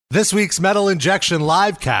This week's Metal Injection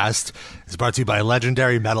livecast is brought to you by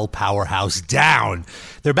legendary metal powerhouse Down.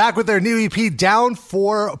 They're back with their new EP, Down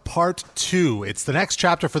for Part 2. It's the next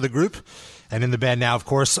chapter for the group. And in the band now, of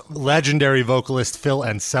course, legendary vocalist Phil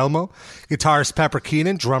Anselmo, guitarist Pepper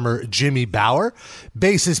Keenan, drummer Jimmy Bauer,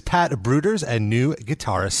 bassist Pat Bruders, and new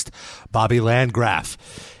guitarist Bobby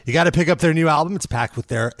Landgraf. You got to pick up their new album. It's packed with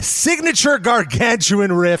their signature gargantuan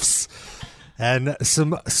riffs and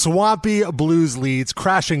some swampy blues leads,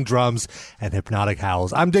 crashing drums, and hypnotic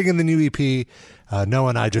howls. I'm digging the new EP. Noah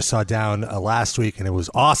and I just saw Down last week, and it was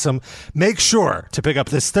awesome. Make sure to pick up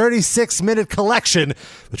this 36-minute collection,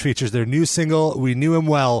 which features their new single, We Knew Him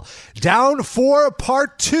Well, Down for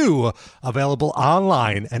Part 2, available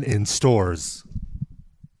online and in stores.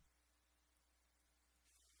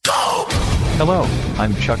 Go! Hello,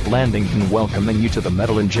 I'm Chuck Landington welcoming you to the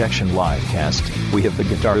Metal Injection livecast. We have the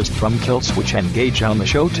guitarist from Killswitch Engage on the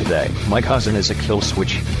show today. My cousin is a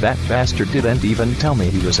Killswitch. That bastard didn't even tell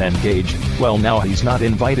me he was engaged. Well, now he's not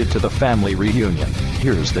invited to the family reunion.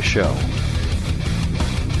 Here's the show.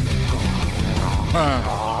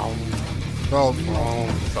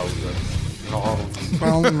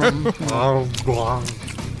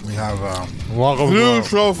 We have Welcome new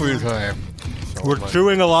trophy today. We're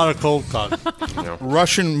chewing a lot of cold cuts.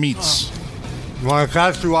 Russian meats. I want to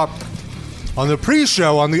catch you up on the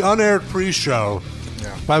pre-show, on the unaired pre-show.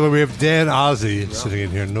 Yeah. By the way, we have Dan Ozzie sitting in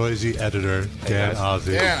here, noisy editor Dan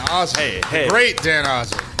Ozzie. Dan Ozzie. Hey. Great Dan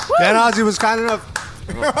Ozzie. Dan Ozzie was kind enough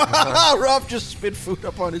Rob just spit food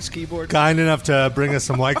up on his keyboard. to bring us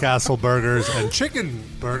some White Castle burgers and chicken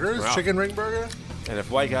burgers, Wow. chicken ring burger. And if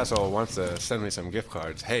White Castle wants to send me some gift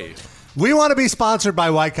cards, hey. We want to be sponsored by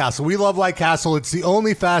White Castle. We love White Castle. It's the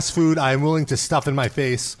only fast food I am willing to stuff in my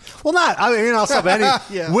face. Well, not. I mean, I'll stuff any,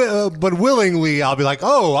 but willingly, I'll be like,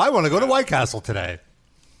 oh, I want to go to White Castle today.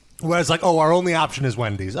 Whereas, like, oh, our only option is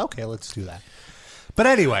Wendy's. Okay, let's do that. But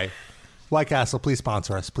anyway, White Castle, please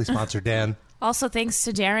sponsor us. Please sponsor Dan. Also, thanks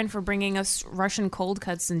to Darren for bringing us Russian cold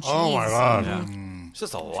cuts and cheese. Oh my God! Yeah. It's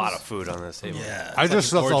just a lot of food on this table. Yeah. I just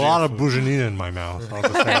stuffed a lot of boujanina in my mouth. I'll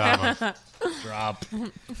just say that much. Drop.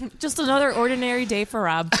 Just another ordinary day for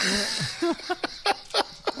Rob.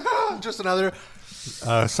 Just another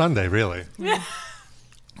Sunday, really.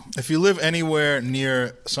 If you live anywhere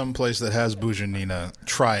near some place that has boujanina,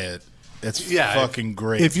 try it. It's fucking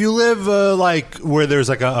great. If you live like where there's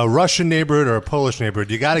like a Russian neighborhood or a Polish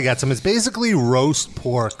neighborhood, you got to get some. It's basically roast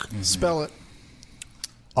pork. Spell it.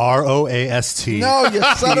 ROAST. No, you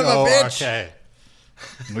son of a bitch. Okay.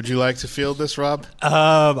 Would you like to field this, Rob?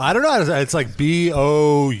 I don't know how to. It's like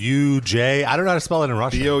BOUJ. I don't know how to spell it in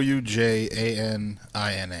Russian. BOUJANINA,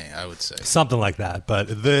 I would say. Something like that.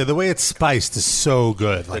 But the way it's spiced is so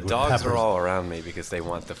good. The Like with dogs are peppers. all around me because they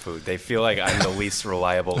want the food. They feel like I'm the least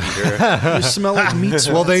reliable eater. You smell like meat sweats.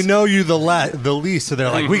 Well, they know you the least, so they're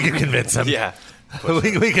like, we can convince them. Yeah. we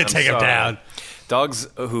can I'm take them sorry. down. Dogs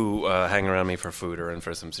who hang around me for food are in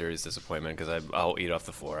for some serious disappointment because I'll eat off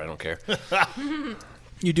the floor. I don't care.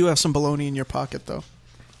 You do have some bologna in your pocket, though.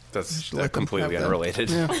 That's let them completely have that. unrelated.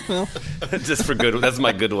 Yeah, well. Just for good. That's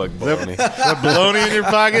my good luck bologna. That bologna in your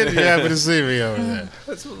pocket? You happen to see me over there.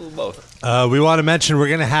 That's both. We want to mention we're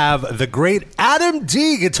going to have the great Adam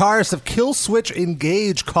D, guitarist of Killswitch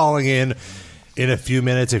Engage, calling in a few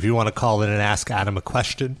minutes. If you want to call in and ask Adam a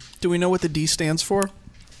question. Do we know what the D stands for?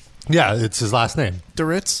 Yeah, it's his last name.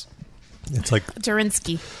 Duritz? It's like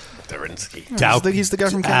Durinsky. Durinsky. He's the guy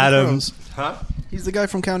from Counting Adam. Crows. Huh? He's the guy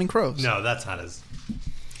from Counting Crows. No, that's not his.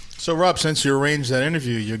 So, Rob, since you arranged that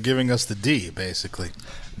interview, you're giving us the D, basically.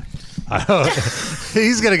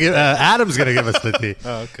 He's gonna give. Adam's gonna give us the D.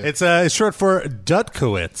 Oh, okay. It's short for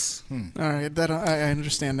Dutkowitz. All right, that I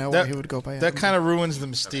understand now why he would go by That Adam. kind of ruins the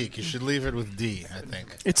mystique. You should leave it with D, I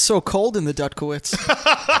think. It's so cold in the Dutkowitz.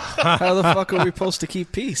 How the fuck are we supposed to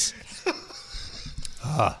keep peace?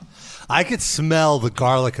 I could smell the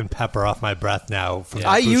garlic and pepper off my breath now. From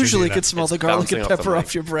I the usually Fushigina. could smell It's the garlic bouncing and off the pepper mic.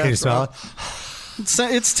 off your breath. Can you smell Rob.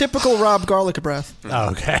 It's typical Rob garlic breath. it? Oh,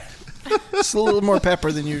 okay. It's a little more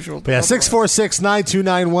pepper than usual. But yeah,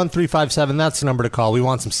 646-929-1357. That's the number to call. We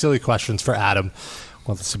want some silly questions for Adam. We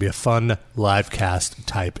want this to be a fun live cast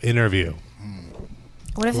type interview.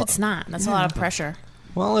 What if it's not? That's a lot of pressure.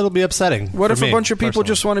 Well, it'll be upsetting. What for if me, a bunch of people personally.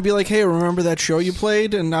 just want to be like, hey, remember that show you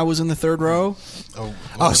played and I was in the third row?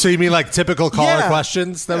 Oh, so you mean like typical caller Yeah.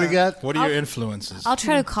 questions that we get? What are your influences? I'll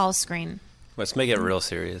try to call screen. Let's make it real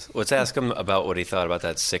serious. Let's ask him about what he thought about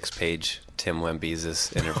that 6-page Tim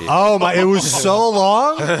Lambesis interview. Oh my! It was so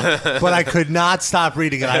long, but I could not stop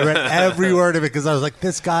reading it. I read every word of it because I was like,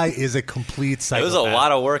 "This guy is a complete psychopath." It was a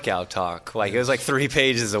lot of workout talk. Like it was like 3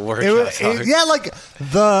 pages of workout talk. Yeah, like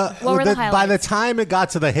What were the by the highlights? time it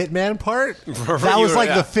got to the hitman part, that was like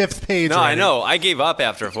the 5th page. No, already. I know. I gave up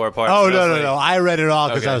after 4 parts. Oh no! I read it all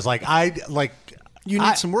because Okay. I was like, You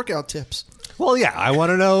need some workout tips. Well, yeah, I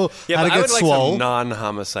want to know Yeah, how to but I get would like swole. some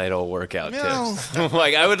non-homicidal workout No. tips.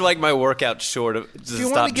 Like I would like my workout short of. If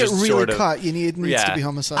you want to get really cut, it needs to be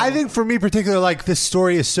homicidal. I think for me, particularly, like this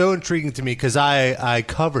story is so intriguing to me because I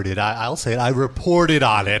covered it. I'll say it. I reported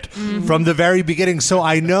on it from the very beginning, so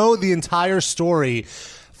I know the entire story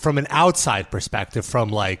from an outside perspective, from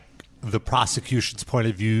like the prosecution's point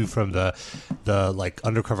of view, from the like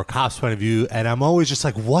undercover cops' point of view, and I'm always just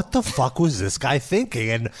like, what the fuck was this guy thinking?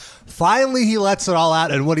 And finally, he lets it all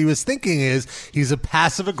out, and what he was thinking is he's a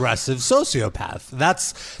passive aggressive sociopath.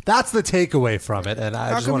 That's the takeaway from it. And I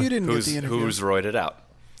How just come wanna- you didn't get the interview? Who's roided out?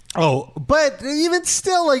 Oh, but even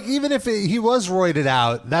still, like even if he was roided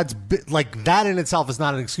out, like that in itself is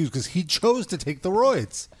not an excuse because he chose to take the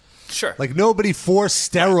roids. Sure. Like nobody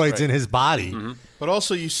forced steroids in his body. But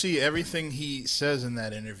also, you see everything he says in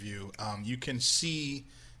that interview. You can see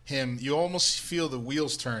him. You almost feel the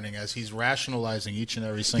wheels turning as he's rationalizing each and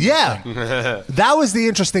every single thing. That was the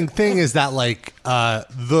interesting thing is that like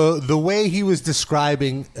the way he was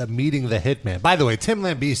describing meeting the hitman. By the way, Tim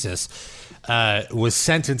Lambesis was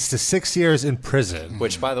sentenced to 6 years in prison.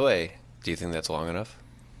 Which, by the way, do you think that's long enough?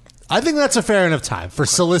 I think that's a fair enough time for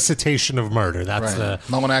solicitation of murder. That's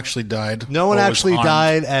No one actually died. no one Or was actually harmed.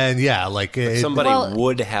 died, and yeah, like Somebody Well-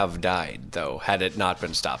 would have died, though, had it not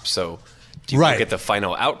been stopped. So do you Right. look at the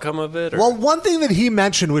final outcome of it? Or? Well, one thing that he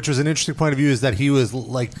mentioned, which was an interesting point of view, is that he was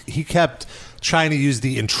like he kept trying to use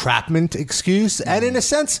the entrapment excuse, and in a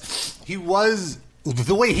sense, he was.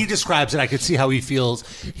 The way he describes it, I could see how he feels.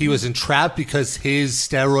 He was entrapped because his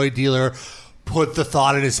steroid dealer put the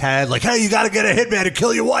thought in his head, like, "Hey, you got to get a hitman to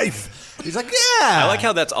kill your wife." He's like, "Yeah." I like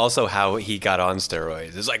how that's also how he got on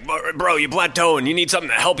steroids. It's like, bro, you plateauing. You need something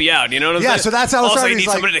to help you out. You know what I'm saying? Yeah, so that's how it also started. you He's need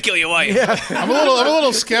like- somebody to kill your wife. I'm a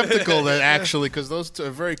little skeptical that actually, because those two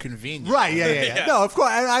are very convenient. Right, yeah. No, of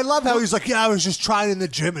course. I love how he's like, "Yeah, I was just trying in the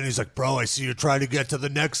gym." And he's like, "Bro, I see you're trying to get to the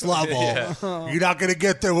next level. You're not going to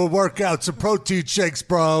get there with workouts and protein shakes,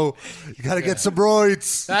 bro. You got to get some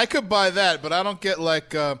roids." I could buy that, but I don't get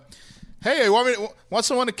like, hey, want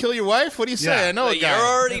someone to kill your wife? What do you say? Yeah. I know a You're guy.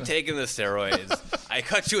 already taking the steroids. I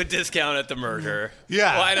cut you a discount at the merger.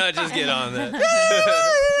 Yeah. Why not just get on that?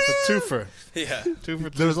 It's a twofer. Yeah. Two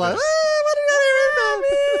for There's like, I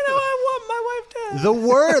want my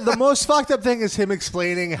wife dead. the most fucked up thing is him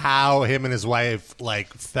explaining how him and his wife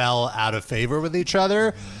like fell out of favor with each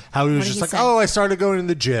other. How he was What did just he like, say? "Oh, I started going to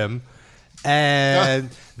the gym, and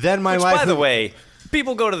then my Which, wife." by the way,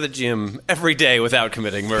 people go to the gym every day without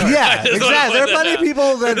committing murder. yeah, I just wanna exactly. There are point plenty that of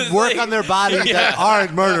people that It's work like- on their body that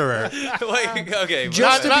aren't murderer. like, okay, but-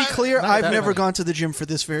 Just to be Not- clear, not I've that never much. gone to the gym for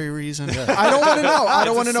this very reason. I don't want to know. I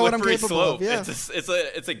don't It's want a to know what I'm slippery capable slope. of. Yeah.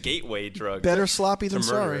 It's a gateway drug. Better to- sloppy to than murder.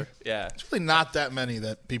 sorry. Yeah. There's really not that many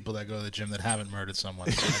people that go to the gym that haven't murdered someone.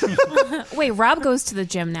 Wait, Rob goes to the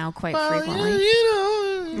gym now quite frequently.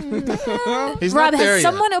 He's Rob, not there has yet.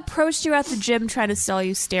 someone approached you at the gym trying to sell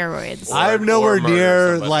you steroids? I'm or nowhere murder near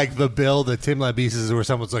somebody. like the bill that Tim Lambesis is, where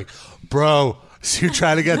someone's like, "Bro, so you're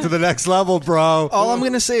trying to get to the next level, bro." All I'm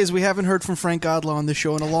going to say is we haven't heard from Frank Godlaw on this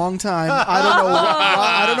show in a long time. I don't know.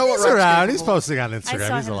 I don't know what He's Rob's around. capable He's of. posting on I Instagram.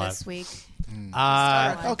 saw He's him alive. this week.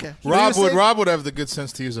 Okay. Rob would have the good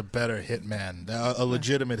sense to use a better hitman, a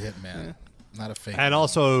legitimate hitman, not a fake. And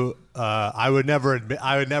also, I would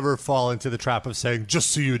never fall into the trap of saying,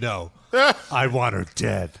 "Just so you know, I want her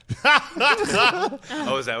dead."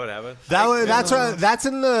 Oh, is that what happened? That's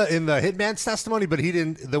in the hitman's testimony, but he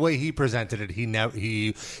didn't. The way he presented it,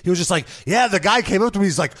 he was just like, "Yeah." The guy came up to me.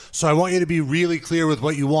 He's like, "So I want you to be really clear with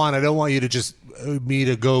what you want. I don't want you to just me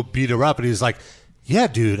to go beat her up." And he's like, "Yeah,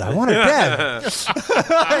 dude, I want her dead."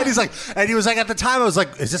 and he was like, at the time, I was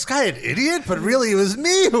like, "Is this guy an idiot?" But really, it was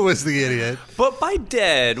me who was the idiot. But by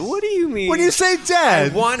dead, what do you mean? When you say I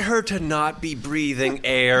dead, want her to not be breathing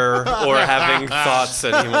air or having thoughts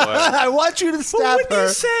anymore. I want you to stab When her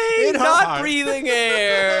you say in her not heart. breathing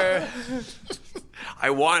air, I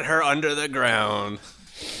want her under the ground.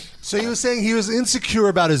 So he was saying he was insecure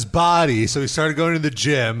about his body, so he started going to the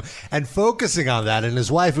gym and focusing on that. And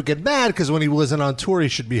his wife would get mad because when he wasn't on tour, he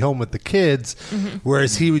should be home with the kids,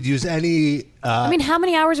 whereas he would use any. I mean, how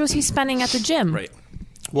many hours was he spending at the gym? Right.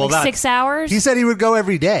 Well, like 6 hours? He said he would go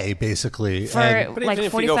every day, basically. For But like even if you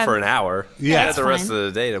 45 go for an hour, Yeah. you have That's the rest fine. of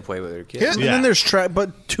the day to play with your kids. Yeah, and then there's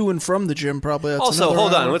but to and from the gym probably. That's Also, another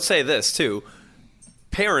hold on. hour. Let's say this too.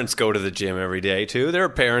 Parents go to the gym every day too. There are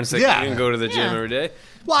parents that Yeah. can go to the gym Yeah. every day.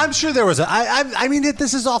 Well, I'm sure there was I mean,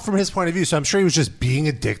 this is all from his point of view, so I'm sure he was just being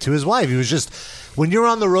a dick to his wife. He was just, when you're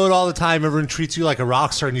on the road all the time, everyone treats you like a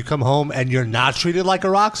rock star, and you come home and you're not treated like a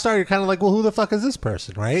rock star, you're kind of like, well, who the fuck is this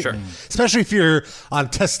person, right? Sure. Especially if you're on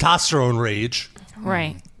testosterone rage.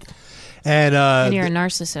 Right. And You're a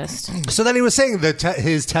narcissist. so then he was saying that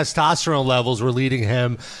his testosterone levels were leading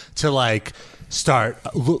him to like start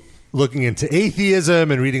looking into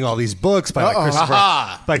atheism and reading all these books by like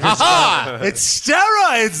Christopher. It's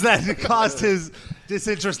steroids that caused his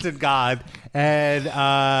disinterest in God. And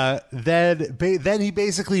then he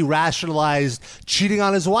basically rationalized cheating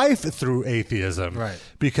on his wife through atheism. Right.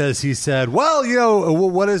 Because he said, well, you know,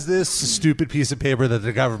 what is this stupid piece of paper that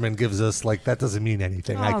the government gives us? Like, that doesn't mean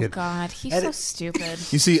anything. Oh, God. He's so stupid.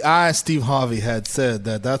 You see, Steve Harvey, had said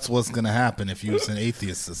that that's what's going to happen if you was an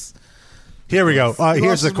atheist. Here we go.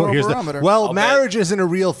 Here's the lost quote. his barometer. Well, I'll marriage isn't a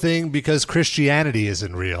real thing because Christianity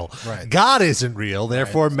isn't real. Right. God isn't real.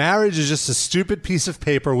 Therefore, marriage is just a stupid piece of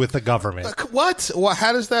paper with the government. What? Well,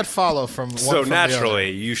 how does that follow from one So from the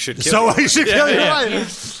naturally, you should kill So him. you should kill your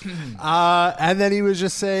wife. And then he was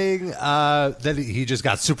just saying that he just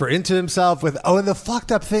got super into himself with. Oh, and the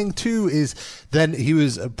fucked up thing too is then he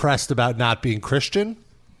was pressed about not being Christian,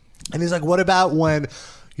 and he's like, "What about when?"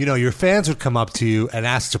 You know, your fans would come up to you and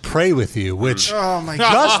ask to pray with you, which Oh my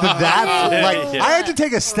just God. that, like, I had to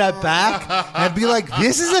take a step back and be like,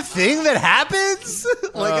 this is a thing that happens?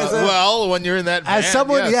 Like, well, when you're in that as band,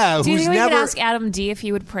 someone, yes. Do you who's think we never. could ask Adam D if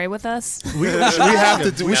he would pray with us? we have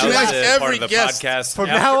to do. We That should was ask it, part every of the guest. podcast. From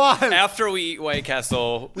after, now on. After we eat White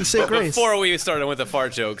Castle, We say grace. Before we started with the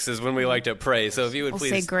fart jokes is when we like to pray. So if you would We'll please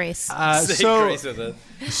say grace. say so- grace with it.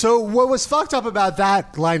 So what was fucked up about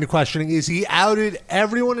that line of questioning is he outed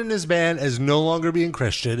everyone in his band as no longer being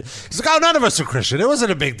Christian. He's like, oh, none of us are Christian. It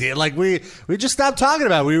wasn't a big deal. Like we just stopped talking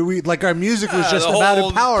about it. We like our music was just the about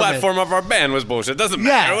whole empowerment. platform of our band was bullshit. Doesn't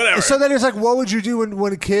matter. Whatever. So then it's like, what would you do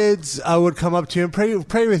when kids would come up to you and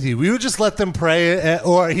pray with you? We would just let them pray,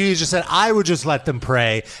 or he just said, I would just let them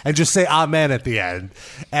pray and just say amen at the end.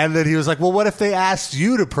 And then he was like, well, what if they asked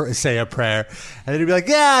you to say a prayer? And then he'd be like,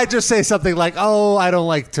 yeah, I just say something like, oh, I don't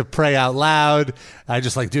like to pray out loud. I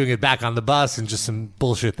just like doing it back on the bus and just some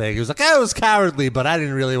bullshit thing. He was like, I was cowardly, but I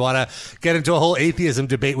didn't really want to get into a whole atheism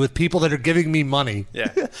debate with people that are giving me money.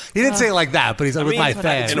 Yeah. He didn't say it like that, but he's like, with my in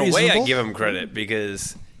fans. a way, I reasonable. give him credit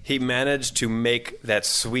because he managed to make that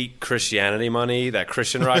sweet Christianity money, that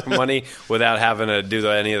Christian rock money, without having to do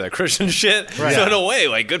any of the Christian shit. Right. So in a way,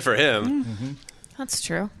 like, good for him. That's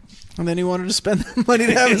true. And then he wanted to spend the money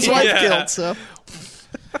to have his wife Yeah. killed. So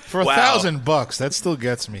For Wow. $1,000, that still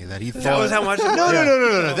gets me. That he That thought was how much.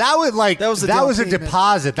 No. That was like That was the that down was a payment.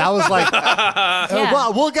 deposit. That was like. Yeah.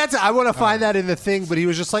 Well, we'll get to. I want to find that in the thing, but he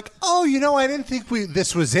was just like, oh, you know, I didn't think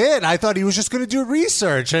this was it. I thought he was just going to do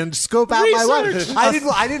research and scope out my life.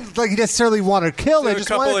 I didn't like necessarily want her killed. I A just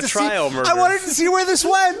couple wanted of to trial see. murders. I wanted to see where this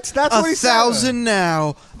went. That's what he said. $1,000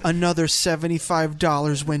 now, another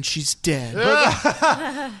 $75 when she's dead.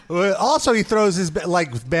 Also, he throws his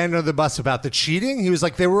band under the bus about the cheating. He was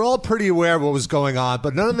like, they were all pretty aware of what was going on,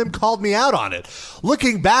 but none of them called me out on it.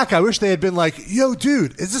 Looking back, I wish they had been like, yo,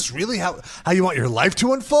 dude, is this really how you want your life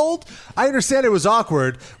to unfold? I understand it was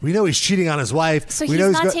awkward. We know he's cheating on his wife. So we he's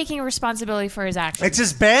know not taking responsibility for his actions. It's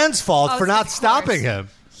his band's fault Oh, for of not course. stopping him.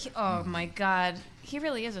 Oh, my God. He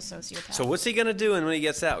really is a sociopath. So what's he gonna do when he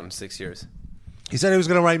gets out in 6 years? He said he was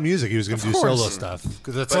going to write music. He was going to do course. solo stuff.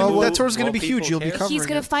 Because that's But all. will- That tour's going to will be huge. people You'll be care? covering He's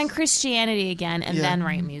going it. to find Christianity again and Yeah. then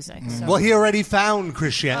write music. So. Well, he already found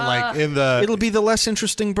Christianity, like in It'll be the less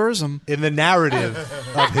interesting Burzum. the narrative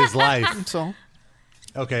of his life. That's all.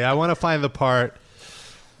 Okay, I want to find the part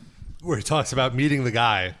where he talks about meeting the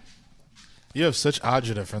guy. You have such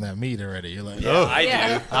agita from that meat already. You're like, Oh. I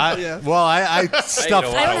Yeah. do. Well, I stuffed. I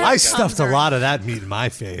don't have I stuffed a comfort. lot of that meat in my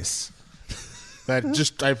face. that.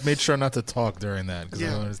 Just I made sure not to talk during that because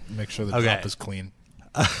Yeah. I want to make sure the Okay. top is clean.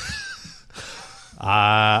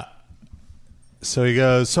 So he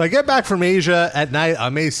goes, so I get back from Asia at night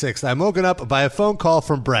on May 6th. I'm woken up by a phone call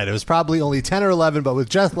from Brett. It was probably only 10 or 11, but with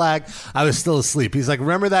jet lag, I was still asleep. He's like,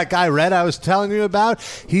 remember that guy, Red, I was telling you about?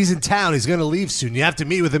 He's in town. He's going to leave soon. You have to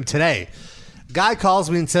meet with him today. Guy calls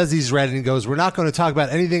me and says he's ready and goes, we're not going to talk about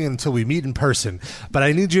anything until we meet in person, but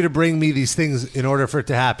I need you to bring me these things in order for it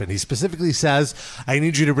to happen. He specifically says, I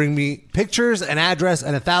need you to bring me pictures, an address,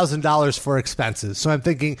 and $1,000 for expenses. So I'm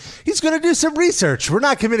thinking, he's going to do some research. We're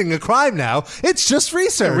not committing a crime now. It's just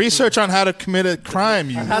research. Research on how to commit a crime,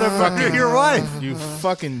 you How to fuck your wife. You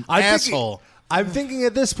fucking I'm asshole. I'm thinking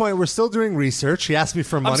at this point we're still doing research. He asked me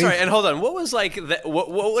for money. I'm sorry, and hold on. What was like that?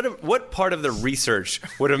 What part of the research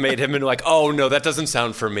would have made him into like, oh no, that doesn't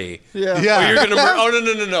sound for me? Yeah. Oh, you're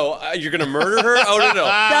gonna no. You're gonna murder her? Oh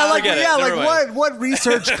no. What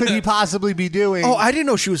research could he possibly be doing? Oh, I didn't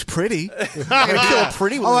know she was pretty. I'm gonna kill a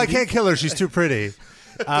pretty woman. Oh, I can't kill her. She's too pretty.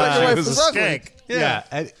 Your wife was was a ugly. skank. Yeah.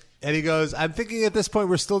 And he goes, I'm thinking at this point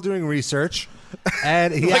we're still doing research.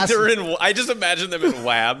 And he Like asked, they're in. I just imagine them in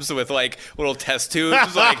labs with like little test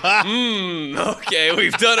tubes. Like, okay,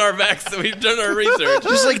 we've done our research.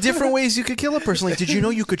 There's like different ways you could kill a person. Like, did you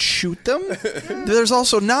know you could shoot them? There's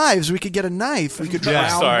also knives. We could get a knife. We could drown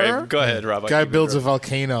Sorry, her. go ahead, Rob. Guy builds a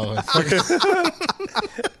volcano.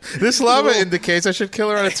 This lava indicates I should kill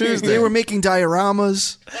her on a Tuesday. They were making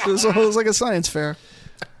dioramas. It was like a science fair.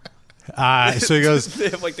 so he goes, They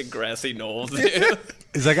have like the grassy knolls.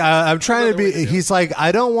 he's like, I'm trying to be, he's like,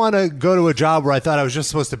 I don't want to go to a job where I thought I was just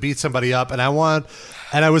supposed to beat somebody up and I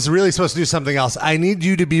was really supposed to do something else. I need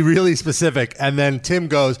you to be really specific. And then Tim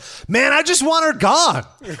goes, man, I just want her gone.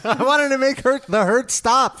 I wanted to make the hurt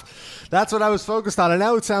stop. That's what I was focused on. I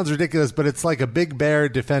know it sounds ridiculous, but it's like a big bear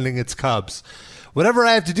defending its cubs. Whatever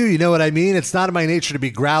I have to do, you know what I mean? It's not in my nature to be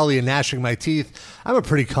growly and gnashing my teeth. I'm a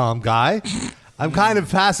pretty calm guy. I'm kind of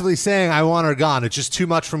passively saying I want her gone. It's just too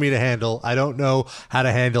much for me to handle. I don't know how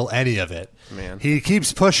to handle any of it. Man. He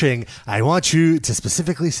keeps pushing. I want you to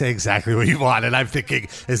specifically say exactly what you want. And I'm thinking,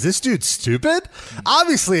 is this dude stupid?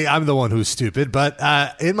 Obviously, I'm the one who's stupid. But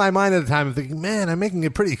in my mind at the time, I'm thinking, man, I'm making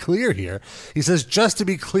it pretty clear here. He says, just to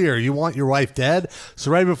be clear, you want your wife dead? So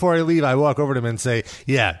right before I leave, I walk over to him and say,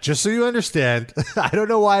 yeah, just so you understand, I don't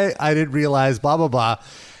know why I didn't realize, blah, blah, blah.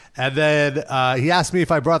 And then he asked me if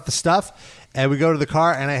I brought the stuff. And we go to the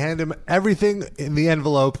car, and I hand him everything in the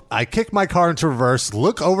envelope. I kick my car into reverse,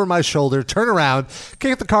 look over my shoulder, turn around,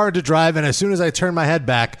 kick the car into drive, and as soon as I turn my head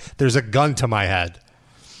back, there's a gun to my head.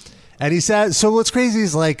 And he said, so what's crazy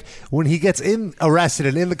is like when he gets arrested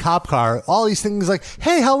and in the cop car, all these things like,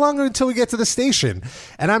 hey, how long until we get to the station?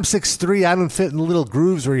 And I'm 6'3", I don't fit in the little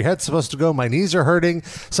grooves where your head's supposed to go. My knees are hurting.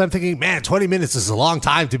 So I'm thinking, man, 20 minutes is a long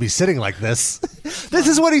time to be sitting like this. This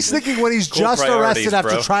is what he's thinking when he's Cool just arrested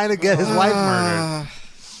after bro. trying to get his wife murdered.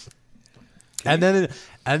 And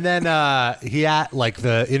then he had like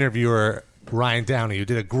the interviewer Ryan Downey, who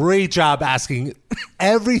did a great job asking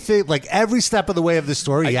everything, like every step of the way of the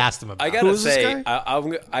story. He asked him about. I gotta Who is this say,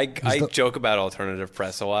 guy? I joke about alternative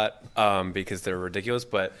press a lot because they're ridiculous,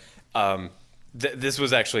 but this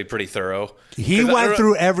was actually pretty thorough. He went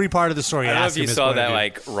through every part of the story. I don't know asked if you him his saw point of that view.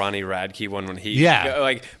 like Ronnie Radke one when he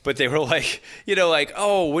but they were like,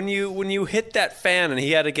 oh, when you hit that fan and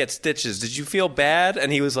he had to get stitches, did you feel bad?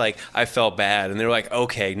 And he was like, I felt bad. And they were like,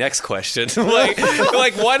 okay, next question. like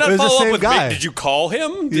why not It was the follow same up with guy. did you call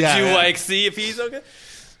him? Did Yeah, you yeah. like see if he's okay?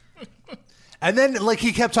 And then, like,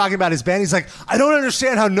 he kept talking about his band. He's like, I don't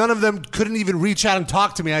understand how none of them couldn't even reach out and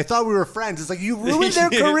talk to me. I thought we were friends. It's like, you ruined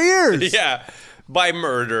their careers. Yeah, by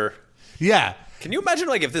murder. Yeah. Can you imagine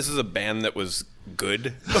like if this was a band that was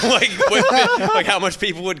good? like how much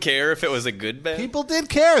people would care if it was a good band? People did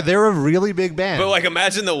care. They're a really big band. But like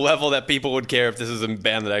imagine the level that people would care if this is a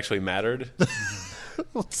band that actually mattered.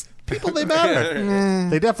 People, they matter.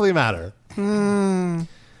 They definitely matter.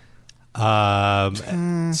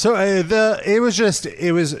 So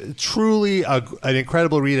it was truly an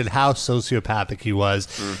incredible read at how sociopathic he was.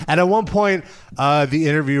 And at one point, the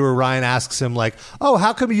interviewer Ryan asks him like, "Oh,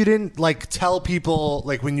 how come you didn't like tell people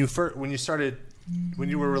like when you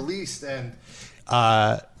were released and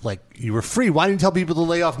like you were free? Why didn't you tell people to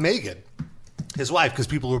lay off Megan, his wife? Because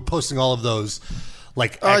people were posting all of those."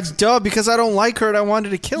 Like Duh, because I don't like her and I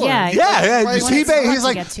wanted to kill her. Yeah. Why- He's let's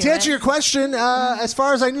like, get to answer it. your question, as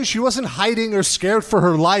far as I knew, she wasn't hiding or scared for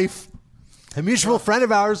her life. A mutual friend of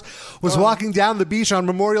ours was walking down the beach on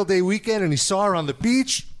Memorial Day weekend, and he saw her on the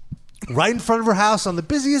beach, right in front of her house on the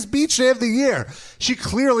busiest beach day of the year. She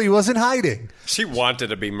clearly wasn't hiding. She wanted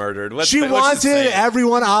to be murdered. She let's just say wanted it.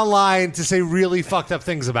 everyone online to say really fucked up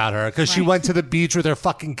things about her because she went to the beach with her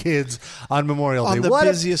fucking kids on Memorial Day. On the What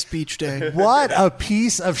a- busiest beach day. What a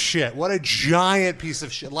piece of shit. What a giant piece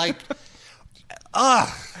of shit. Like,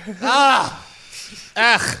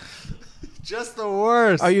 just the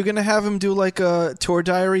worst. Are you going to have him do like a tour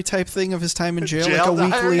diary type thing of his time in jail? Jail like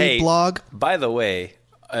a diary? weekly blog? By the way,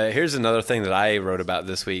 here's another thing that I wrote about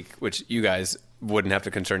this week, which you guys wouldn't have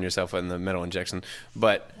to concern yourself in the metal injection.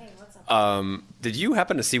 But did you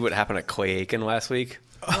happen to see what happened to Clay Aiken last week?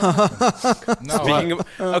 No.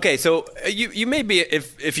 Okay, so you may be,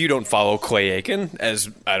 if you don't follow Clay Aiken, as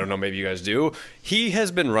I don't know, maybe you guys do, he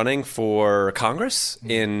has been running for Congress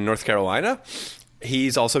in North Carolina.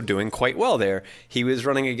 He's also doing quite well there. He was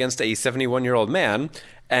running against a 71-year-old man,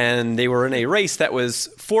 and they were in a race that was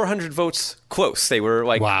 400 votes close. They were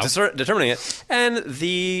determining it. And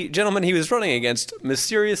the gentleman he was running against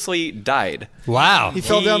mysteriously died. Wow. He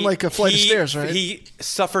fell down like a flight of stairs, right? He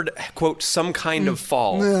suffered, quote, some kind of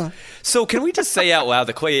fall. Yeah. So can we just say out loud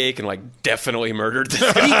that Clay Aiken definitely murdered this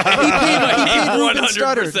guy? He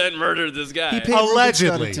 100% murdered this guy.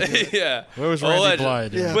 Allegedly. Yeah. Where was Randy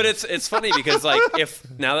Blythe? Yeah. But it's funny because if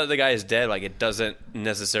now that the guy is dead, it doesn't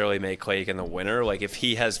necessarily make Clay Aiken the winner. If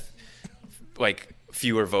he has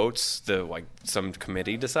fewer votes, some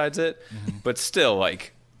committee decides it. Mm-hmm. But still,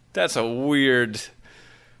 that's a weird.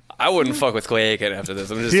 I wouldn't fuck with Clay Aiken after this.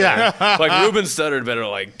 I'm just saying. Ruben Studdard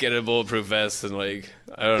better get a bulletproof vest and I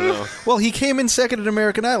don't know. Well, he came in second at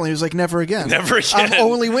American Idol. He was never again. Never again. I'm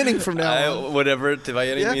only winning from now on. Whatever, by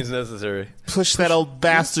any means necessary. Push that old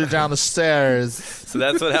bastard down the stairs. So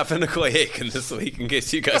that's what happened to Clay Aiken this week, in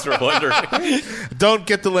case you guys were wondering. Don't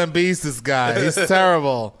get the Lambesis guy. He's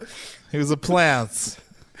terrible. He was a plant.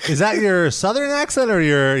 Is that your Southern accent or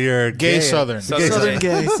your gay Southern? Southern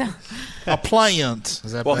gay. A plant.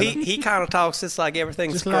 Well, he kind of talks just like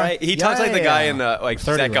everything's great. He talks like the guy in Zach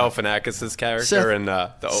Galifianakis' character in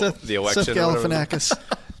the election. Seth Galifianakis.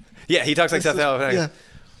 Yeah, he talks like Seth Galifianakis.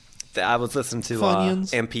 Yeah. I was listening to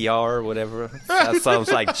NPR or whatever. That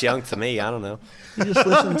sounds like junk to me. I don't know. He just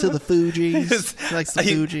listened to the Fugees. He likes the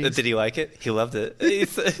Fugees. Did he like it? He loved it.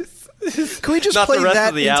 Can we just play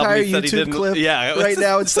that entire YouTube clip right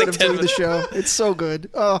now instead of doing the show? It's so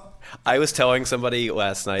good. Oh. I was telling somebody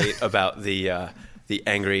last night about the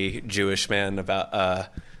angry Jewish man about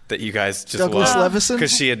that you guys just Douglas Levison,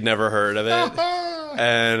 because she had never heard of it,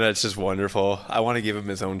 and it's just wonderful. I want to give him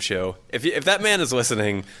his own show. If that man is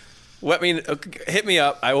listening, hit me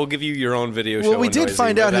up. I will give you your own video show. Well, we did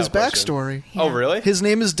find out his backstory. Yeah. Oh, really? His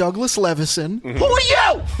name is Douglas Levison. Mm-hmm. Who are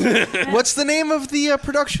you? What's the name of the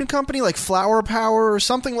production company? Flower Power or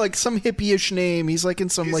something, some hippie-ish name. He's in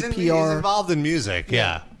some PR. He's involved in music.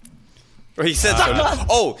 Yeah. Or he said so.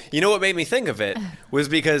 Oh, you know what made me think of it was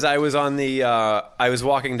because I was on the I was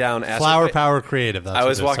walking down Astor Flower Power Creative. I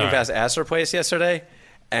was walking past Astor Place yesterday,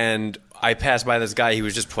 and I passed by this guy. He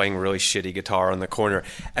was just playing really shitty guitar on the corner,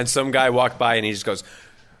 and some guy walked by and he goes,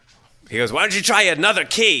 "Why don't you try another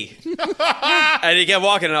key?" And he kept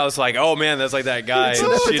walking, and I was like, "Oh man, that's like that guy."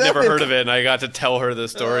 And she'd never heard of it, and I got to tell her the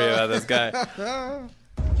story about this guy.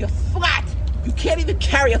 You're flat. You can't even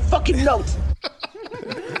carry a fucking note.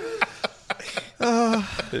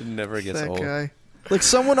 It never gets old. Guy.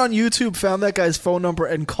 Someone on YouTube found that guy's phone number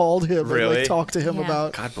and called him and talked to him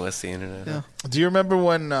about. God bless the internet. Yeah. Do you remember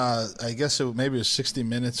when I guess maybe it was 60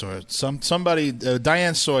 Minutes or somebody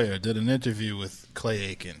Diane Sawyer did an interview with Clay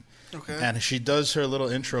Aiken, and she does her little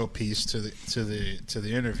intro piece to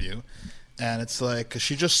the interview, and it's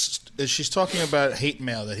she's talking about hate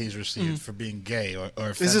mail that he's received for being gay or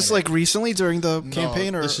effeminate. Is this recently during the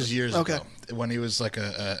campaign? Or this is years ago when he was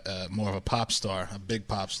a more of a pop star, a big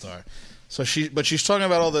pop star. So she's talking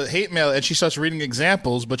about all the hate mail, and she starts reading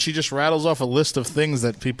examples, but she just rattles off a list of things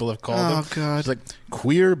that people have called him. Oh, God. She's like,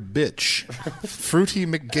 queer bitch, fruity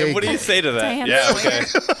McGay. What do you say to that? Damn. Yeah, okay.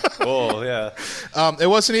 Cool, yeah. It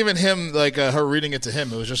wasn't even him, her reading it to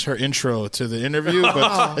him. It was just her intro to the interview,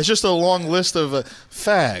 but it's just a long list of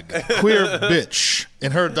fag, queer bitch,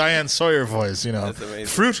 in her Diane Sawyer voice, That's amazing.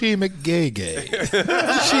 Fruity McGay.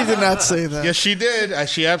 She did not say that. Yes, she did.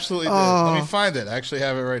 She absolutely did. Let me find it. I actually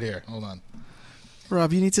have it right here. Hold on.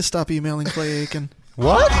 Rob, you need to stop emailing Clay Aiken.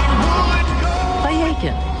 What? Clay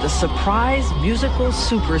Aiken, the surprise musical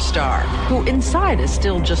superstar, who inside is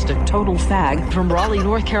still just a total fag from Raleigh,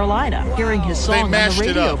 North Carolina, hearing his song on the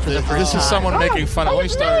radio for the first time. This is someone making fun of. Let me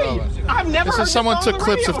start it over. This is someone took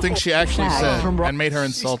clips of things she actually said and made her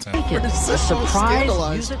insult him. Aiken, the surprise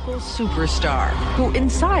musical superstar, who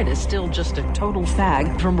inside is still just a total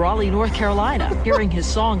fag from Raleigh, North Carolina, hearing his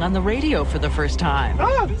song on the radio for the first time.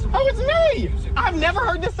 Oh, it's me! I've never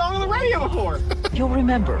heard this song on the radio before. You'll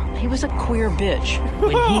remember, he was a queer bitch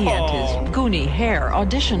when he and his goony hair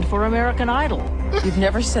auditioned for American Idol. You've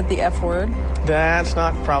never said the F word? That's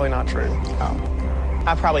probably not true.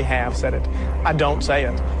 I probably have said it. I don't say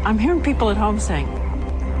it. I'm hearing people at home saying,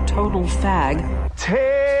 total fag.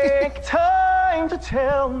 Take time to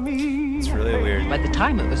tell me. It's really weird. By the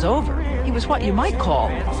time it was over, he was what you might call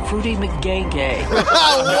Fruity McGay.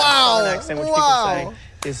 Oh, wow. The next thing which people say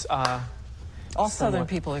is, All Southern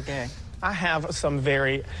people are gay. I have some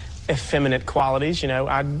very effeminate qualities.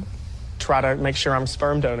 I try to make sure I'm a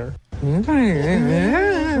sperm donor. I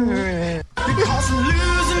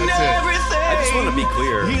just want to be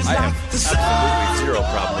clear. I have absolutely zero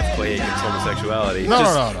problem with Clay Aiken's homosexuality.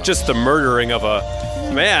 No. Just the murdering of a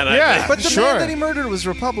man. Yeah, but the man that he murdered was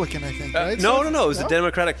Republican, I think, right? No. It was the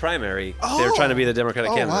Democratic primary. They were trying to be the Democratic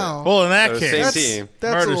candidate. Wow. Well, in that case, same team.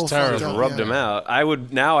 Murder's terrible. Just rubbed him out. I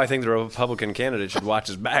think the Republican candidate should watch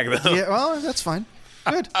his back, though. Yeah, well, that's fine.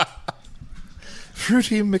 Good.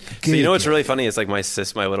 Fruity McGee. So you know what's really funny? It's like my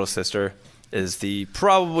little sister is the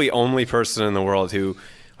probably only person in the world who,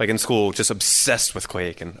 like in school, just obsessed with Clay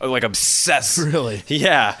Aiken. Like obsessed. Really?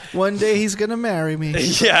 Yeah. One day he's gonna marry me.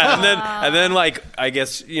 Yeah, and then like I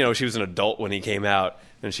guess she was an adult when he came out,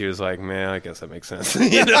 and she was like, man, I guess that makes sense.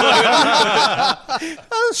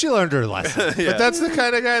 She learned her lesson. But that's the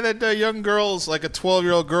kind of guy that young girls, like a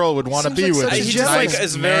 12-year-old girl, would want to be with. He just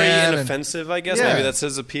is very inoffensive, I guess. Yeah. Maybe that's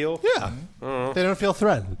his appeal. Yeah. They don't feel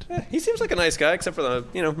threatened. Yeah, he seems like a nice guy, except for the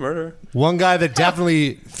murder. One guy that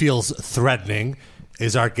definitely feels threatening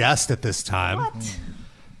is our guest at this time. What?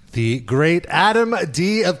 The great Adam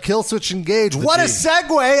D of Killswitch Engage. What a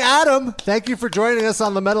segue, Adam. Thank you for joining us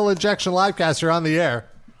on the Metal Injection Livecast. You're on the air.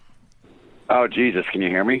 Oh, Jesus. Can you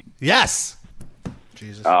hear me? Yes.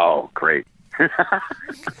 Jesus. Oh, great. I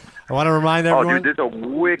want to remind everyone. Oh, dude, there's a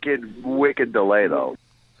wicked delay, though.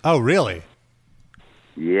 Oh, really?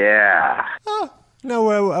 Yeah. Oh,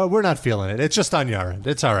 no, we're not feeling it. It's just on your end.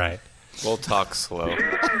 It's all right. We'll talk slow.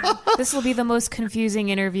 This will be the most confusing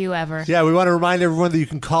interview ever. Yeah, we want to remind everyone that you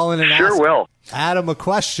can call in and ask Adam a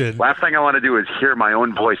question. Last thing I want to do is hear my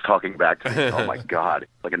own voice talking back to me. Oh, my God.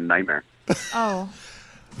 It's like a nightmare. Oh.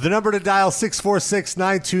 The number to dial,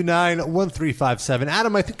 646-929-1357.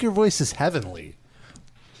 Adam, I think your voice is heavenly.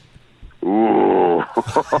 Ooh.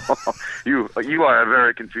 You are a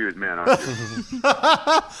very confused man, aren't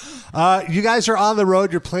you? You guys are on the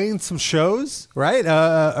road. You're playing some shows, right?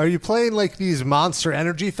 Are you playing like these Monster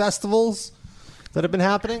Energy festivals that have been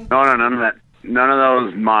happening? No, none of that. None of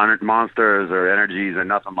those monsters or energies or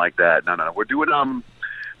nothing like that. No. We're doing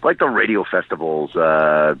like the radio festivals,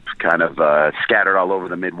 kind of scattered all over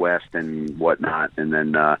the Midwest and whatnot, and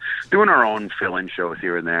then doing our own fill-in shows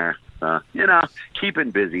here and there.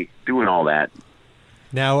 Keeping busy, doing all that.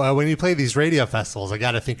 Now, when you play these radio festivals, I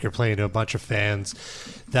got to think you're playing to a bunch of fans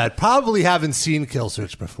that probably haven't seen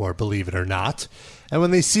Killswitch before, believe it or not. And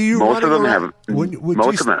when they see you most of them around,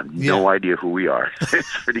 have no idea who we are. It's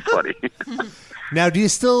pretty funny. Now, do you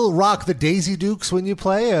still rock the Daisy Dukes when you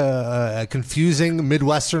play, confusing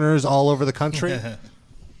Midwesterners all over the country?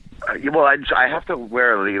 Well, I have to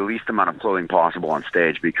wear the least amount of clothing possible on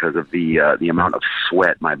stage because of the amount of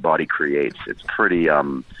sweat my body creates. It's pretty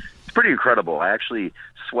incredible. I actually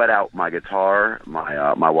sweat out my guitar,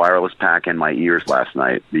 my wireless pack, and my ears last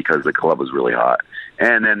night because the club was really hot.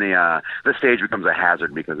 And then the stage becomes a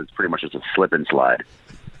hazard because it's pretty much just a slip and slide.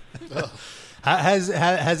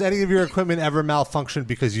 Has any of your equipment ever malfunctioned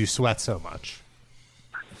because you sweat so much?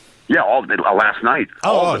 Yeah, last night,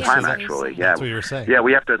 all the time, yeah, actually. Yeah, that's what you were saying. Yeah,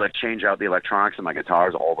 we have to change out the electronics in my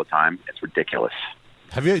guitars all the time. It's ridiculous.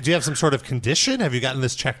 Do you have some sort of condition? Have you gotten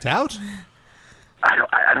this checked out?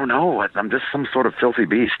 I don't know. I'm just some sort of filthy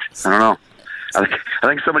beast. I don't know. I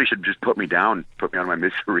think somebody should just put me down, put me out of my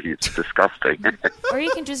misery. It's disgusting. Or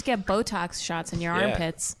you can just get Botox shots in your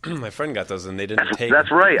armpits. My friend got those and they didn't take.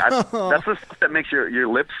 That's right. That's the stuff that makes your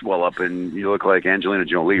lips swell up and you look like Angelina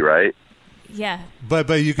Jolie, right? Yeah. But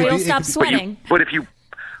you could you'll stop sweating. But if you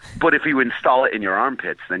install it in your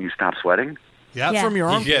armpits, then you stop sweating. Yeah, from your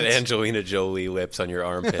armpits. You get Angelina Jolie lips on your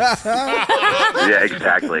armpits. Yeah,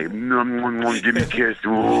 exactly. Give me a kiss.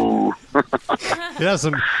 Ooh. You have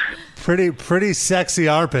some pretty sexy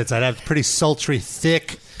armpits. I'd have pretty sultry,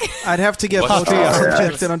 thick. I'd have to get Botox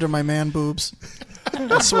injected under my man boobs.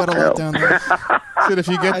 I sweat a lot down there. Dude, if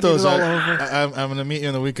you get those, all over. I'm going to meet you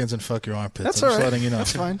on the weekends and fuck your armpits. That's I'm all right. just letting you know.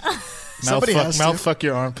 That's fine. Somebody has to. Mouth fuck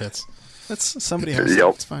your armpits. Somebody has to.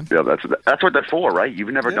 It's fine. Yeah, that's what they're for, right?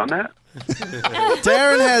 You've never done that?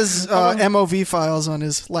 Darren has MOV files on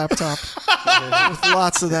his laptop with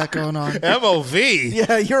lots of that going on. MOV?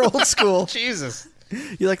 Yeah, you're old school. Jesus.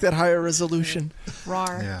 You like that higher resolution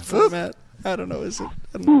format. I don't know, is it?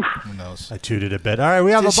 Who knows? I tooted a bit. All right,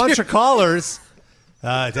 we have a bunch of callers to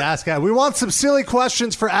ask. We want some silly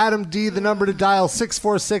questions for Adam D. The number to dial,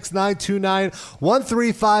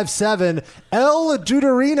 646-929-1357. El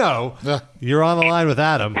Deuterino. You're on the line with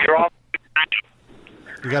Adam.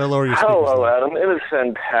 You got to lower your speakers. Hello, Adam. It was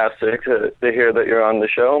fantastic to hear that you're on the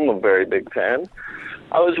show. I'm a very big fan.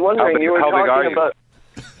 I was wondering, you were talking about...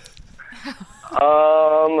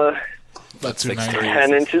 About 290.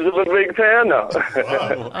 10 inches of a big fan? No.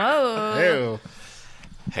 Oh.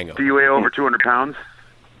 Hang on. Do you weigh over 200 pounds?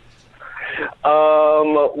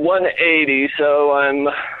 180, so I'm...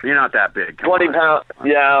 You're not that big. 20 pounds.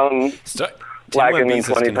 Yeah, I'm lacking in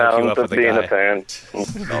 20 pounds of being a fan.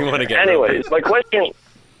 Anyways, my question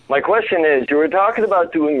is, you were talking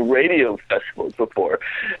about doing radio festivals before.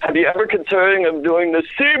 Have you ever considering of doing the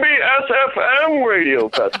CBS-FM radio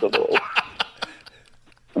festival?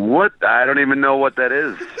 What? I don't even know what that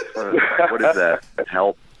is. What is that?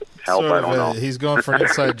 Help, Sort I of don't know. He's going for an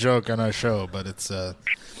inside joke on our show, but it's...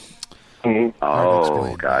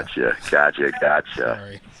 Oh, gotcha.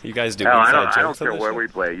 Sorry. You guys do Hell, inside I don't jokes on care this where show? we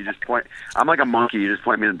play. You just point. I'm like a monkey. You just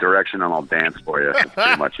point me in the direction and I'll dance for you. That's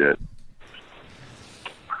pretty much it.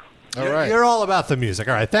 All right. You're all about the music.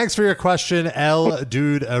 All right. Thanks for your question, El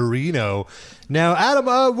Dude Areno. Now, Adam,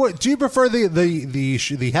 do you prefer the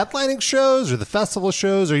headlining shows or the festival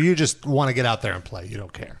shows, or you just want to get out there and play? You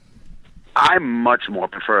don't care. I much more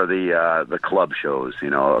prefer the club shows.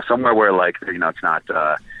 You know, somewhere where it's not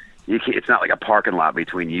it's not like a parking lot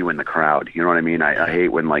between you and the crowd. You know what I mean? I hate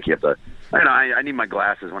when you have to. I need my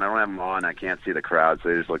glasses when I don't have them on. I can't see the crowd, so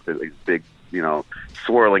they just look like this big,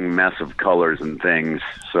 swirling mess of colors and things.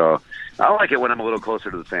 So I like it when I'm a little closer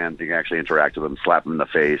to the fans. You can actually interact with them, slap them in the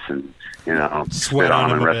face, and spit on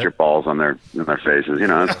them and rest your balls on their faces.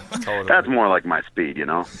 That's more like my speed.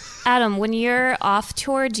 Adam, when you're off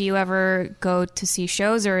tour, do you ever go to see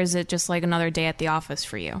shows, or is it just like another day at the office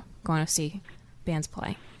for you, going to see bands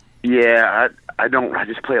play? Yeah, I don't. I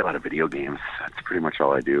just play a lot of video games. That's pretty much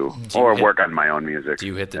all I do. Or work on my own music. Do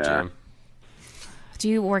you hit the gym? Do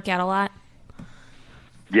you work out a lot?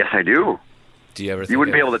 Yes, I do. Do you ever? You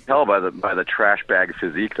wouldn't be able to tell by the trash bag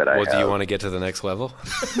physique that I have. Well, do you want to get to the next level?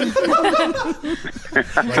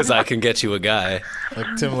 Because I can get you a guy. Like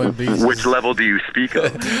Tim Lambesis. Which level do you speak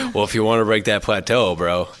of? Well, if you want to break that plateau,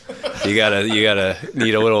 bro, you gotta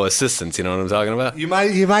need a little assistance. You know what I'm talking about? You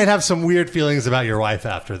might have some weird feelings about your wife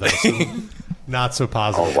after this. Not so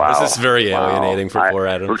positive. Oh, wow. This is very alienating for poor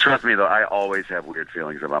Adam. Well, trust me, though, I always have weird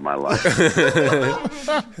feelings about my life.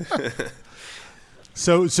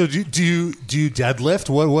 So do you deadlift?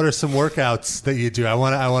 What are some workouts that you do? I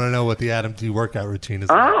want to know what the Adam D workout routine is.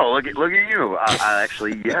 Oh, look at you! I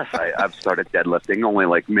actually, yes, I've started deadlifting, only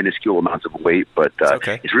like minuscule amounts of weight, but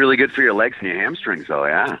it's really good for your legs and your hamstrings. though.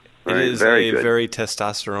 Yeah, it is very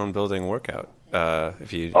testosterone building workout.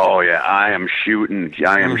 If you. Oh yeah, I am shooting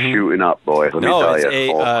up, boy. Let me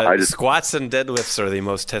tell you. Squats and deadlifts are the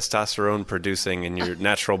most testosterone producing in your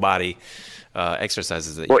natural body.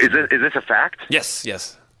 Exercises that. Well, is this a fact?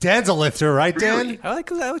 Yes. Dan's a lifter, right, Dan? Really? I like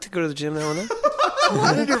to go to the gym now and then.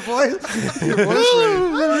 What did your voice?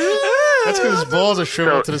 That's because his balls are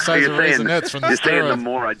shriveled to the size of raisinets from the You're saying steroids. the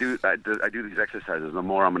more I do these exercises, the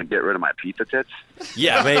more I'm going to get rid of my pizza tits?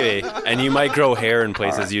 Yeah, maybe. And you might grow hair in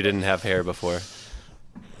places you didn't have hair before.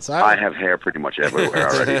 So I have hair pretty much everywhere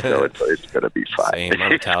already, so it's going to be fine. Same,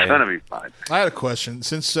 I'm Italian. It's going to be fine. I had a question.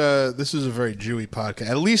 Since this is a very Jewy podcast,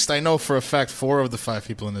 at least I know for a fact 4 of the 5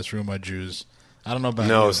 people in this room are Jews. I don't know about you.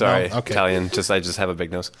 No, sorry. No? Okay. Italian. I just have a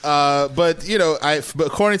big nose. But but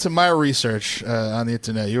according to my research on the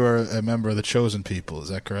internet, you are a member of the Chosen People. Is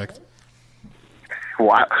that correct?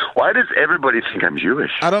 Why does everybody think I'm Jewish?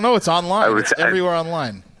 I don't know. It's online. It's everywhere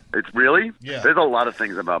online. It's really? Yeah. There's a lot of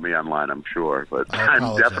things about me online, I'm sure, but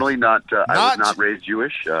I'm definitely not. I was not raised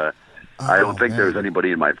Jewish. I don't think there's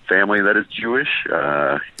anybody in my family that is Jewish.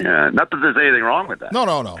 Not that there's anything wrong with that.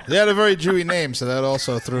 No. They had a very Jewy name, so that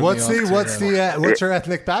also threw me off. What's your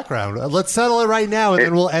ethnic background? Let's settle it right now, and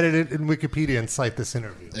then we'll edit it in Wikipedia and cite this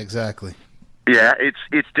interview. Exactly. Yeah,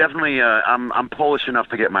 it's definitely. I'm Polish enough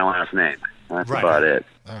to get my last name. That's about it.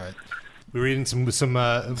 All right. We were eating some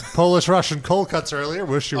Polish Russian cold cuts earlier.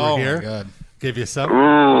 Wish you were here. Oh my God. Give you some.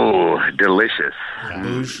 Ooh, delicious.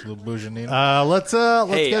 Let's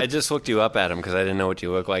Hey, I just looked you up, Adam, because I didn't know what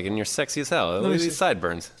you look like, and you're sexy as hell. Look at these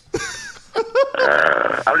sideburns.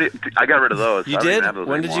 I got rid of those. You I don't did? even have those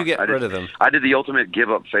When did anymore. you get rid of them? I did the ultimate give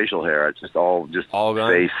up facial hair. It's just all gone?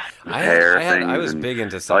 face, hair things. I was big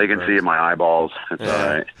into sideburns. All you can see is my eyeballs. It's all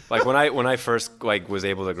right. Like when I first was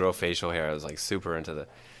able to grow facial hair, I was like super into the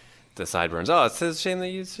sideburns. Oh, it's a shame that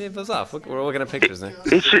you shaved those off. Look, we're looking at pictures now.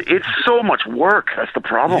 It's so much work. That's the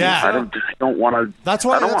problem. Yeah. I don't want to. That's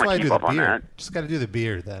why I keep do the up on beard. that. Just got to do the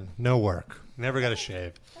beard then. No work. Never got to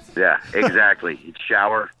shave. Yeah, exactly. You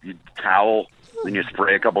shower, you towel, then you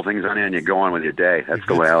spray a couple things on you, and you go on with your day. That's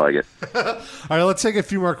the way I like it. All right, let's take a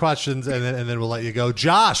few more questions, and then we'll let you go.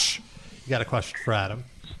 Josh, you got a question for Adam?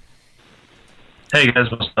 Hey guys,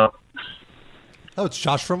 what's up? Oh, it's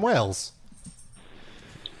Josh from Wales.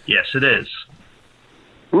 Yes, it is.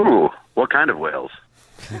 Ooh, what kind kind of whales?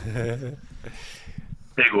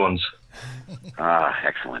 Big ones.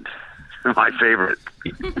 Excellent. My favorite.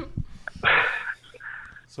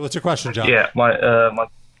 So what's your question, John? Yeah, my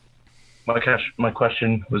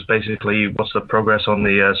question was basically, what's the progress on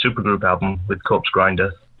the Supergroup album with Corpse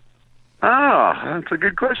Grinder? Oh, that's a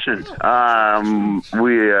good question.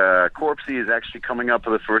 Corpsey is actually coming up for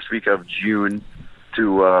the first week of June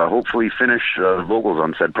to hopefully finish vocals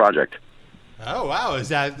on said project. Oh, wow. Is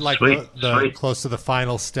that like the close to the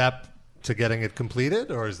final step to getting it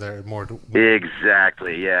completed, or is there more?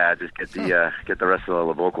 Exactly. Yeah, just get the rest of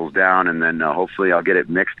the vocals down, and then hopefully I'll get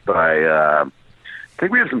it mixed by. I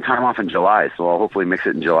think we have some time off in July, so I'll hopefully mix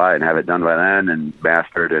it in July and have it done by then and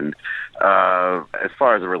mastered. And as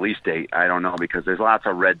far as the release date, I don't know, because there's lots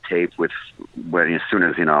of red tape with as soon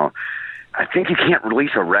as I think you can't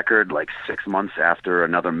release a record like 6 months after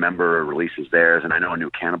another member releases theirs, and I know a new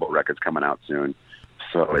Cannibal record's coming out soon.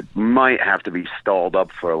 So it might have to be stalled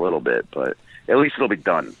up for a little bit, but at least it'll be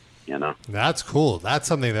done, That's cool. That's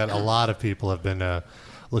something that a lot of people have been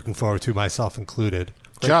looking forward to, myself included.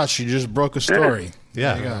 Josh, you just broke a story.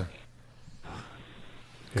 Yeah.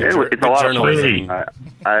 It's a lot of fun.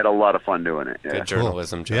 I had a lot of fun doing it. Yeah. Good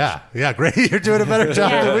journalism, Josh. Yeah, great. You're doing a better job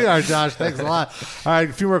than we are, Josh. Thanks a lot. All right,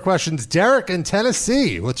 a few more questions. Derek in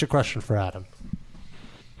Tennessee. What's your question for Adam?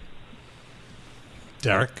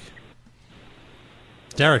 Derek,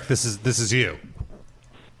 this is you.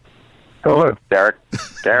 Hello, Derek.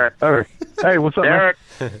 Oh, hey, what's up, Derek?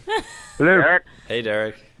 Man? Hello. Derek. Hey,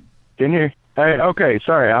 Derek. Can you? Hey, okay,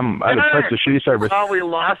 sorry, I pressed the shitty service. Oh, we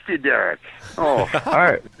lost you, Derek. Oh. All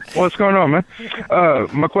right, what's going on, man?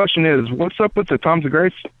 My question is, what's up with the Toms of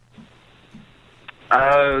Grace?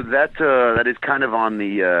 That is kind of on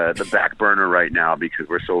the back burner right now because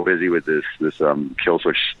we're so busy with this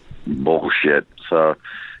Killswitch bullshit. So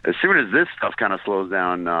as soon as this stuff kind of slows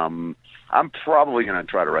down, I'm probably going to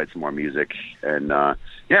try to write some more music. And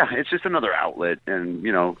it's just another outlet, and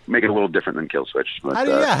make it a little different than Killswitch. But,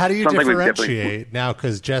 how do you differentiate now?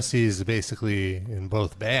 Because Jesse's basically in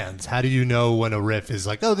both bands. How do you know when a riff is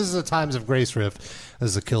like, oh, this is a Times of Grace riff,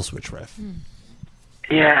 this is a Killswitch riff?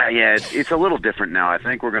 Yeah, it's a little different now. I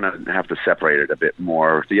think we're going to have to separate it a bit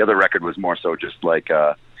more. The other record was more so just like,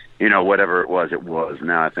 whatever it was.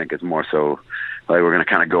 Now I think it's more so like we're going to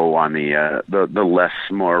kind of go on the less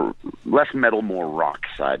metal, more rock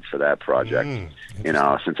side for that project.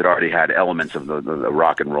 Since it already had elements of the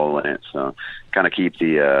rock and roll in it, so kind of keep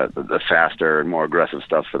the faster and more aggressive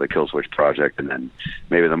stuff for the Killswitch project, and then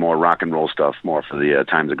maybe the more rock and roll stuff more for the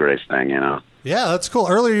Times of Grace thing. Yeah, that's cool.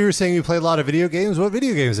 Earlier you were saying you play a lot of video games. What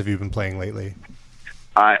video games have you been playing lately?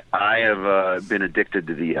 I have been addicted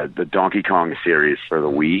to the Donkey Kong series for the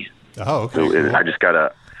Wii. Oh, okay. So cool.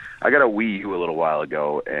 I got a Wii U a little while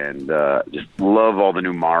ago, and just love all the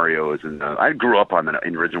new Marios. And I grew up on the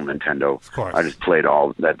original Nintendo. Of course. I just played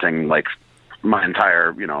all that thing like my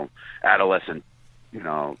entire adolescent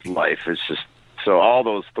life. It's just so all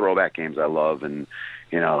those throwback games I love, and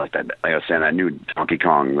like that. Like I was saying, that new Donkey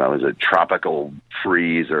Kong, that was a Tropical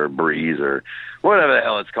Freeze or Breeze or whatever the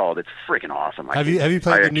hell it's called. It's freaking awesome. Have you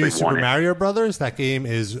played the new Super Mario Brothers? That game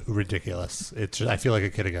is ridiculous. I feel like a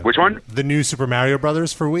kid again. Which one? The new Super Mario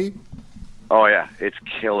Brothers for Wii. Oh yeah, it's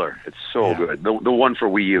killer. It's so good. The one for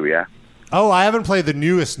Wii U, yeah. Oh, I haven't played the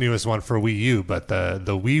newest one for Wii U, but the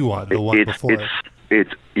Wii one, the one before.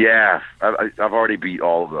 I've already beat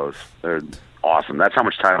all of those. They're awesome. That's how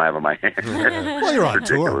much time I have on my hands. Well, you're on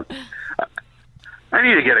tour. I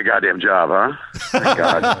need to get a goddamn job, huh? Thank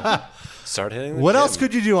God. Start hitting. What else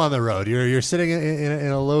could you do on the road? You're sitting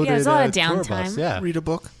in a loaded there's a lot of tour downtime. bus. Yeah, read a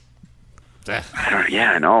book.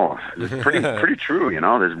 I know. It's pretty true.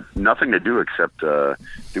 There's nothing to do except do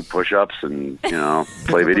push-ups and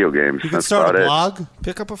play video games. You can That's start about a blog. it.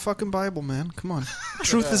 Pick up a fucking Bible, man. Come on.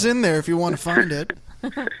 Truth is in there if you want to find it.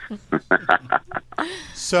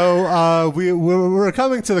 So we're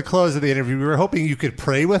coming to the close of the interview. We were hoping you could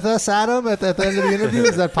pray with us, Adam, at the end of the interview.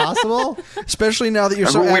 Is that possible? Especially now that you're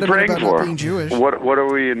so adamant about not being Jewish. What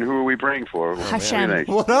are we and who are we praying for? Hashem.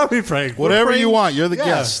 What are we praying for? Whatever you want. You're the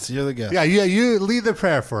guest. You're the guest. Yeah, you lead the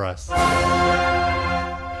prayer for us.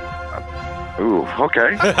 Ooh,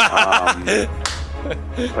 okay.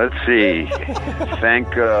 Let's see. Thank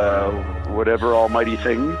whatever almighty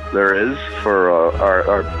thing there is for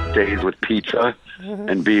our days with pizza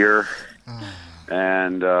and beer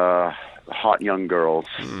and hot young girls.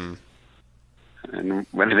 And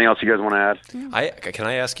anything else you guys want to add? Can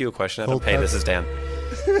I ask you a question, Adam? Hey, this is Dan.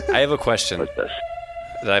 I have a question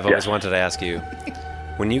that I've always wanted to ask you.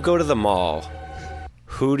 When you go to the mall,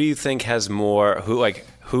 who do you think has more?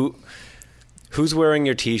 Who's wearing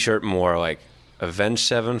your T-shirt more? Like Avenged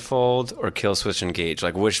Sevenfold or Killswitch Engage?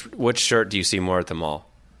 Like, which shirt do you see more at the mall?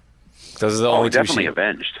 Those are the only two. Definitely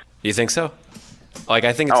Avenged. You think so? Like,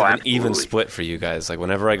 I think it's an even split for you guys. Like,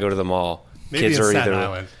 whenever I go to the mall, maybe kids are Staten either.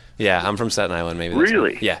 Island. Yeah, I'm from Staten Island. Maybe.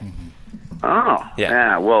 Really? Yeah. Oh.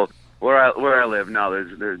 Yeah. Well, where I live, no,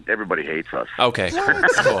 there's everybody hates us. Okay.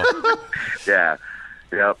 Cool. Yeah.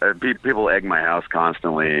 Yeah, people egg my house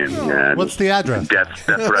constantly. And what's the address?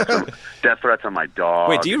 Death threats on my dog.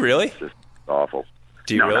 Wait, do you really? It's just awful.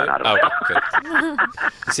 Do you really? Not at all. Good.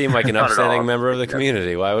 You seem like an upstanding member of the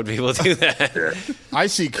community. Why would people do that? Yeah. I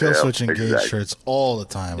see Killswitch Engage shirts all the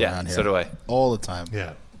time around here. So do I. All the time.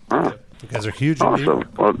 Yeah. You guys are huge. Awesome.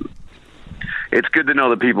 Well, it's good to know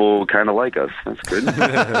that people kind of like us. That's good.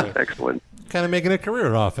 Excellent. Kind of making a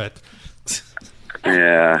career off it.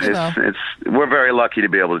 Yeah, we're very lucky to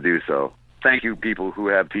be able to do so. Thank you, people who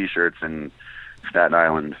have T-shirts in Staten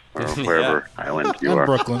Island or wherever island you are.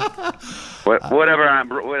 Brooklyn.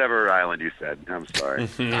 Whatever island you said. I'm sorry.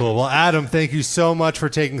 Cool. Well, Adam, thank you so much for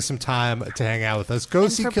taking some time to hang out with us. Go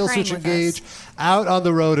see Killswitch Engage out on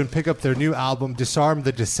the road and pick up their new album, Disarm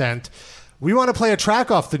the Descent. We want to play a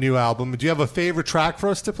track off the new album. Do you have a favorite track for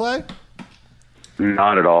us to play?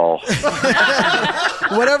 Not at all.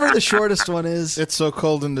 Whatever the shortest one is. It's so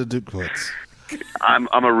cold in the Duke Woods. I'm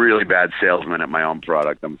a really bad salesman at my own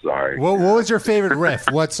product. I'm sorry. What was your favorite riff?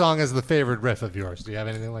 What song is the favorite riff of yours? Do you have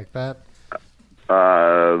anything like that?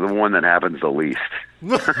 The one that happens the least.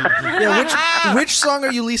 Yeah, which song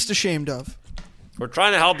are you least ashamed of? We're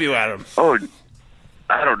trying to help you, Adam. Oh,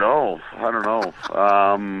 I don't know.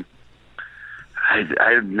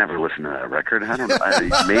 I never listened to that record. I don't know.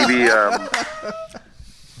 Maybe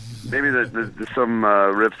some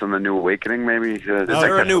riffs on the New Awakening. Maybe is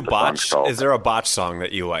there a new botch? Is there a botch song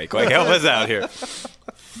that you like? Like, help us out here.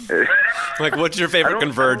 Like, what's your favorite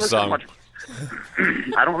Converge song?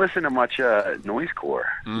 I don't listen to much noisecore.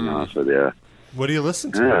 To be honest with you. What do you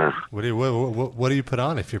listen to? Yeah. What do you put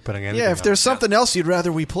on if you're putting anything? Yeah, if there's something else you'd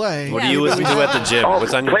rather we play. What do you listen to at the gym?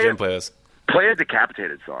 What's on your gym playlist? Play a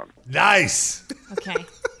Decapitated song. Nice. Okay.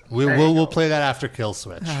 We'll play that after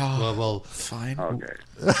Killswitch. We'll fine. Okay.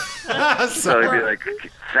 So it'd be like,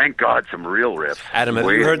 thank God, some real riffs. Adam,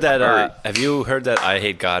 have you heard that? Have you heard that I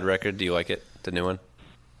Hate God record? Do you like it? The new one?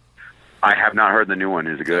 I have not heard the new one.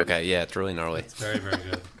 Is it good? Okay, yeah, it's really gnarly. It's very, very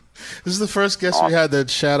good. This is the first guest we had that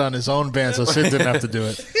shat on his own band, so Sid didn't have to do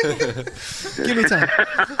it. Give me time.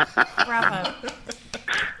 Bravo.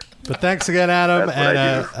 But thanks again, Adam,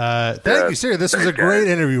 and thank you, Siri. This was a great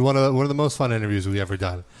interview, one of the most fun interviews we've ever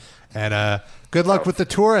done. And good luck with the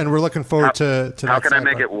tour, and we're looking forward to how can I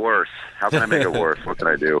make it worse? How can I make it worse? What can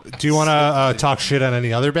I do? Do you want to talk shit on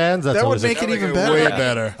any other bands? That would make it even better. Way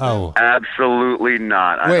better. Oh, absolutely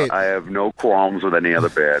not. Wait. I have no qualms with any other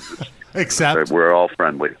bands. Except we're all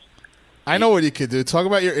friendly. I know what you could do. Talk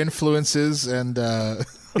about your influences and.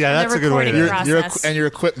 Yeah, that's a good way to do it. And your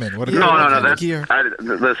equipment. What no. That's,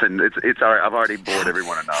 listen, it's all right. I've already bored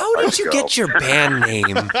everyone enough. How did you get your band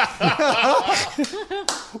name?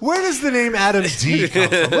 Where does the name Adam D come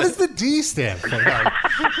from? What does the D stand for?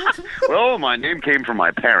 Well, my name came from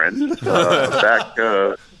my parents back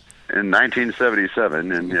in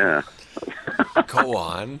 1977, and yeah. Go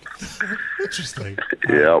on. Interesting.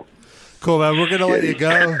 Yep. Cool, man. We're going to let you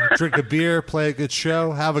go. Drink a beer, play a good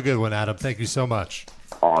show. Have a good one, Adam. Thank you so much.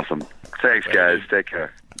 Awesome. Thanks, guys. Take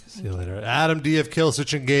care. See you later. Adam D of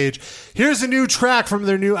Killswitch Engage. Here's a new track from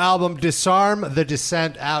their new album, Disarm the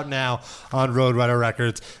Descent, out now on Roadrunner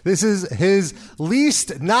Records. This is his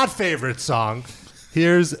least not favorite song.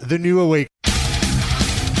 Here's The New Awakening.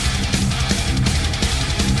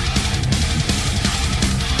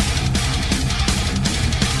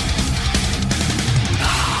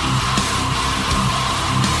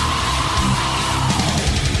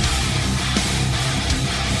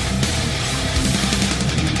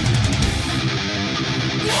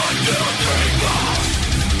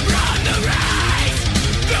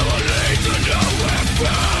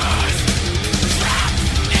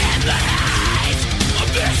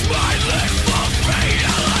 Mindless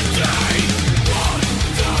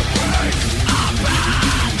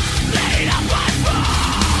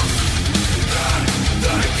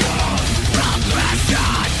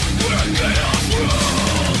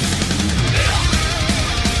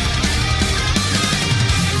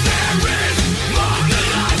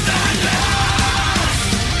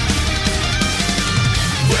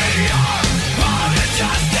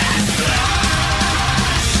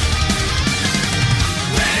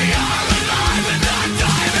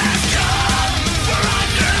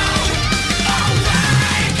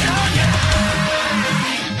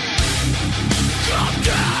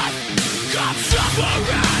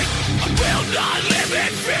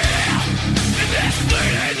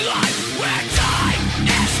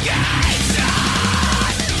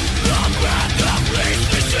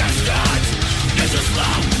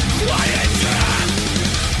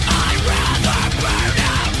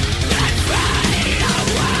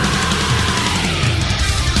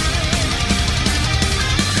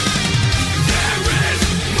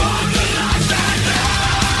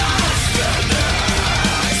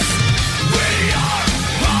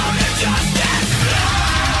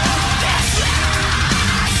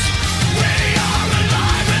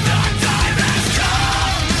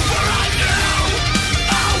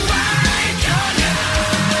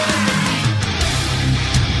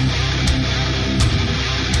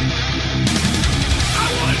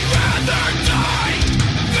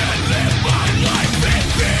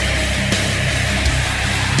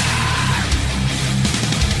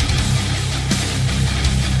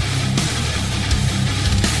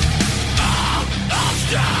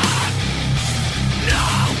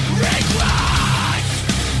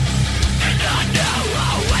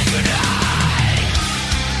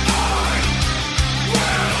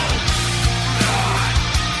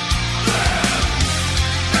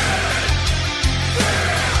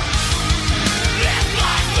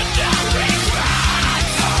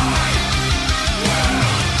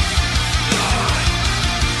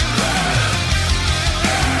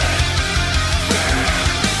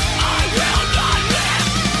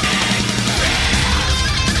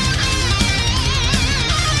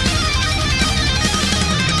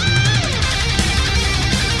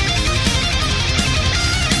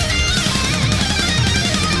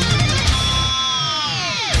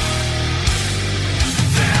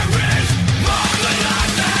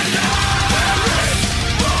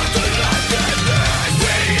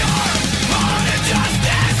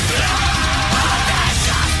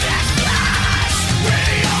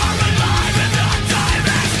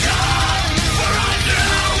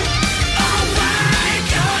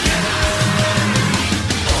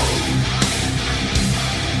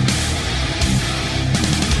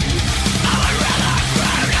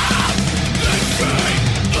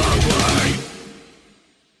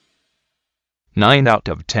 9 out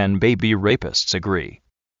of 10 baby rapists agree.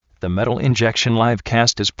 The Metal Injection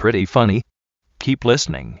livecast is pretty funny. Keep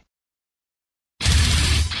listening.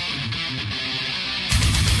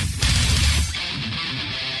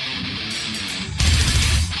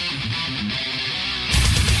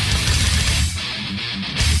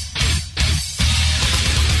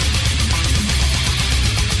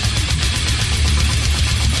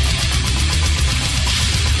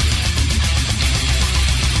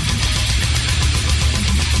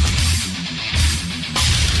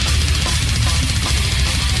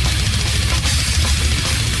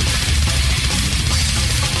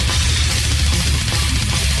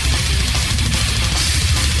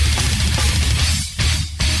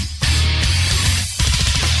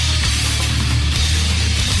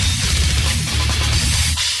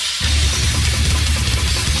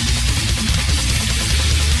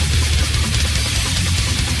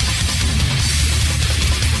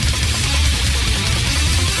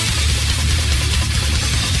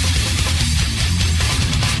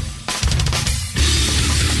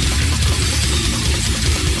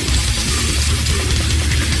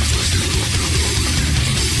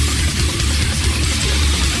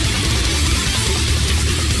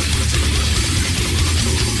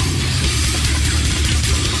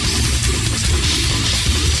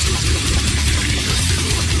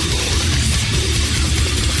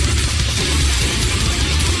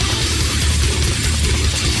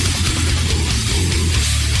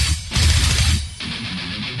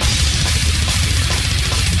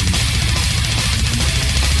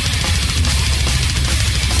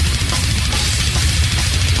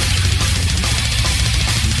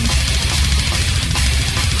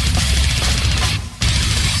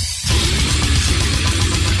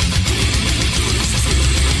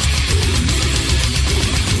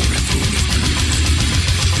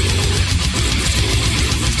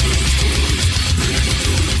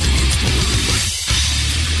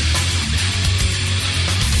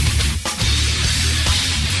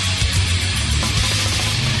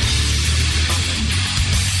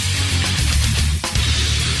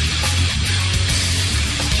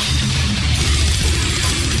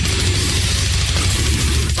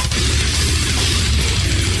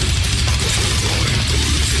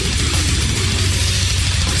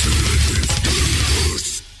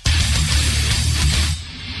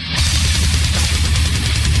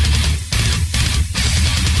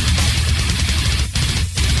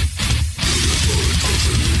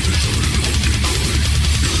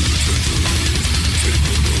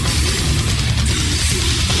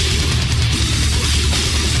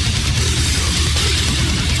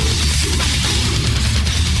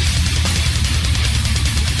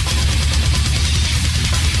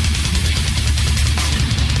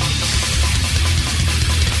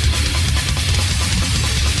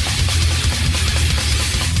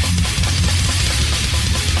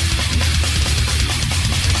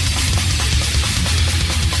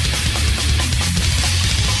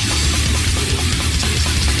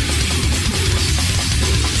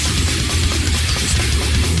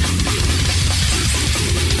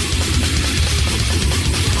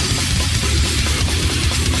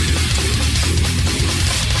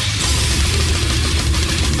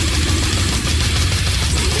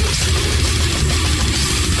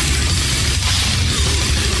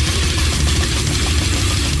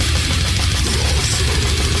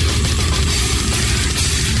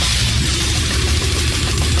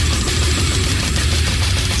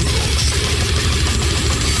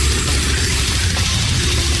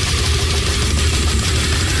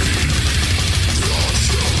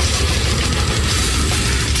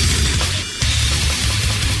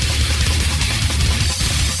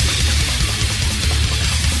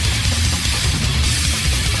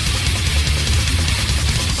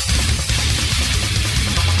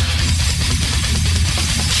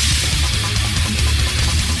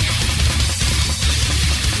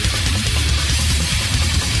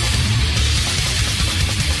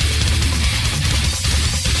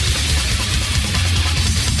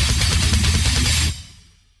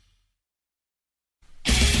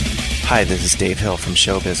 Hi, this is Dave Hill from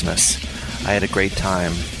Show Business. I had a great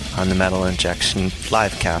time on the Metal Injection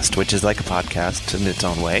livecast, which is like a podcast in its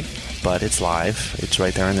own way, but it's live. It's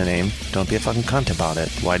right there in the name. Don't be a fucking cunt about it.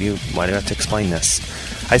 Why do you have to explain this?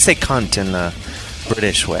 I say cunt in the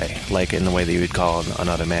British way, like in the way that you would call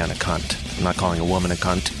another man a cunt. I'm not calling a woman a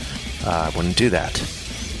cunt. I wouldn't do that.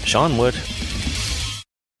 Sean would.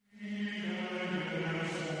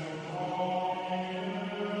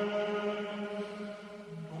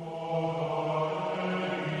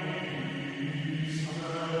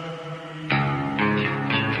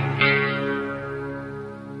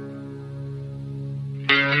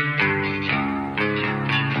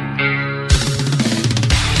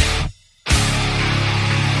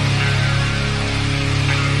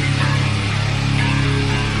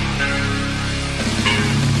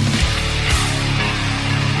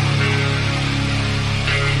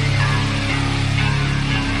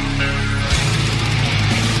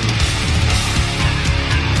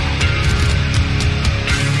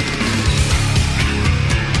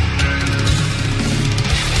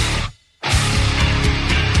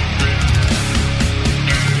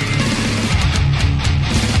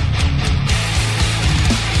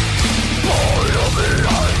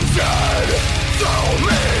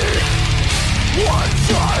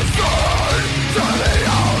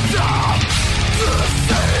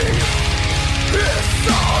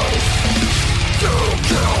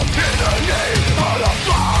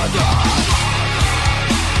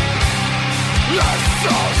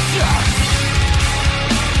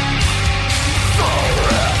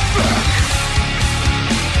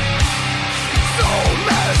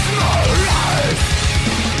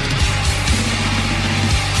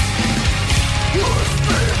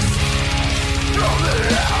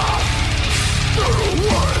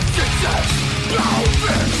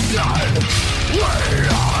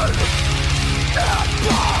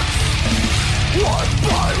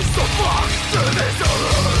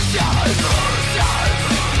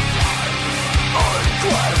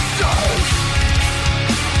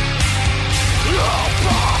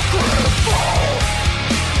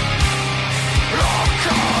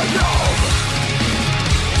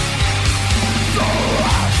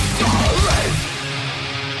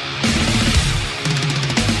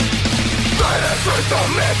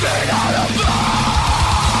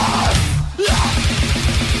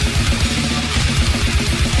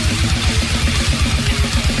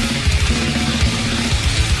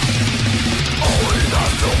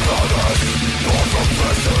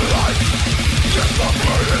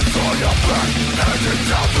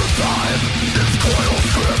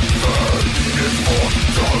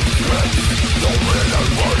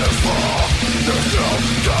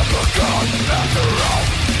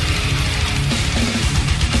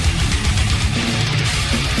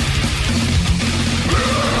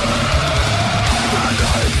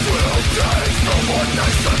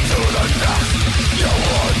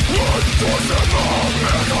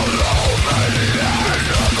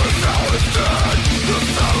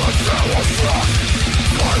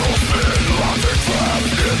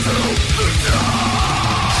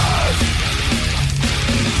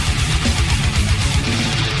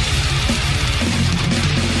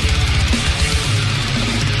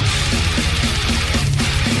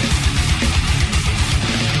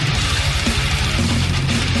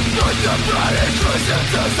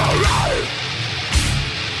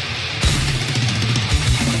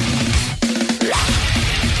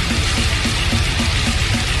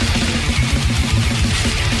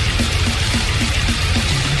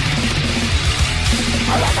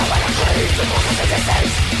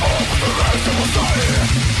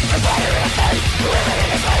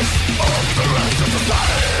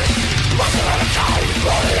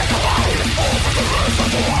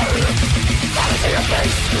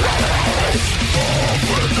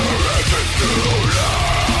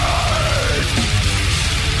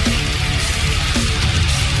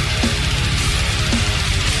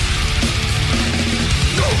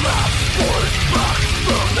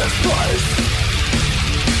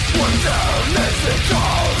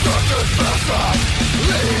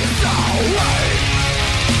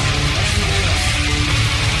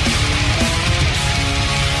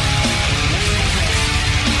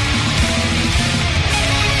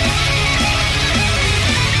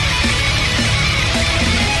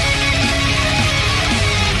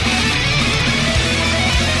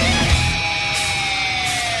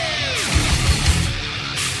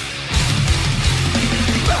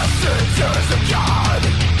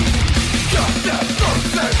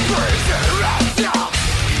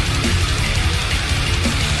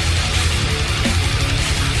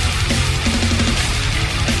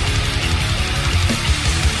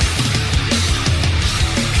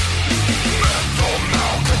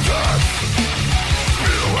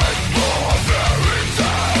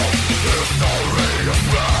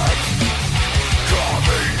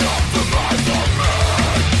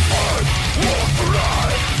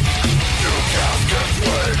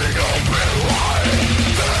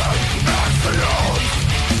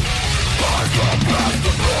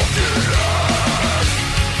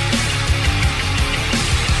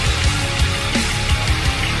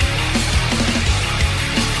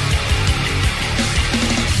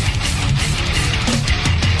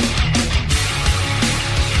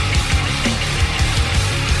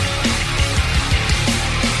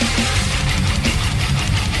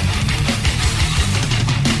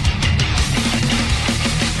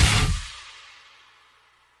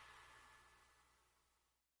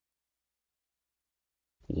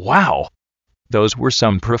 Wow! Those were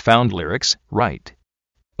some profound lyrics, right?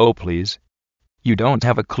 Oh please. You don't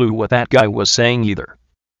have a clue what that guy was saying either.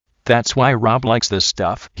 That's why Rob likes this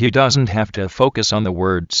stuff. He doesn't have to focus on the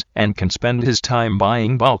words and can spend his time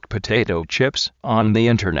buying bulk potato chips on the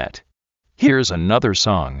internet. Here's another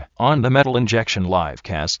song on the Metal Injection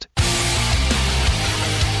Livecast.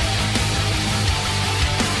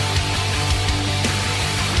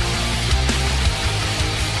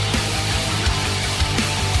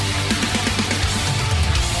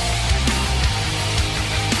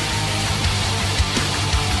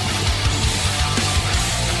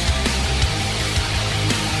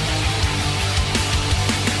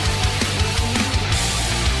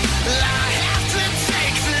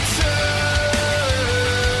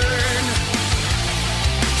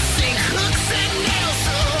 See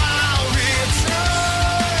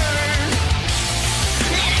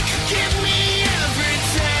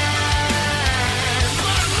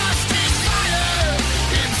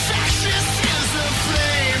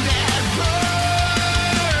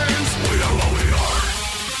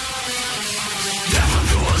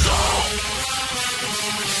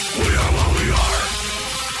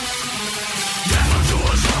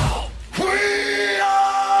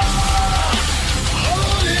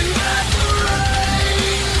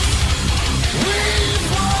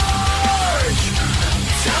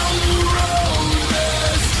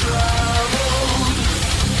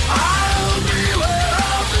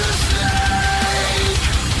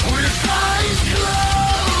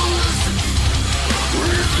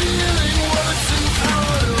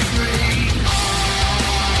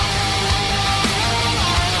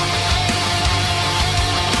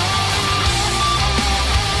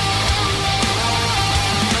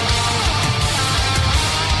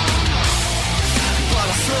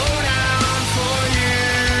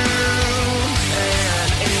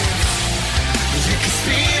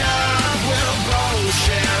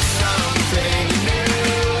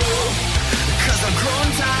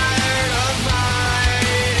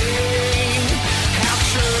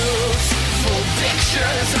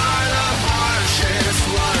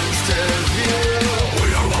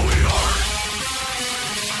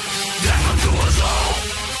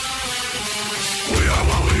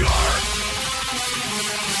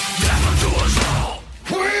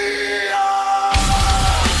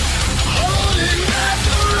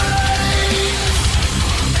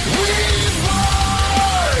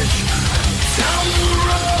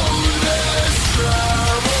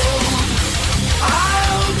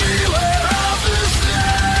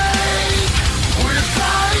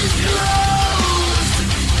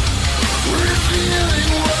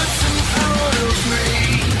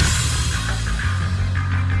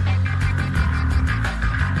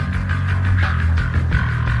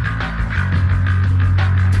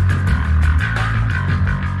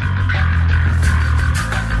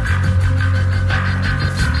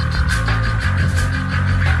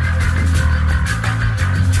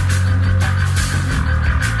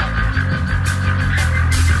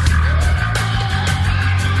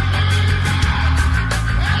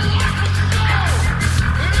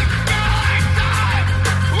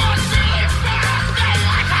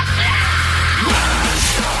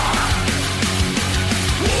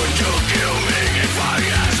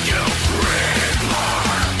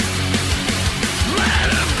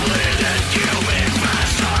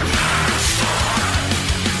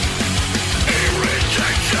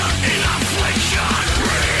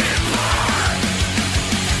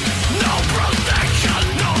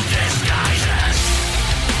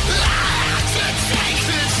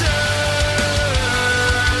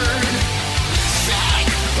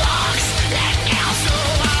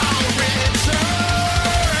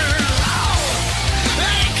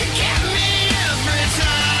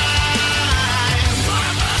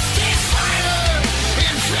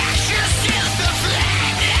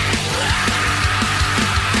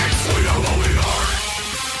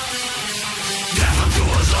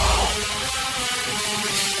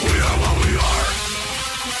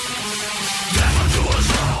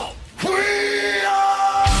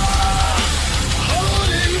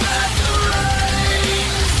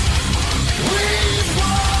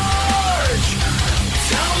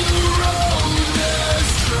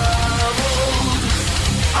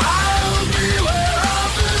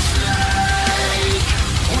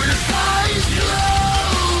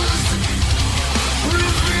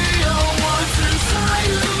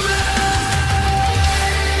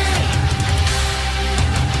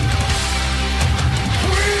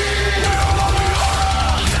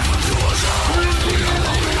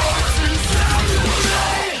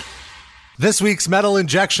This week's Metal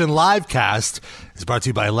Injection livecast is brought to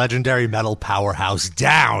you by legendary metal powerhouse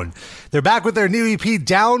Down. They're back with their new EP,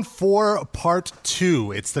 Down 4 Part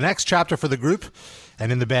 2. It's the next chapter for the group.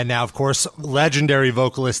 And in the band now, of course, legendary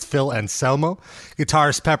vocalist Phil Anselmo,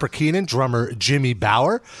 guitarist Pepper Keenan, drummer Jimmy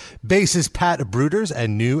Bauer, bassist Pat Bruders,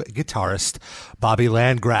 and new guitarist Bobby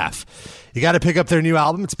Landgraf. You got to pick up their new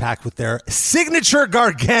album. It's packed with their signature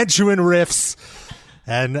gargantuan riffs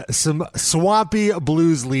and some swampy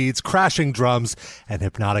blues leads, crashing drums, and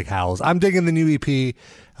hypnotic howls. I'm digging the new EP.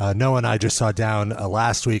 Noah and I just saw Down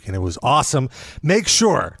last week, and it was awesome. Make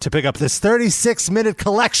sure to pick up this 36-minute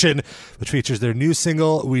collection, which features their new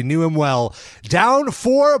single, We Knew Him Well, Down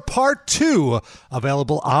 4 Part 2,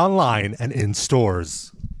 available online and in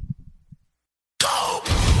stores.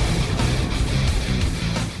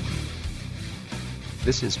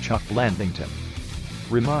 This is Chuck Landington,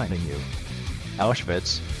 reminding you,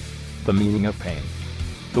 Auschwitz, the meaning of pain,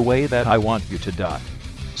 the way that I want you to die,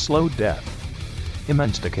 slow death,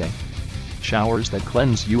 immense decay, showers that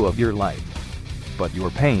cleanse you of your life. But your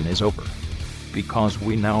pain is over, because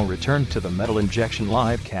we now return to the Metal Injection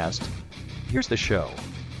livecast. Here's the show.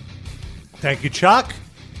 Thank you, Chuck.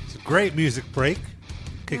 It's a great music break.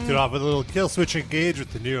 Kicked it off with a little Killswitch Engage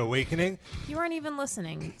with the New Awakening. You weren't even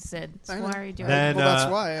listening, Sid. So why are you doing Then, Well, that's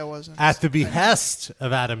why I wasn't. At the behest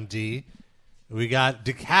of Adam D., we got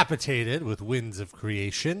Decapitated with Winds of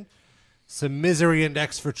Creation. Some Misery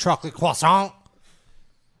Index for Chocolate Croissant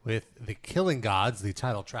with The Killing Gods, the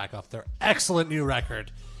title track off their excellent new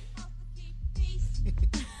record.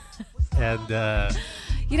 And,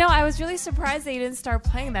 You know, I was really surprised that you didn't start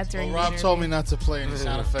playing that during Rob the told me not to play any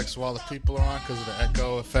sound effects while the people are on because of the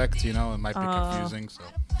echo effect, you know, it might be confusing, so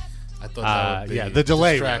I thought that would be the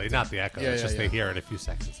delay, distracting. really, not the echo. Yeah, it's yeah, just yeah. they hear it a few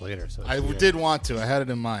seconds later. So I weird. did want to. I had it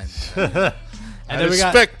in mind. And I then we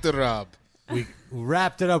got- respect the Rob. We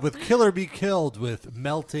wrapped it up with Killer Be Killed with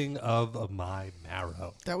Melting of My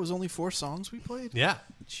Marrow. That was only 4 songs we played? Yeah.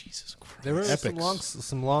 Jesus Christ. There were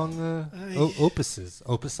some long opuses.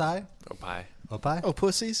 Opusi? Opie. Opie? Oh,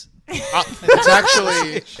 pussies? It's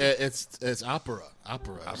actually it's opera.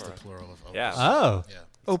 Opera is the plural of opus. Yeah. Oh. Yeah.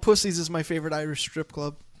 Oh, Pussies is my favorite Irish strip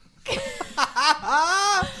club. I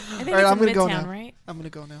think All right, it's I'm in gonna go Midtown, now. right? I'm gonna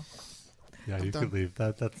go now. Yeah, I'm you done. could leave.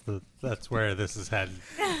 That's where this is headed.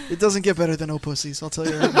 It doesn't get better than Oh Pussies, I'll tell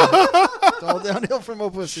you right now. It's all downhill from Oh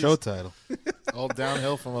Pussies. Show title. All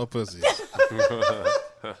downhill from Oh Pussies.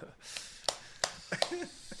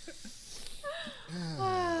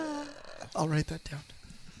 I'll write that down.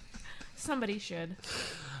 Somebody should.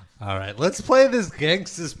 All right, let's play this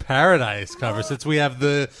Gangsta's Paradise cover since we have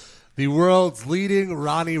the world's leading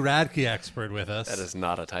Ronnie Radke expert with us. That is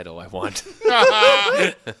not a title I want.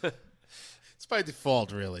 It's by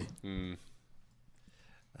default, really.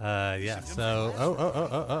 Yeah.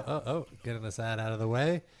 So, getting this ad out of the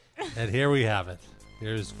way, and here we have it.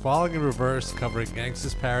 Here's Falling in Reverse covering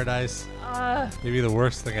Gangsta's Paradise. Maybe the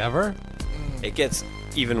worst thing ever. It gets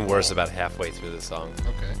even worse about halfway through the song.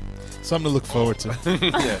 Okay. Something to look forward to.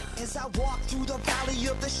 Yeah.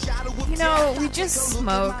 You know, we just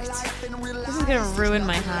smoked. This is going to ruin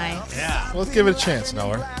my high. Yeah. Well, let's give it a chance,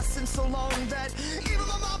 Noah.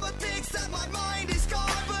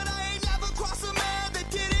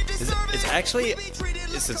 It's actually,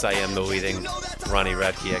 since I am the leading Ronnie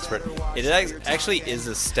Radke expert, it actually is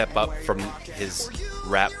a step up from his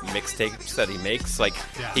rap mixtapes that he makes. Like,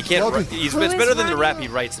 he can't. It's better than the rap he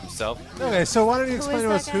writes himself. Okay, so why don't you explain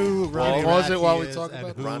to us who Ronnie was it Radke while we is talk and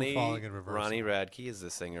about who Ronnie, Falling in Reverse? Ronnie Radke is the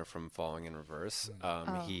singer from Falling in Reverse.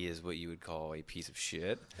 He is what you would call a piece of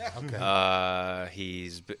shit. Okay.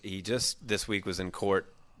 He just this week was in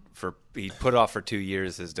court he put off for 2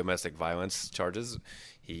 years his domestic violence charges.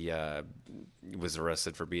 He was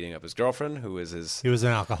arrested for beating up his girlfriend, who is his. He was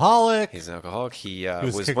an alcoholic. He's an alcoholic. He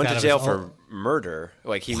was kicked went out to of jail his for own- murder.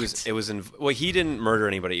 Like he he didn't murder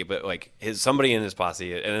anybody, but like somebody in his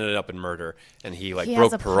posse ended up in murder, and he He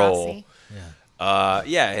broke has a parole. posse.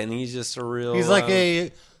 Yeah, and he's just a real. He's like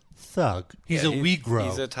a thug. He's a Negro.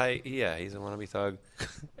 He's a tight. Yeah, he's a wannabe thug,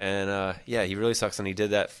 and he really sucks. And he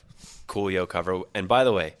did that Coolio cover. And by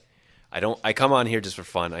the way, I come on here just for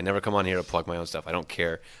fun. I never come on here to plug my own stuff. I don't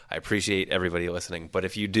care. I appreciate everybody listening. But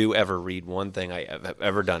if you do ever read one thing I have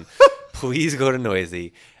ever done, please go to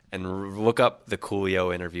Noisy and look up the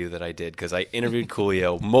Coolio interview that I did, because I interviewed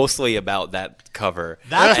Coolio mostly about that cover.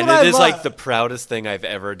 That's and what I it is love. like the proudest thing I've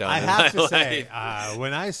ever done I in have my to life. say,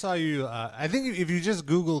 when I saw you, I think if you just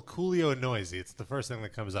Google Coolio and Noisy, it's the first thing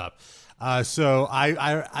that comes up. So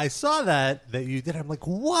I saw that you did. I'm like,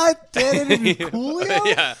 what? Dan interviewed Coolio?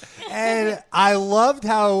 Yeah. And I loved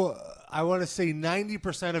how, I want to say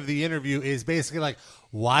 90% of the interview is basically like,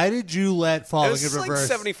 Why did you let Falling in Reverse?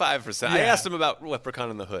 Like 75%. I asked him about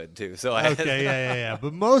Leprechaun in the Hood too. So yeah.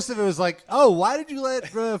 But most of it was like, oh, why did you let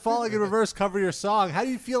Falling in Reverse cover your song? How do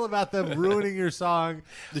you feel about them ruining your song?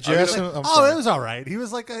 Did you ask him? It was all right. He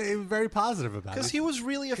was like very positive about it because he was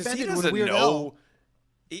really offended with Weird Al.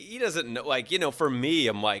 He doesn't know. Like, for me,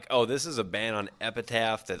 I'm like, oh, this is a band on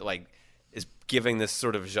Epitaph that like is giving this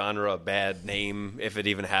sort of genre a bad name, if it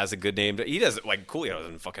even has a good name. He doesn't, like, Coolio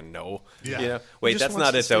doesn't fucking know. Yeah. Wait, that's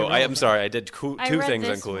not it, though. I'm sorry. I did two things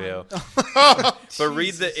on Coolio. But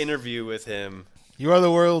read the interview with him. You are the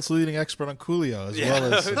world's leading expert on Coolio, as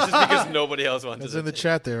well as... just because nobody else wants to. It's in the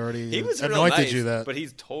chat there already. He was anointed real nice, you that. But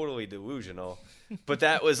he's totally delusional. But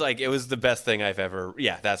that was like, it was the best thing I've ever...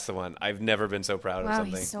 Yeah, that's the one. I've never been so proud of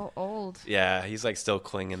something. Wow, he's so old. Yeah, he's like still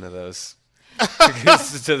clinging to those...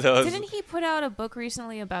 Didn't he put out a book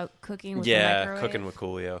recently about cooking with a microwave? Yeah, cooking with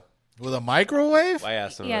Coolio. With a microwave? I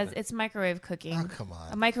asked him. Yeah, it's microwave cooking. Oh, come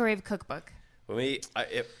on. A microwave cookbook.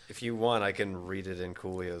 If you want, I can read it in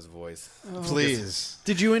Coolio's voice. Oh. Please.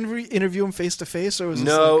 Did you interview him face to face, or was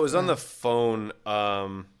no? It was on the phone.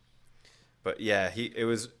 But yeah, it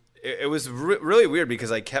was really weird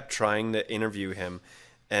because I kept trying to interview him.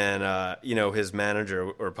 And, his manager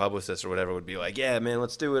or publicist or whatever would be like, yeah, man,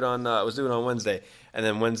 let's do it on Wednesday. And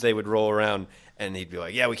then Wednesday would roll around and he'd be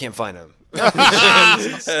like, yeah, we can't find him. And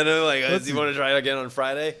I'm like, do you want to try it again on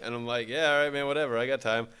Friday? And I'm like, yeah, all right, man, whatever. I got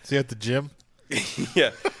time. Is he at the gym?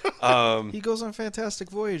 Yeah. He goes on fantastic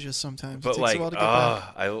voyages sometimes. But it takes a while to get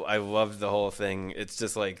back. I loved the whole thing. It's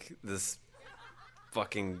just like this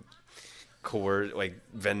fucking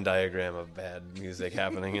Venn diagram of bad music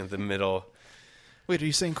happening in the middle. Wait, are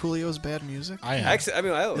you saying Coolio's bad music? I am. Actually,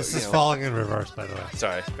 this is Falling in Reverse, by the way.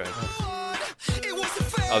 Sorry, go ahead.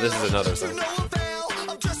 Oh, this is another song.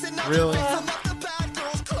 Really?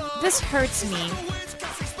 This hurts me.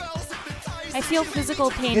 I feel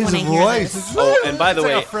physical pain His when I hear voice. this. And by the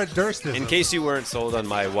way, like Fred Durst-ism. in case you weren't sold on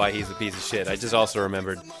my why he's a piece of shit, I just also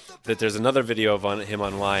remembered that there's another video of him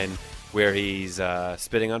online where he's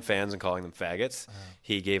spitting on fans and calling them faggots.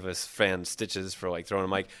 He gave us fans stitches for like throwing a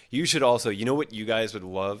mic. You should also, you know what you guys would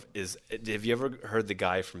love is, have you ever heard the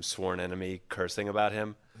guy from Sworn Enemy cursing about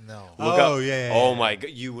him? No. Yeah. Oh my god,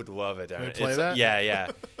 you would love it. Can we play that?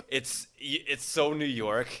 Yeah. It's so New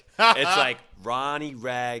York. It's like, Ronnie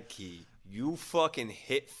Radke, you fucking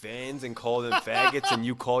hit fans and call them faggots, and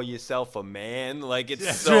you call yourself a man. Like,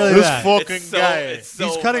 it's so really this that. fucking guy. He's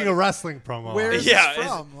so cutting a wrestling promo. Where is Yeah, this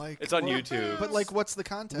from? it's on YouTube. But like, what's the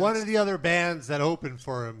context? One of the other bands that opened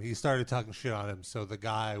for him, he started talking shit on him, so the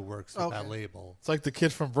guy works with that label. It's like the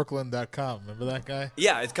kid from Brooklyn.com. Remember that guy?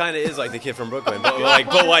 Yeah, it kind of is like the kid from Brooklyn, but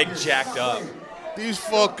like jacked up. These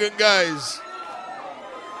fucking guys.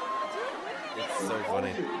 It's so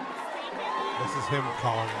funny. This is him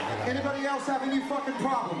calling him. Anybody else have any fucking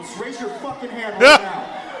problems? Raise your fucking hand right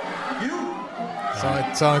now. You?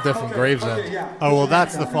 Sound like they're from Gravesend. Okay, yeah. Oh, well,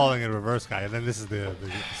 that's the Falling in Reverse guy, and then this is the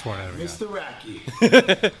Sworn Enemy guy. Mr.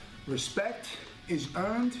 Radke, respect is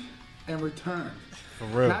earned and returned, For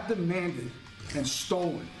real. not demanded and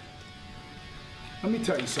stolen. Let me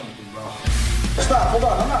tell you something, bro. Stop, hold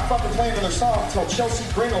on. I'm not fucking playing another song until Chelsea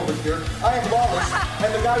Green over here. I am Lawless,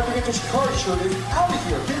 and the guy who gets his car shirt is out of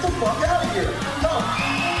here. Get the fuck out of here. Come.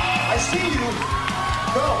 I see you.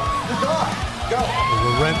 Go. You're gone. Go.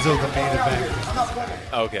 Lorenzo, the main event. I'm not playing.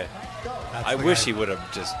 Okay. I wish he would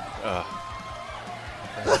have just.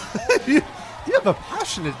 You have a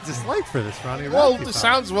passionate dislike for this, Ronnie. Well, Radke it song.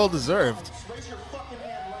 sounds well deserved. Raise your fucking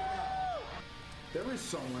hand right now. There is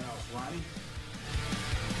someone else, Ronnie.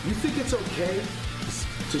 You think it's okay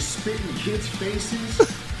to spit in kids' faces,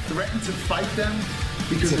 threaten to fight them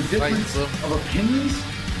because of difference of opinions?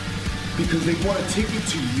 Because they want a ticket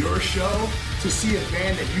to your show to see a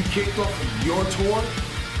band that you kicked off of your tour?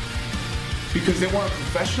 Because they weren't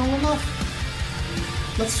professional enough?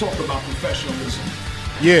 Let's talk about professionalism.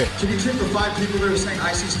 Yeah. Can you take the 5 people that are saying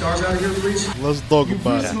I see stars out of here, please? Let's talk You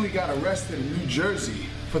about it. recently got arrested in New Jersey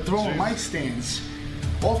for throwing mic stands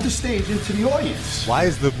off the stage into the audience. Why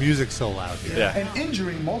is the music so loud here? Yeah. And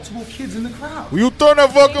injuring multiple kids in the crowd. Will you turn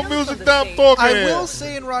that fucking music down, talking? I will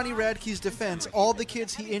say in Ronnie Radke's defense, all the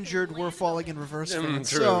kids he injured were Falling in Reverse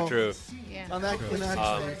fans. True, so, true. On that, in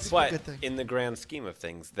that it's a But good thing. in the grand scheme of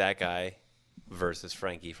things, that guy versus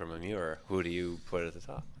Frankie from Amur, who do you put at the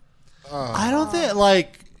top? I don't think,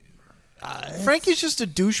 like... Frankie's just a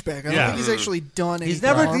douchebag. I don't think he's actually done anything. He's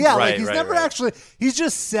never, harmful. he's never actually. He's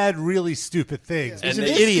just said really stupid things. He's And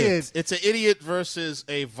an this idiot. kid- It's an idiot versus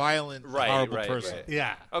a violent, horrible person. Right.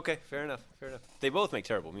 Yeah. Okay, fair enough. They both make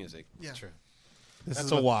terrible music. Yeah. True.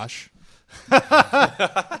 That's a wash. He's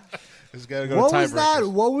got to go What to was that?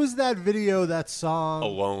 tiebreakers. What was that video? That song?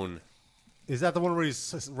 Alone. Is that the one where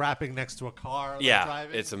he's rapping next to a car? Yeah,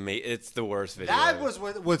 driving? it's It's the worst video. That was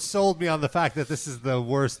what sold me on the fact that this is the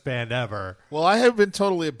worst band ever. Well, I have been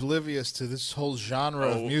totally oblivious to this whole genre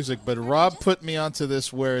of music, but Rob put me onto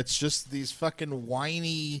this where it's just these fucking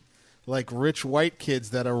whiny, like rich white kids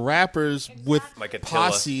that are rappers with Like Attila.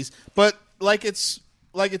 posses, but like it's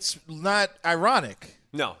not ironic.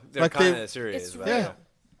 No, they're Like kind they- of serious. It's about Yeah, it.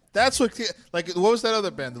 that's what. Like, what was that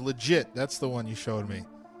other band? The Legit. That's the one you showed me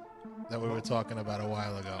that we were talking about a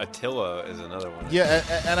while ago. Attila is another one. Yeah,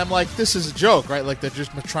 and I'm like, this is a joke, right? Like they're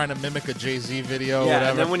just trying to mimic a Jay-Z video. Or Yeah, whatever.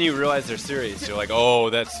 and then when you realize they're serious, you're like, oh,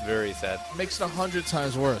 that's very sad. Makes it 100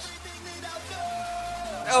 times worse.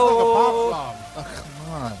 Oh,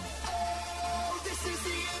 Come on.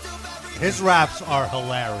 His raps are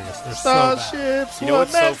hilarious. They're so bad. Starships You know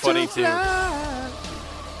what's were so meant funny to too? fly.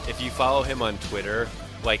 If you follow him on Twitter,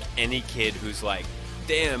 like any kid who's like,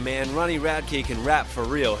 damn man, Ronnie Radke can rap for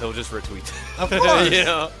real, he'll just retweet that. Of course. You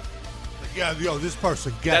know? Yeah, yo, this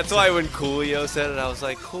person gets That's it. why when Coolio said it, I was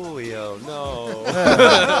like, Coolio, no.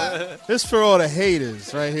 This for all the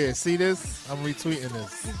haters right here. See this? I'm retweeting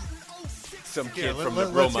this. Some kid Here, from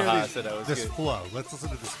let's the hear Romaha these- said I was this good. flow. Let's listen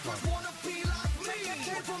to this flow.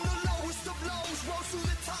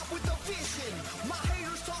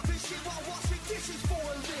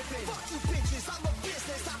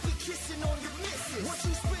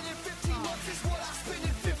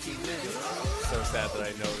 So sad that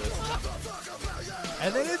I know this.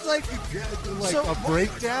 And then it's like So- a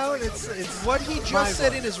breakdown. It's What he mind just said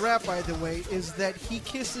blowing. in his rap, by the way, is that he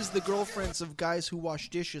kisses the girlfriends of guys who wash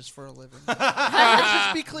dishes for a living. Let's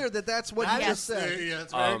just be clear that that's what he just said. Yeah,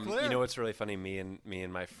 it's very clear. You know what's really funny? Me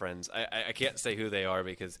and my friends. I can't say who they are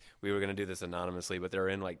because we were gonna do this anonymously, but they're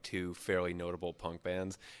in like two fairly notable punk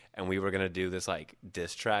bands, and we were gonna do this like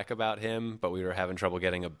diss track about him, but we were having trouble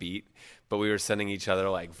getting a beat. But we were sending each other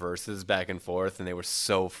like verses back and forth, and they were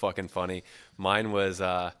so fucking funny. Mine was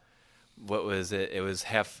what was it? It was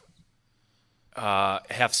half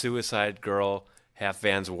Suicide Girl, half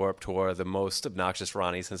Vans Warped Tour, the most obnoxious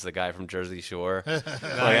Ronnie since the guy from Jersey Shore. Like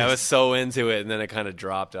I was so into it, and then it kind of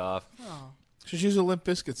dropped off. Just use a Limp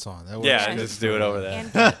Bizkit song. That Yeah, works. just do it over there.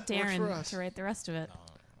 And get Works for Darren us. to write the rest of it.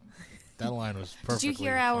 That line was Did perfectly you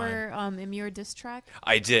hear fine. our Imure diss track?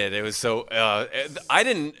 I did. It was so. I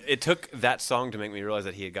didn't. It took that song to make me realize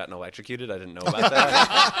that he had gotten electrocuted. I didn't know about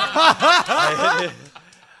that.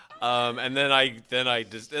 And then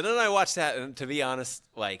I watched that, and to be honest,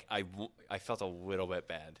 like I felt a little bit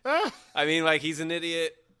bad. I mean, like he's an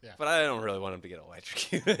idiot. Yeah. But I don't really want him to get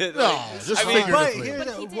electrocuted. No, just figuratively.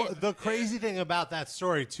 Here's the crazy thing about that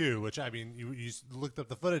story too, which I mean, you looked up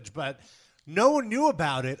the footage, but no one knew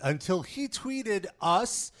about it until he tweeted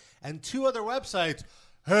us and two other websites.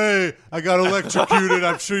 Hey, I got electrocuted.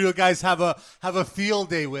 I'm sure you guys have a field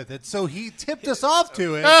day with it. So he tipped us off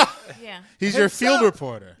to it. Yeah. He's your field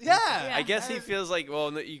reporter. Yeah. I guess he feels like, well,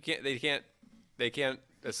 no, you can't. They can't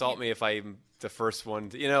assault me if I'm the first one.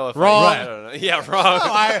 To, if Wrong. I don't know. Yeah, wrong.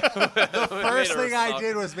 The first thing I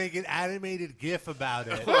did was make an animated GIF about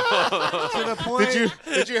it. To the point.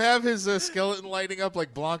 Did you have his skeleton lighting up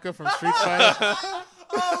like Blanca from Street Fighter?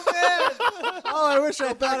 Oh man! Oh, I wish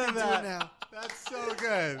I thought of Do it that. now. That's so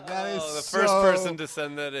good. That is The so first person to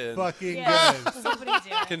send that in. fucking Yeah. good. Somebody do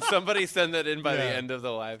it. Can somebody send that in by the Yeah. end of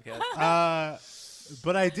the live cast?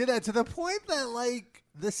 But I did that to the point that like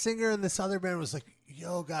the singer in this other band was like,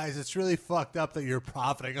 "Yo, guys, it's really fucked up that you're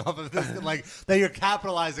profiting off of this, like that you're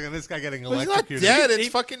capitalizing on this guy getting Well, he's not electrocuted." dead. It's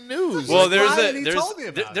fucking news. Well, Ryan, he told me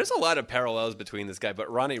about there's a lot of parallels between this guy,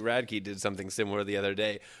 but Ronnie Radke did something similar the other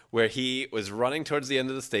day where he was running towards the end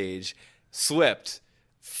of the stage, slipped,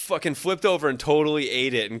 fucking flipped over and totally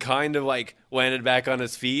ate it and kind of like landed back on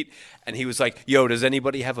his feet. And he was like, yo, does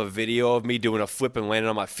anybody have a video of me doing a flip and landing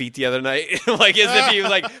on my feet the other night? Like as if he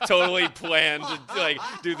was like totally planned to like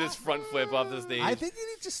do this front flip off the stage. I think you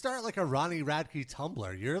need to start like a Ronnie Radke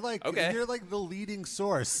Tumblr. You're like you're like the leading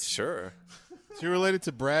source. Sure. Is he related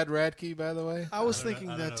to Brad Radke, by the way? I was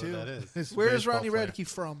thinking I that don't know too. what that is. Where is Baseball Ronnie player. Radke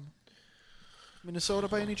from? Minnesota,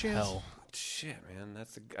 by any chance? Hell. Shit, man,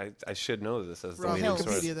 I should know this as the Rob leading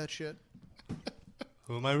source. Wikipedia that shit.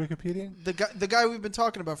 Who am I Wikipediaing? The guy we've been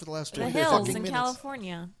talking about for the last The 20 hills fucking in minutes.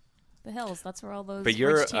 California. The hills. That's where all those. But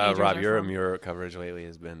your rich teenagers Rob, are your from. Amur coverage lately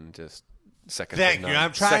has been just second Thank to you. none.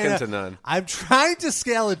 I'm trying second to none. I'm trying to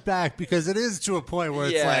scale it back because it is to a point where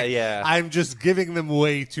it's Yeah, like yeah. I'm just giving them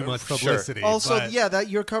way too much Sure. publicity. Also, but yeah, that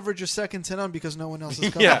your coverage is second to none because no one else is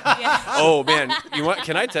covering. Yeah. Oh man, you want?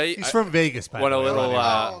 Can I tell you? he's from Vegas. By Want the a way, little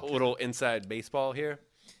Ronnie. little inside baseball here?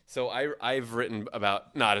 So I've written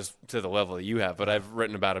about, not as to the level that you have, but I've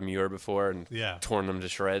written about a Muir before and torn them to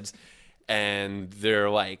shreds. And their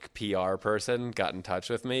like PR person got in touch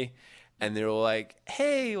with me. And they were like,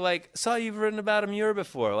 hey, like, saw you've written about a Muir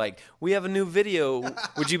before. Like, we have a new video.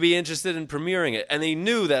 Would you be interested in premiering it? And they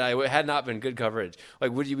knew that I had not been good coverage.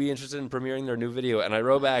 Like, would you be interested in premiering their new video? And I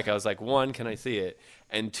wrote back. I was like, 1, can I see it?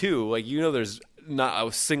 And 2, like, there's not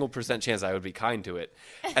a single % chance I would be kind to it.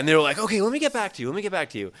 And they were like, okay, let me get back to you.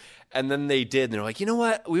 And then they did. And they're like, you know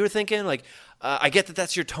what? We were thinking, like, I get that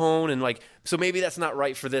that's your tone, and like, so maybe that's not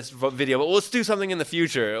right for this video, but let's do something in the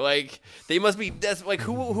future. Like, they must be like,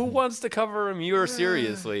 who wants to cover a Muir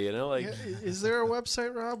seriously? You know, like, is there a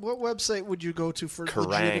website, Rob? What website would you go to for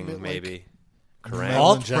Kerrang? Maybe Kerrang.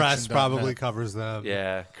 Alt Press probably covers them.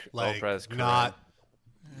 Yeah, like, Alt Press. Not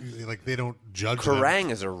like they don't judge. Kerrang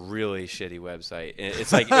them. is a really shitty website.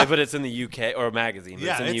 It's like, but it's in the UK or a magazine.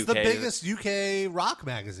 Yeah, it's in the UK. The biggest UK rock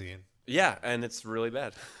magazine. Yeah, and it's really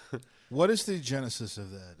bad. What is the genesis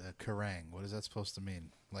of that, Kerrang? What is that supposed to mean?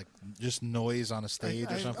 Like, just noise on a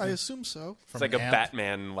stage or something? I assume so. It's like a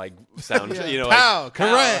Batman, like, sound. Yeah. You know, Pow! Like,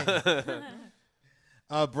 Kerrang!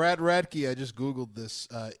 Brad Radke, I just Googled this,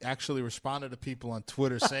 actually responded to people on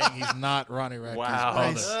Twitter saying he's not Ronnie Radke's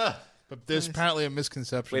brother. Nice. But there's apparently a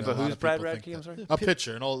misconception. Wait, but who's Brad Radke? I'm sorry? A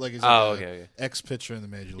pitcher. An old, like, he's ex-pitcher in the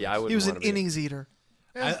major leagues. Yeah, he was an innings eater.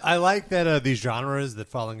 I like that these genres that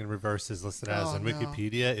Falling in Reverse is listed as on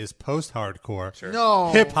Wikipedia is post-hardcore,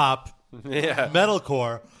 hip-hop,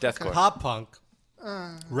 metalcore, deathcore, pop punk,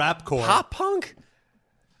 rapcore. Pop punk?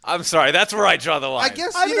 I'm sorry, that's where I draw the line. I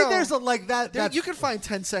guess I mean, there's a like that. You can find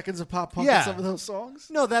 10 seconds of pop punk in some of those songs.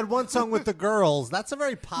 No, that one song with the girls. That's a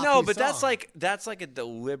very poppy No, but song. that's like a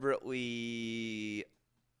deliberately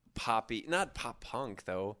poppy, not pop punk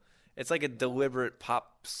though. It's like a deliberate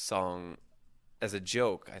pop song. As a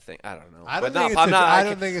joke, I think. I don't know. I don't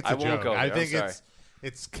think it's a joke. I think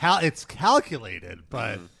it's calculated,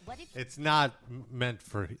 but it's not meant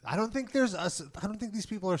for. I don't think these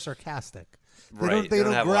people are sarcastic. They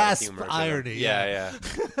don't grasp irony. Yeah.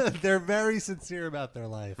 They're very sincere about their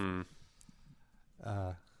life.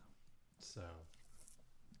 So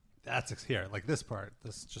that's here, like this part.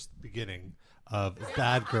 This is just the beginning of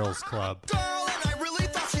Bad Girls Club.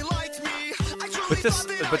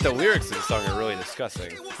 But the lyrics of the song are really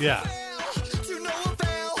disgusting. Yeah.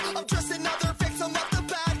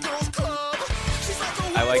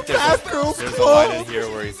 I like there's a line in here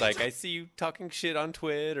where he's like, I see you talking shit on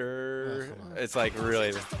Twitter. It's like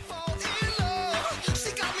really.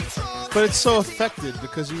 But it's so affected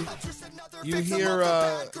because you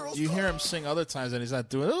hear him sing other times and he's not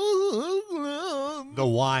doing the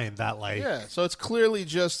whine that like. Yeah, so it's clearly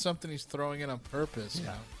just something he's throwing in on purpose. You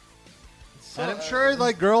know? And I'm sure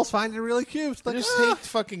like girls find it really cute. Like, I just hate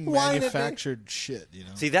fucking manufactured shit, you know.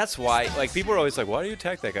 See, that's why like people are always like, why do you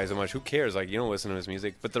attack that guy so much? Who cares? Like, you don't listen to his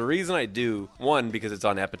music. But the reason I do, one, because it's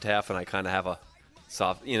on Epitaph and I kind of have a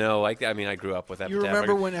soft, you know, like, I mean, I grew up with Epitaph. You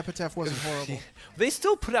remember when Epitaph wasn't horrible? They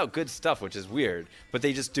still put out good stuff, which is weird, but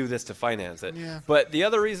they just do this to finance it. Yeah. But the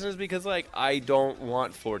other reason is because, like, I don't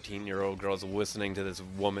want 14-year-old girls listening to this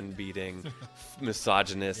woman-beating,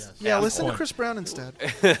 misogynist. Yeah, listen to Chris Brown instead.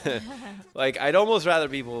 Like, I'd almost rather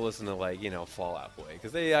people listen to, like, you know, Fall Out Boy.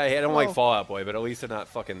 Because I don't like Fall Out Boy, but at least they're not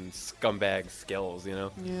fucking scumbag skills, you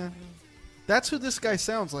know? Yeah. That's who this guy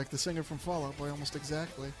sounds like, the singer from Fall Out Boy, almost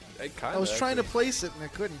exactly. I was trying to place it and I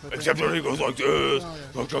couldn't. But except that he goes like this.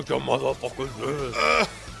 Like the motherfucking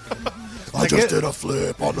this. I just did a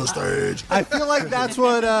flip on the stage. I feel like that's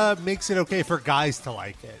what makes it okay for guys to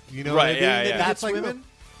like it. You know what I mean? Yeah. That's like women?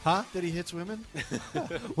 Huh? That he hits women?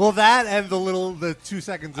 Well, that and the 2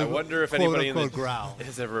 seconds of I wonder if anybody in the growl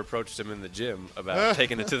has ever approached him in the gym about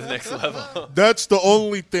taking it to the next level. That's the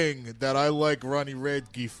only thing that I like Ronnie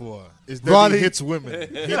Radke for, is that he hits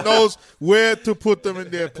women. He knows where to put them in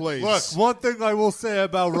their place. Look, one thing I will say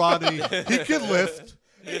about Ronnie, he can lift.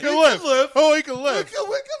 He can lift. Oh, he can lift. He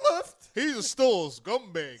can lift. He's a stool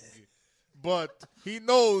scumbag. But he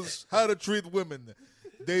knows how to treat women.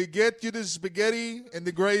 They get you the spaghetti and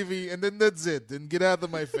the gravy, and then that's it. And get out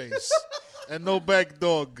of my face. And no back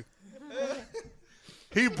dog.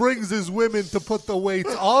 He brings his women to put the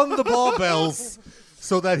weights on the barbells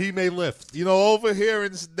so that he may lift. You know, over here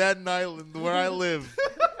in Staten Island, where I live,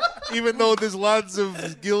 even though there's lots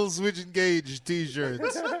of Gill Switch Engage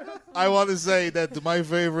t-shirts, I want to say that my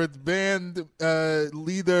favorite band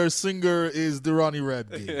leader, singer is the Ronnie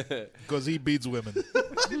Radke. Because he beats women.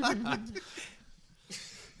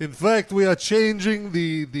 In fact, we are changing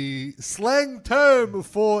the slang term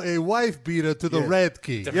for a wife beater to the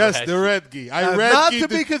Radke. Yes, the Radke. Not to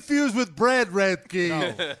be confused with Brad Radke.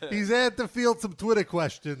 No. He's had to field some Twitter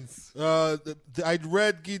questions. I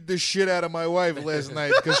Radkeyed the shit out of my wife last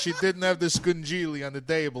night because she didn't have the scungili on the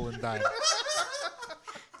table in time.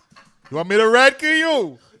 You want me to Radke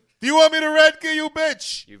you? Do you want me to Radke you,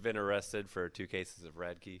 bitch? You've been arrested for 2 cases of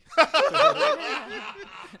Radke.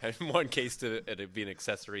 And 1 case to be an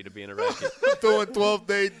accessory to being a Radke. Doing 12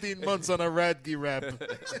 to 18 months on a Radke rap.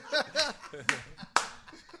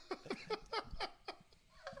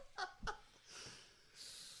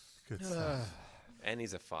 Good stuff. And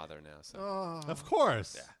he's a father now, so. Of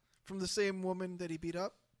course. Yeah. From the same woman that he beat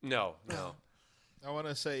up? No. I want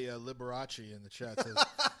to say Liberace in the chat says,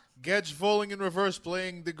 Gedge falling in reverse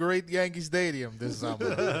playing the great Yankee Stadium this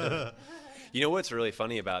summer. You know what's really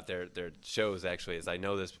funny about their shows, actually, is I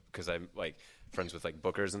know this because I'm, like, friends with, like,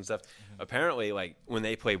 bookers and stuff. Mm-hmm. Apparently, like, when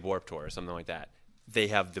they play Warped Tour or something like that, they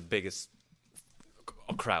have the biggest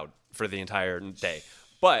crowd for the entire day.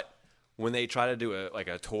 But when they try to do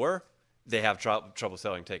a tour, they have trouble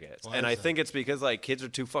selling tickets. And I think it's because, like, kids are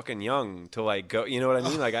too fucking young to, like, go. You know what I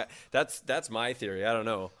mean? Like, that's my theory. I don't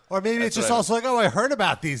know. Or maybe it's just also like, oh, I heard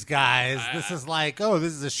about these guys. This is like, oh,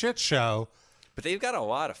 this is a shit show. But they've got a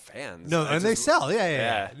lot of fans. No, and they sell.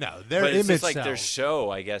 Yeah. No, their image it's just like sells. their show,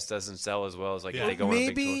 I guess, doesn't sell as well as like if they go on a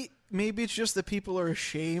big tour. Maybe it's just that people are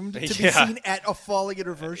ashamed to be seen at a Falling in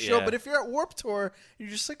Reverse show. But if you're at Warped Tour, you're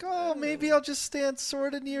just like, oh, maybe I'll just stand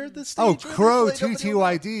sort of near the stage. Oh, Crow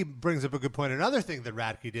TTYD brings up a good point. Another thing that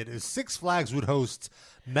Radke did is Six Flags would host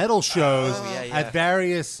metal shows at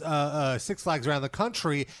various Six Flags around the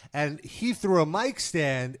country, and he threw a mic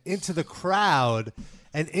stand into the crowd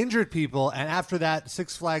and injured people, and after that,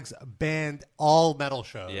 Six Flags banned all metal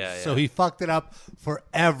shows. So he fucked it up for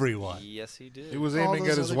everyone. Yes, he did. He was aiming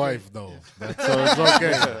at his wife, though. So it's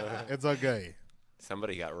okay. It's okay.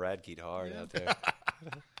 Somebody got Radkeyed hard out there.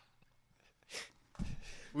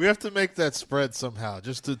 We have to make that spread somehow,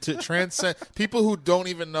 just to transcend. People who don't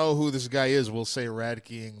even know who this guy is will say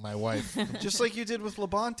Radkeying my wife. Just like you did with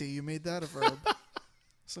Labonte. You made that a verb.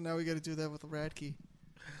 So now we got to do that with Radke.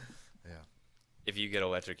 If you get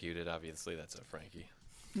electrocuted, obviously that's a Frankie.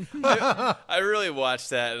 I really watched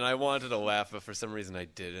that, and I wanted to laugh, but for some reason I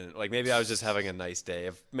didn't. Like, maybe I was just having a nice day.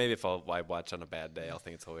 If I watch on a bad day, I'll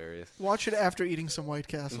think it's hilarious. Watch it after eating some White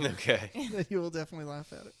Castle. Okay. Then you will definitely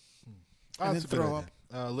laugh at it. And then throw up.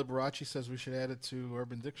 Liberace says we should add it to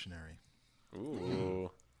Urban Dictionary. Ooh.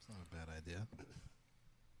 It's not a bad idea.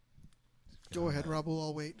 Go ahead, Rob. We'll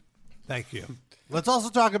all wait. Thank you. Let's also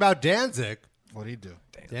talk about Danzig. What'd he do?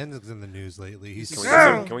 Danzig's in the news lately.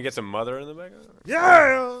 Can we get some Mother in the background?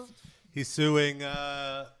 Yeah. He's suing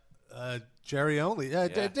Jerry Only.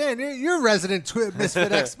 Dan, you're a resident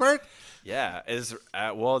Misfit expert. Yeah.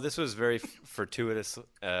 Well, this was very fortuitous,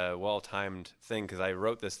 well-timed thing because I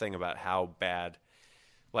wrote this thing about how bad,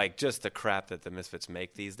 like, just the crap that the Misfits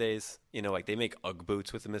make these days. You know, like, they make Ugg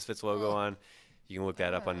boots with the Misfits logo on. You can look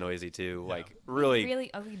that up on Noisy, too. Yeah. Like, really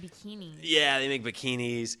ugly bikinis. Yeah, they make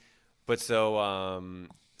bikinis. But so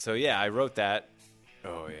yeah, I wrote that.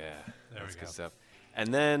 Oh yeah, that's good stuff.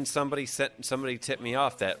 And then somebody tipped me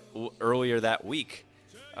off that earlier that week,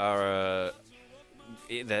 that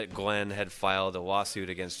Glenn had filed a lawsuit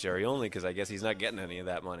against Jerry Only because I guess he's not getting any of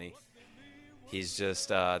that money. He's just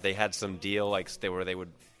they had some deal like they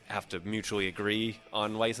would have to mutually agree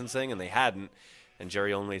on licensing, and they hadn't. And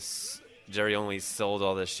Jerry Only sold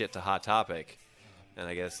all this shit to Hot Topic. And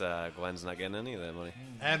I guess Glenn's not getting any of that money.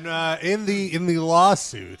 And in the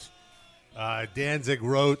lawsuit, Danzig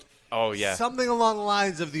wrote something along the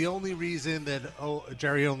lines of the only reason that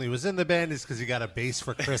Jerry Only was in the band is because he got a bass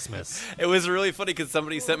for Christmas. It was really funny because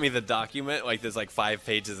somebody sent me the document. Like, there's like 5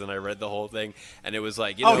 pages, and I read the whole thing. And it was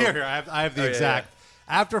like, you know. Here. I have the exact.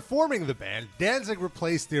 Yeah. After forming the band, Danzig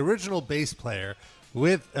replaced the original bass player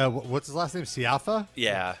with, what's his last name, Siafa?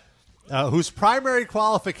 Yeah. Whose primary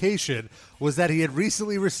qualification was that he had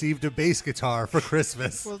recently received a bass guitar for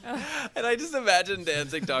Christmas. And I just imagine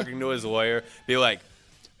Danzig talking to his lawyer, be like,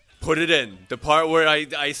 put it in. The part where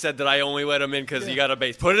I said that I only let him in because he got a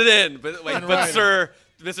bass. Put it in. But sir,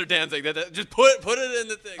 Mr. Danzig, just put it in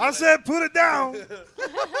the thing. I said put it down.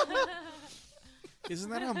 Isn't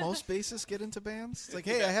that how most bassists get into bands? It's like,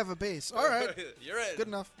 hey, I have a bass. All right. You're in. Good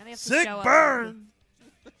enough. Sick burn.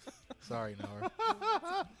 Sorry,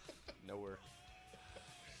 Noah. Nowhere.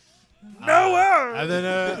 And then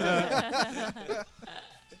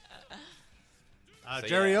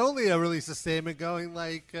Jerry Only released a statement going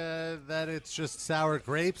like that it's just sour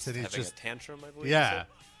grapes and he's having just a tantrum, I believe. Yeah.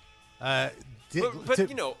 But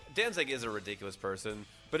you know, Danzig is a ridiculous person.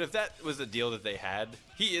 But if that was the deal that they had,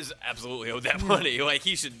 he is absolutely owed that money. Like,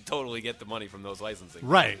 he should totally get the money from those licensing.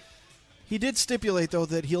 Right. He did stipulate, though,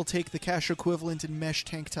 that he'll take the cash equivalent in mesh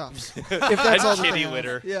tank tops. If that's all kitty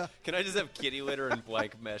litter. Yeah. Can I just have kitty litter and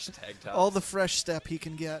like mesh tank tops? All the fresh step he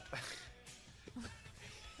can get.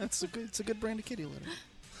 It's a good brand of kitty litter.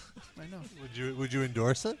 I know. Would you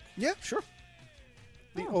endorse it? Yeah, sure.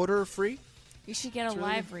 The odor free. You should get a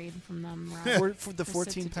live read from them. For the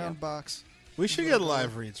 14-pound box. We should get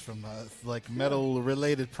live reads from like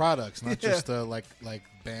metal-related products, not just like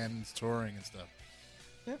bands touring and stuff.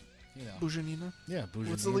 Yeah. You know. Bujanina. Yeah, Bujanina.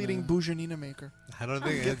 What's the leading Bujanina maker? I don't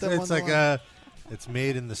think it's like it's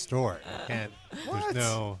made in the store. You can't. What? There's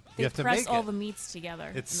no. They you have to press make all it. the meats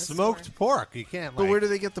together. It's in the smoked store. pork. You can't. But where do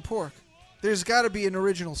they get the pork? There's got to be an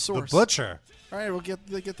original source. The butcher. All right, we'll get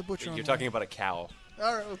the butcher. You're talking about a cow.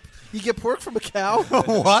 All right, you get pork from a cow.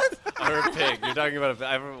 What? Or a pig. You're talking about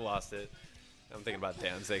I've lost it. I'm thinking about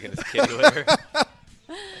Danzig and his kitty litter.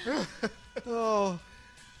 Oh.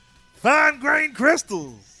 Fine grain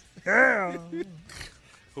crystals. Yeah.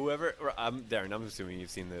 Darren, I'm assuming you've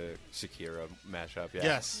seen the Shakira mashup. Yeah.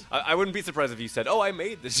 Yes. I wouldn't be surprised if you said, "Oh, I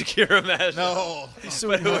made the Shakira mashup." No.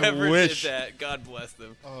 But whoever I wish. did that, God bless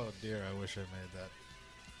them. Oh dear, I wish I made that.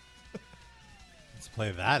 Let's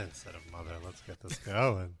play that instead of Mother. Let's get this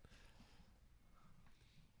going.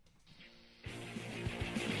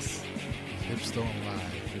 Hipstone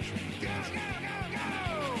Live featuring Danzig.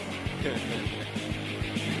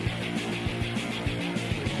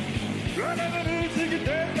 Take a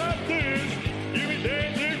dance like this. Give me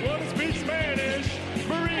Danzig, wanna speak Spanish.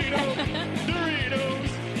 Burrito, Doritos,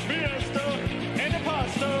 Fiesta, and the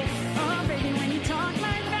pasta. Oh, baby, when you talk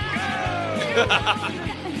like that.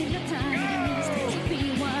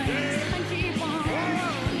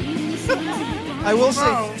 I will say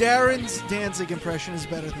Darren's Danzig impression is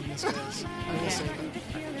better than this guy's. I will say that.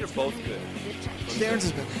 I think they're both good. Darren's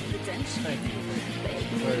is better.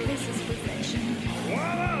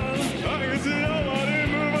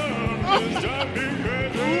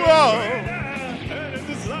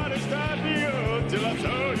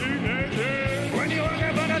 When you walk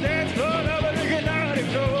up on a dance floor, nobody can let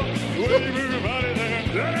it go. When you move your body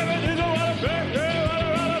there, everything's a what a back there.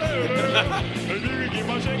 If you can keep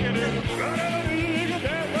on shaking it, you can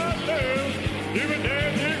dance right there. Even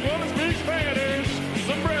Danzig wanna speak Spanish.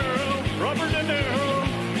 Sombrero, Robert De Niro.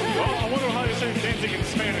 Well, I wonder how you say Danzig in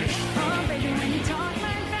Spanish. Oh, baby, when you talk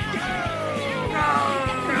like that.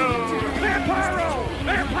 Vampiro!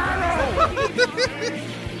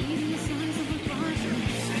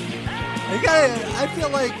 I feel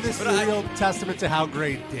like this is a real testament to how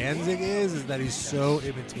great Danzig is that he's so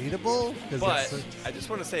imitatable. But I just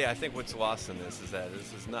want to say, I think what's lost in this is that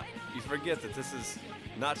this is not. You forget that this is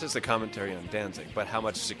not just a commentary on Danzig, but how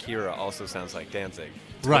much Shakira also sounds like Danzig.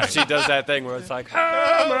 Right. She does that thing where it's like,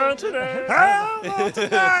 Hammer today! Hammer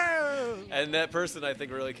today! And that person, I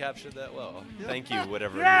think, really captured that well. Thank you,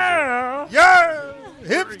 whatever. Yeah! Yeah!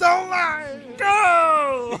 Hips don't lie!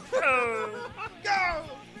 Go! Go! Go!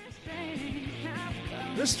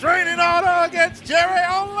 Restraining order against Jerry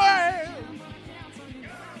Only!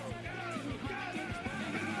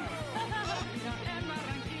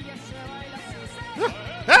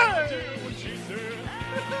 Hey!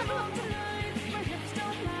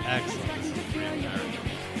 Excellent.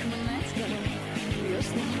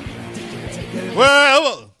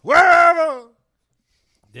 Wherever!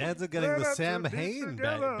 Danzig getting the Sam Hain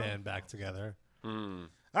band back together.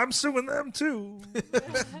 I'm suing them too.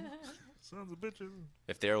 Sons of bitches.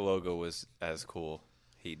 If their logo was as cool,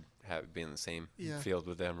 he'd be in the same field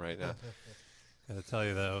with them right now. Gotta tell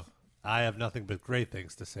you though, I have nothing but great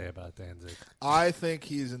things to say about Danzig. I think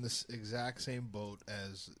he's in this exact same boat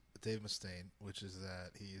as Dave Mustaine, which is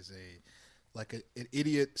that he is an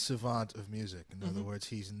idiot savant of music. In other words,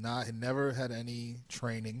 he never had any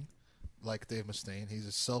training like Dave Mustaine. He's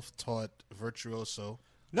a self-taught virtuoso.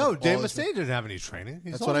 No, Dave Mustaine didn't have any training.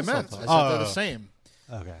 That's what I meant. I said they're the same.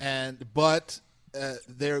 Okay. But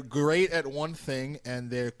they're great at one thing, and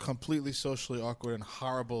they're completely socially awkward and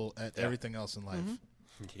horrible at everything else in life.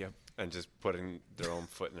 Yep. And just putting their own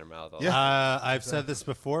foot in their mouth. I've said this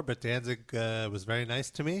before, but Danzig was very nice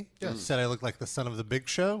to me. He said I look like the son of the Big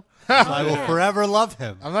Show. So I will forever love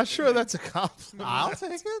him. I'm not sure that's a compliment. I'll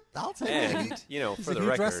take it. And, He's for a the huge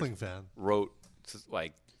record, wrestling fan. wrote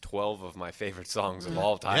like 12 of my favorite songs of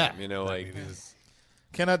all time. Yeah. You know, like...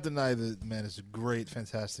 Cannot deny the man is a great,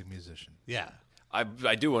 fantastic musician. Yeah.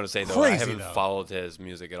 I do want to say, though, Crazy, I haven't though. followed his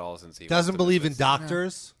music at all since he Doesn't went to believe in Misfits.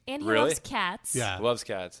 doctors. And he Really? loves cats. Yeah. Loves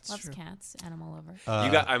cats. Loves cats. Animal lover.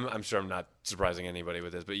 I'm sure I'm not surprising anybody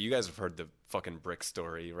with this, but you guys have heard the fucking brick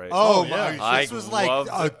story, right? Oh, yeah. my. This was like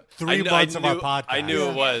 3 months of our podcast. I knew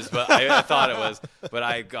it was, but I thought it was.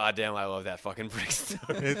 But goddamn, I love that fucking brick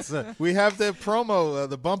story. It's We have the promo,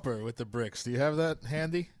 the bumper with the bricks. Do you have that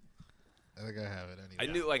handy? I think I have it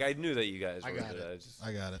anyway. I knew that you guys. I were got good. it.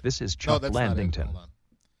 I got it. This is No, Chuck that's not it. Landington. Hold on.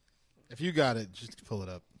 If you got it, just pull it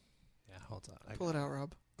up. Yeah, hold on. Pull it out,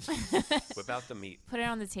 Rob. Whip out the meat. Put it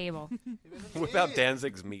on the table. Whip out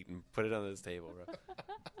Danzig's meat and put it on this table, bro.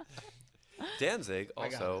 Danzig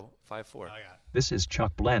also 5'4". This is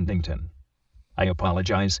Chuck Blandington. I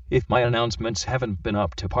apologize if my announcements haven't been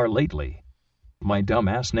up to par lately. My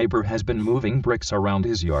dumbass neighbor has been moving bricks around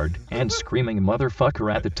his yard and screaming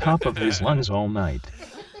motherfucker at the top of his lungs all night.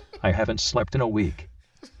 I haven't slept in a week.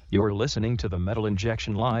 You're listening to the Metal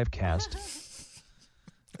Injection Livecast.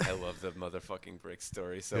 I love the motherfucking brick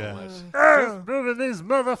story so much. Moving these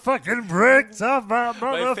motherfucking bricks off my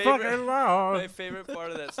motherfucking lawn. My favorite part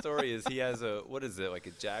of that story is he has what is it, like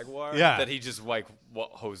a Jaguar? Yeah. That he just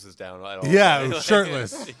hoses down at all. Yeah, Like,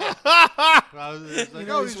 shirtless.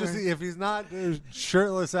 If he's not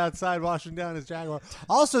shirtless outside washing down his Jaguar.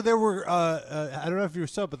 Also, there were, I don't know if you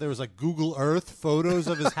saw, but there was like Google Earth photos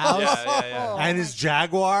of his house Yeah. and his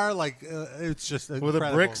Jaguar. Like, it's just Were incredible.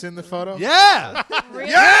 the bricks in the photo? Yeah.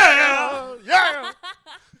 Yeah!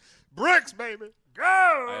 Bricks, baby! Go!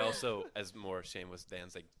 I also, as more shameless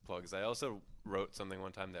Danzig plugs, I also wrote something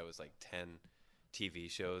one time that was like 10 TV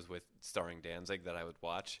shows starring Danzig that I would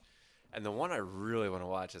watch. And the one I really want to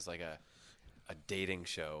watch is like a dating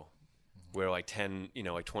show where like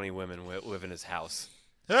 20 women live in his house.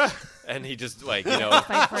 And he just tried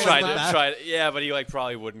to, but he like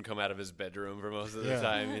probably wouldn't come out of his bedroom for most of the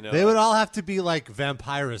time, you know. They would all have to be like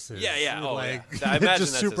vampiruses. Yeah. Oh, like, I imagine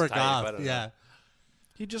just that's super his type, I goth. don't know. Yeah.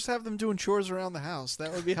 You just have them doing chores around the house.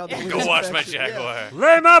 That would be how they would Go wash my affect you. Jaguar.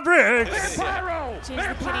 Lay my bricks. Change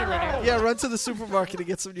the kitty litter. Yeah, run to the supermarket to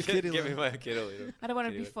get some new kitty Give me litter. my kitty litter. I don't want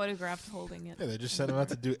to be photographed holding it. Yeah, they just sent him out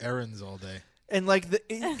to do errands all day. And like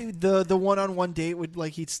the one-on-one date would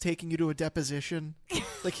like he's taking you to a deposition,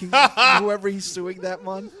 like whoever he's suing that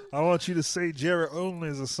month. I want you to say Jared Only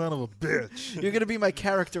is a son of a bitch. You're gonna be my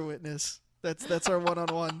character witness. That's our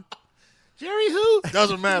one-on-one. Jerry who?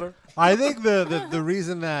 Doesn't matter. I think the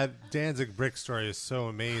reason that Danzig Brick Story is so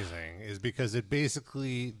amazing is because it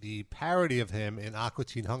basically, the parody of him in Aqua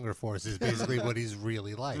Teen Hunger Force is basically what he's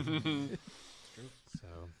really like. So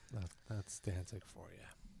that's Danzig for you.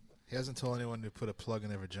 He hasn't told anyone to put a plug in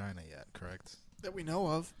their vagina yet, correct? That we know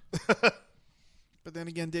of. But then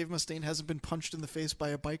again, Dave Mustaine hasn't been punched in the face by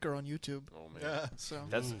a biker on YouTube. Oh man, yeah, so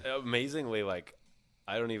that's amazingly like.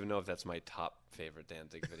 I don't even know if that's my top favorite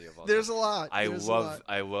Danzig video of all There's time. a lot.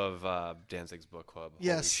 I love Danzig's Book Club. Holy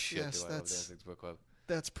Yes, shit, yes, do I love Danzig's Book Club.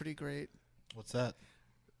 That's pretty great. What's that?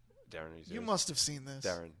 Darren, you must have seen this.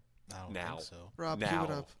 Darren, I don't now. think so. Rob, now. cue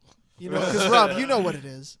it up. You know, because Rob, you know what it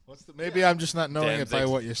is. Maybe I'm just not knowing it by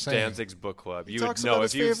what you're saying. Danzig's Book Club. He You talks would know about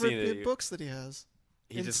if his you've favorite seen it. books that he has.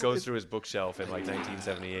 He just goes through his bookshelf in like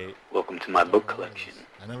 1978. Welcome to my book collection.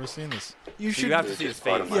 I never seen this. You should. You have to see his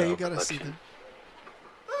face. Yeah, you gotta see them.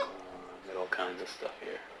 Got all kinds of stuff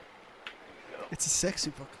here. It's a sexy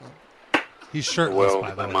book club. He's The shirtless, World by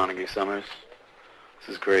by the way. Montague Summers. This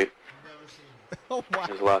is great. Oh wow.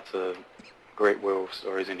 There's lots of great werewolf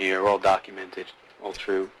stories in here, all documented, all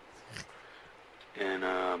true. And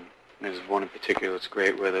there's one in particular that's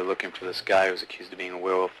great where they're looking for this guy who's accused of being a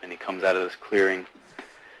werewolf, and he comes out of this clearing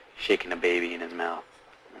shaking a baby in his mouth.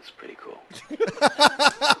 That's pretty cool. It's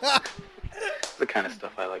the kind of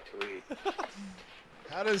stuff I like to read.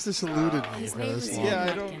 How does this eluded me? His for name this is long? Yeah,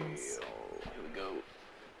 I don't. Here we go.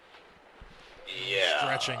 Yeah.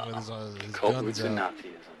 Stretching with his Cult guns Roots and out.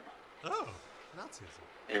 Nazism. Oh, Nazism.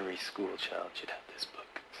 Every school child should have this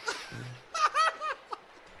book.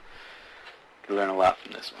 You learn a lot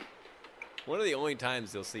from this one. One of the only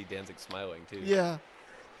times you'll see Danzig smiling too. Yeah.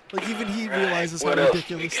 Like even he Right, realizes how what else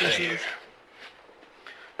ridiculous we got this here? is.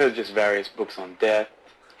 There's just various books on death,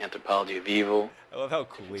 anthropology of evil, I love how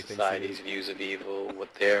cool he thinks he society's is. views of evil,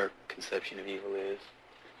 what their conception of evil is.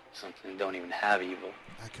 Something that don't even have evil.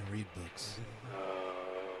 I can read books.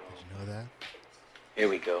 Did you know that? Here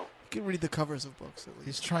we go. You can read the covers of books at least.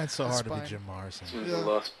 He's trying so That's hard to be fine. Jim Morrison. There's Yeah. the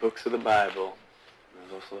Lost Books of the Bible.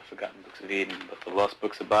 There's also the Forgotten Books of Eden. But the Lost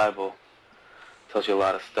Books of the Bible tells you a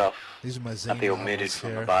lot of stuff These are my that Zane they omitted novels from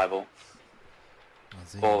here. the Bible. My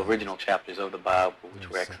Zane All novels. original chapters of the Bible, which They're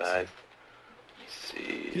were sexy. excised. Let's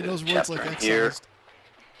see. He there's knows a words chapter like in here. excised.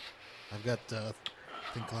 I've got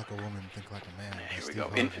Think like a woman, think like a man. Here we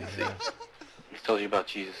go. Infancy. It tells you about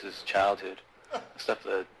Jesus' childhood. Stuff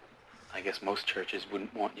that I guess most churches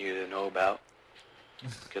wouldn't want you to know about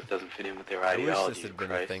because it doesn't fit in with their ideology. I wish this had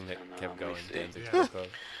been a thing that kept going.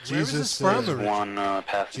 Jesus There's one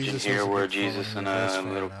passage in here where Jesus and a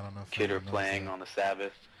little kid are playing on the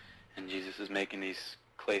Sabbath, and Jesus is making these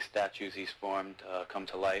clay statues he's formed come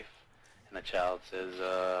to life, and the child says,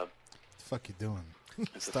 "What the fuck you doing?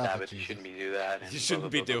 It's the Sabbath. You shouldn't be doing that." And you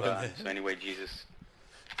shouldn't be doing that. So anyway, Jesus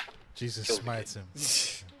smites him.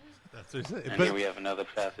 That's what he said. And here we have another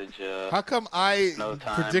passage. How come I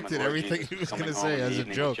predicted everything he was going to say as a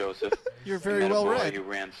joke? Joseph, You're very well read. He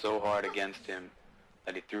ran so hard against him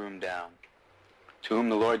that he threw him down. To whom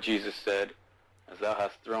the Lord Jesus said, "As thou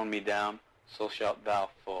hast thrown me down, so shalt thou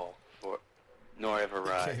fall, nor ever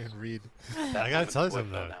rise." I can't even read. I got to tell you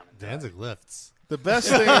something, though. Danzig lifts. The best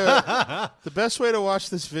thing, the best way to watch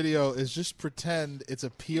this video is just pretend it's a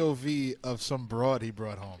POV of some broad he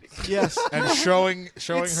brought home. Yes, and showing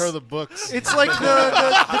her the books. It's like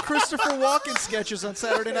the Christopher Walken sketches on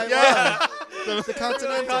Saturday Night Live. The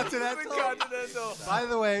Continental. By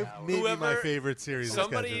the way, maybe my favorite series.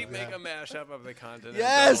 Somebody make a mashup of the Continental.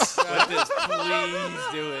 Yes, with this,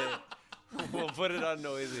 please do it. We'll put it on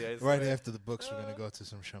Noisy. Right after the books, we're gonna go to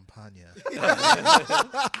some champagne.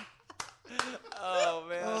 Oh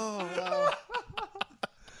man! Oh wow!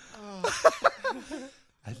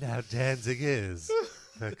 And now Danzig is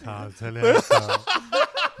the Continental.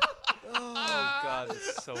 Oh God,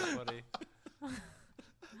 it's so funny.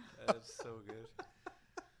 That is so good.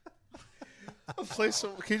 I'll play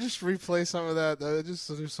some. Can you just replay some of that? They're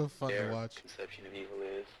so fun to watch. Conception of evil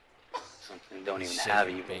is something you don't even have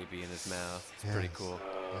evil. Baby in his mouth. It's pretty cool.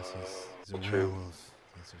 Yes, he's a werewolf.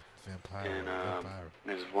 He's a vampire. And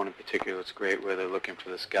there's one in particular that's great where they're looking for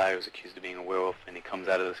this guy who's accused of being a werewolf, and he comes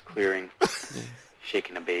out of this clearing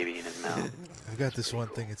shaking a baby in his mouth. I got this one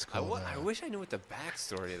thing. It's called. I wish I knew what the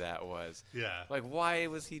backstory of that was. Yeah. Like, why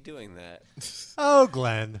was he doing that? Oh,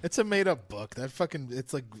 Glenn. It's a made-up book. That fucking.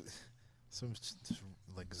 It's like some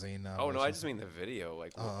like Zane novel. Oh no, I just mean the video.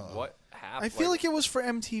 Like, what happened? I feel like it was for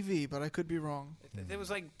MTV, but I could be wrong. It was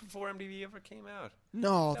like before MTV ever came out.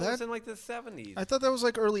 No, that was in like the 70s. I thought that was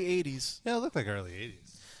like early 80s. Yeah, it looked like early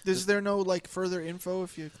 80s. Is there no like further info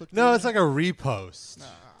if you click? No, it's like a repost. Nah.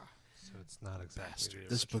 So it's not exactly.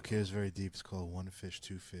 This book here is very deep. It's called One Fish,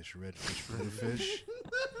 Two Fish, Red Fish, Blue Fish.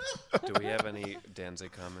 Do we have any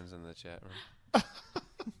Danzig comments in the chat room?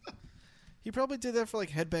 He probably did that for like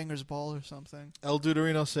Headbangers Ball or something. El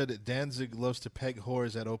Duderino said Danzig loves to peg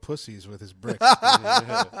whores at O'Pussies with his bricks.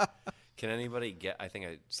 Can anybody get? I think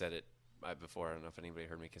I said it before. I don't know if anybody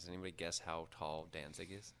heard me. Can anybody guess how tall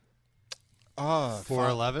Danzig is?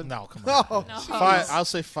 4'11"? No, come on. No. Five, I'll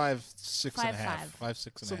say 5'6" and a half. 5'6"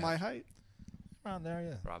 and So a half. my height? Around there,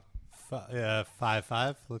 yeah. Rob.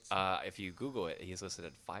 5'5". If you Google it, he's listed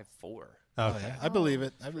at 5'4". Okay. Oh, yeah. I believe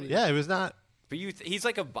it. Yeah, it was not. But he's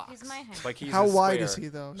like a box. He's my height. Like he's How a wide square. is he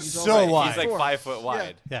though? He's So wide. He's like 5 foot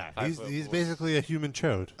wide. Yeah, 5 foot he's wide. basically a human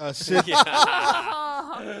chode. Sid,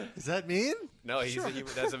 Is that mean? No, he's a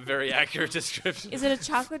human. That's a very accurate description. Is it a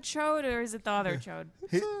chocolate chode or is it the other chode?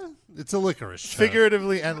 It's a licorice chode.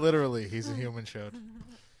 figuratively and literally, he's a human chode.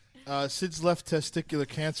 Sid's left testicular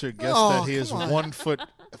cancer guessed that he is 1 foot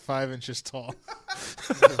 5 inches tall.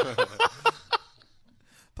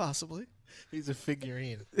 Possibly. He's a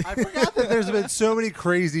figurine. I forgot that there's been so many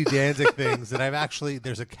crazy Danzig things that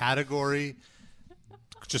there's a category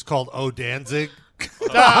just called Oh Danzig.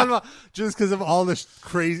 Just because of all this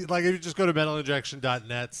crazy, like if you just go to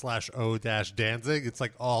metalinjection.net/O-Danzig, it's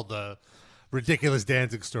like all the ridiculous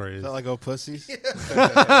Danzig stories. Is that like Oh Pussies?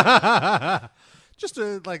 Just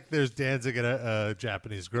like there's Danzig at a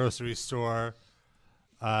Japanese grocery store.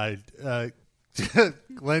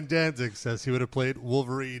 Glenn Danzig says he would have played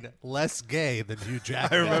Wolverine less gay than Hugh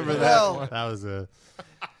Jackman. I remember that one. That was a...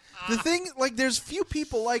 The thing, like, there's few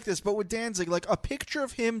people like this, but with Danzig, like, a picture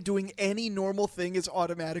of him doing any normal thing is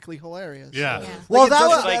automatically hilarious. Yeah. Like, Well,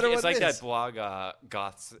 it's like that blog,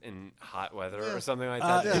 Goths in Hot Weather or something like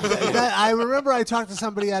that. I remember I talked to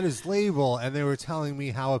somebody at his label, and they were telling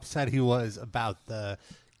me how upset he was about the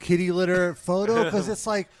kitty litter photo, because it's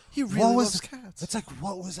like, he really loves cats. It's like,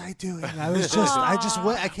 what was I doing? I just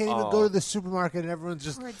went. I can't even go to the supermarket, and everyone's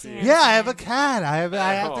just, Poor I have a cat. I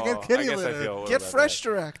have to get kitty litter. Get Fresh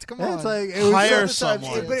Direct. Come on. It's like, hire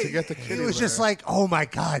someone to get the kitty litter. It was just like, oh my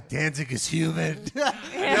God, Danzig is human.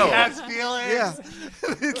 He has feelings. Yeah.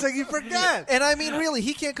 It's like you forget. And I mean, really,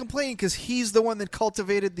 he can't complain because he's the one that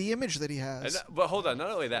cultivated the image that he has. But hold on, not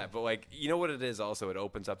only that, but like, you know what it is also? It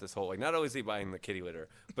opens up this whole, like, not only is he buying the kitty litter,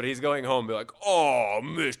 but he's going home and be like, oh,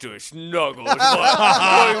 Mr. Snuggles,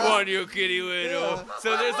 I want your kitty litter. Yeah.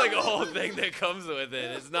 So there's like a whole thing that comes with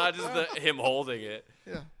it. It's not just him holding it.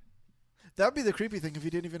 Yeah. That'd be the creepy thing if he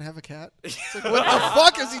didn't even have a cat. It's like, what the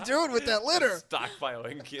fuck is he doing with that litter?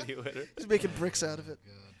 Stockpiling kitty litter. He's making bricks out of it.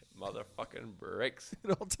 Motherfucking bricks.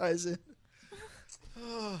 It all ties in.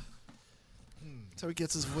 That's how he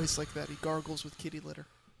gets his voice like that. He gargles with kitty litter.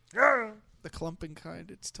 The clumping kind.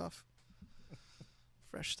 It's tough.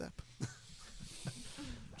 Fresh step.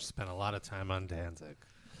 Spent a lot of time on Danzig.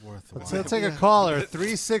 Worthwhile. Let's take a caller.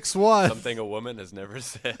 361. Something a woman has never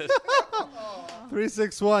said.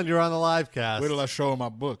 361. You're on the live cast. Wait till I show him my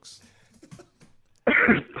books.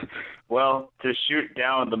 Well, to shoot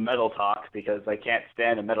down the metal talk, because I can't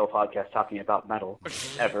stand a metal podcast talking about metal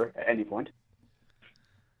ever at any point.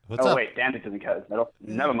 What's up? Wait, Danzig doesn't count as metal.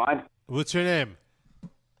 Never mind. What's your name?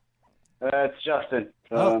 It's Justin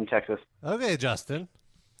from Texas. Okay, Justin.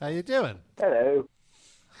 How you doing? Hello.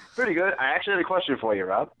 Pretty good. I actually had a question for you,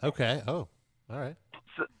 Rob. Okay. Oh, all right.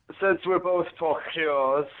 Since we're both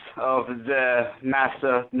procures of the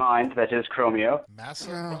mastermind that is Chromeo,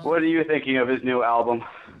 what are you thinking of his new album?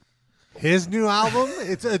 His new album?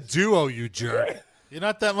 It's a duo, you jerk. You're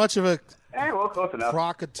not that much of a well, close enough.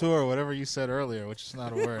 Crocateur, whatever you said earlier, which is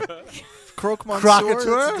not a word.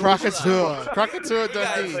 Croque-monsieur? Crocateur. Crocateur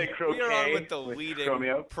Dundee. Like you're on with the leading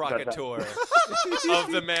procateur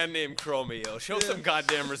of the man named Chromeo. Show some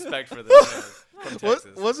goddamn respect for this man from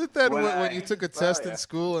Texas. Wasn't that when you took a test in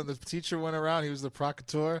school and the teacher went around, he was the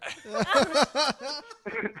procateur?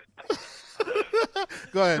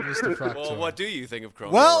 Go ahead, Mr. Proctor. Well, what do you think of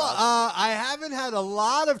Chromeo? Well, I haven't had a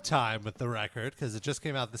lot of time with the record because it just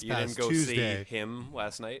came out this past Tuesday. You didn't go see him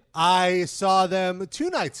last night? I saw them 2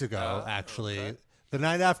 nights ago, actually. Okay. The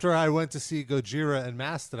night after I went to see Gojira and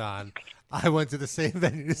Mastodon, I went to the same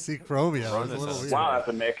venue to see Chromeo. It was a little weird. Wow, that's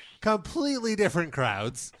a mix. Completely different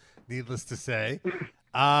crowds, needless to say.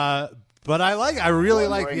 But I really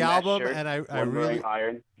like the album, and I really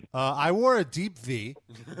iron. I wore a deep V.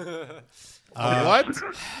 What?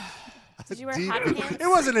 Did you wear hot pants? It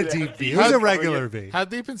wasn't a deep V. It was a regular V. How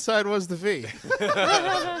deep inside was the V?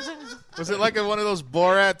 Was it like one of those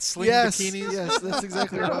Borat sling bikinis? Yes, that's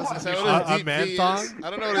exactly what I was saying. A man thong? I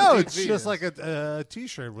don't know what a deep V is. No, it's just like a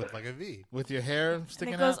T-shirt with like a V. With your hair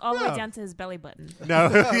sticking out? And it goes all the way down to his belly button. No,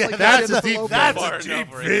 that's a deep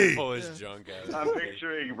V. Pull his junk out. I'm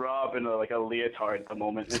picturing Rob in a leotard at the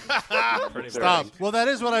moment. Stop. Well, that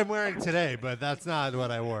is what I'm wearing today, but that's not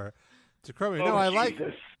what I wore to Chromeo. No, I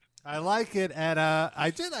like it, and I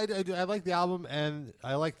like the album, and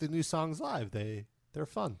I like the new songs live. They're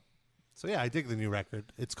fun. So yeah, I dig the new record.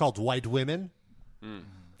 It's called White Women.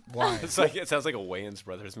 Why? It sounds like a Wayans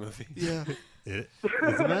Brothers movie. Yeah. Isn't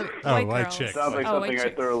it? Oh, White Chicks. Sounds like something I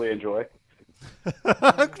thoroughly enjoy.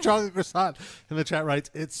 Charlie Croissant in the chat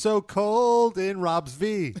writes, "It's so cold in Rob's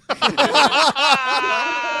V."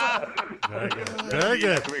 Very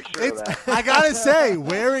good. Very good. I gotta say,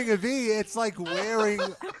 wearing a V, it's like wearing.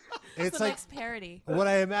 It's the like next parody. What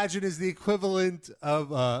I imagine is the equivalent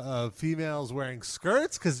of females wearing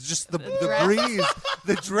skirts, because just the breeze,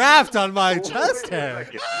 the draft on my chest hair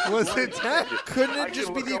was intense. Couldn't it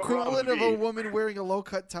just be the equivalent of a woman wearing a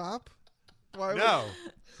low-cut top? Why no.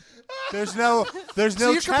 There's no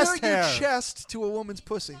so you're chest comparing hair. your chest to a woman's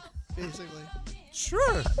pussy, basically.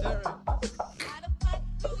 Sure.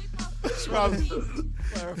 Rob,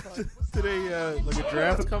 did a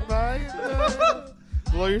draft come by and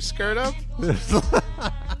blow your skirt up? So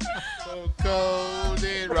cold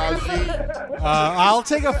in Robbie. I'll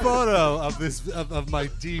take a photo of this of my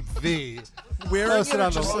deep V. Wearing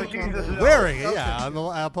it, wearing it, yeah.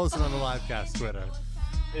 I'll post it on the Livecast Twitter.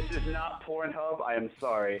 This is not Pornhub. I am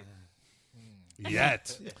sorry.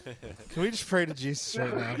 Yet. Can we just pray to Jesus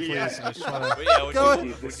right now, please? Yeah. I just want to go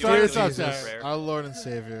ahead. Start us off, Jesus, our Lord and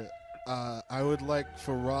Savior. I would like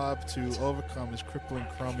for Rob to overcome his crippling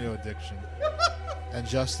Chromeo addiction, and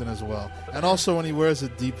Justin as well. And also when he wears a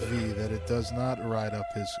deep V, that it does not ride up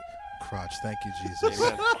his crotch. Thank you, Jesus.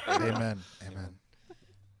 Amen. Amen.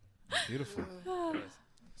 Beautiful.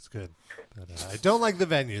 It's good. But, I don't like the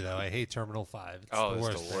venue, though. I hate Terminal 5. It's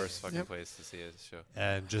the worst fucking place to see a show.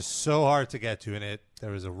 And just so hard to get to in it.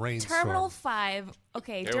 There was a rainstorm. Terminal 5.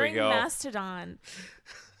 Okay, during Mastodon,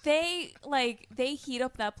 they heat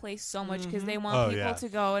up that place so much because they want people to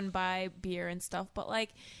go and buy beer and stuff. But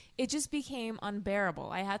it just became unbearable.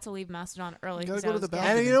 I had to leave Mastodon early. You gotta go to the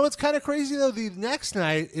balcony. And you know what's kind of crazy though? The next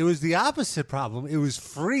night, it was the opposite problem. It was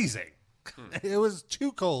freezing. It was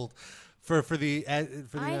too cold for the amount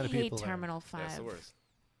of people. I hate Terminal 5. That's the worst.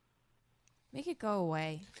 Make it go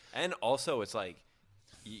away. And also, it's like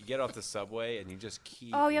you get off the subway and you just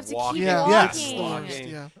keep. Oh, you have to walking. keep walking.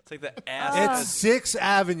 Yeah. It's like the ass. It's 6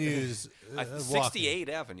 avenues. 68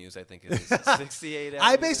 avenues, I think it is. 68 avenues.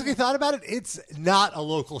 I basically thought about it. It's not a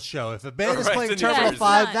local show. If a band is playing Terminal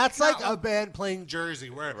 5, that's like a band playing Jersey,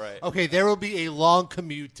 where okay, there will be a long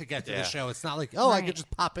commute to get to the show. It's not like I could just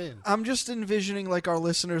pop in. I'm just envisioning like our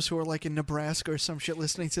listeners who are like in Nebraska or some shit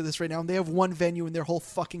listening to this right now, and they have one venue in their whole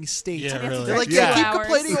fucking state. Yeah, really. They're like, they keep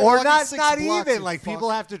complaining, or not even like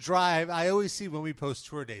people have to drive. I always see when we post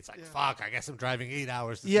tour dates, like fuck, I guess I'm driving 8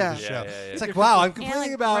 hours to see the show. It's like wow, I'm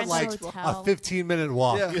complaining about like a 15-minute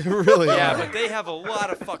walk. Yeah, really. Yeah, but they have a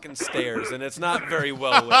lot of fucking stairs, and it's not very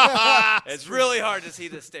well lit. It's really hard to see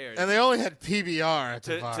the stairs. And they only had PBR at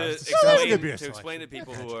the bar. To explain to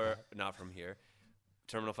people who are not from here,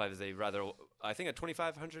 Terminal 5 is a rather, I think, a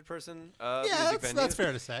 2,500 person music venue. That's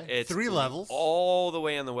fair to say. It's 3 levels. All the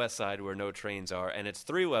way on the west side where no trains are, and it's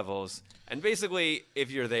 3 levels. And basically,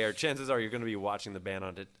 if you're there, chances are you're going to be watching the band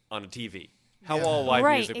on a TV. How all live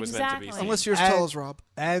music was meant to be seen. Unless you're as tall as Rob.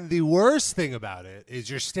 And the worst thing about it is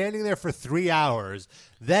you're standing there for 3 hours.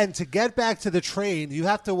 Then to get back to the train, you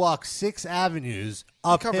have to walk 6 avenues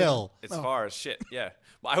uphill. It's far as shit, yeah.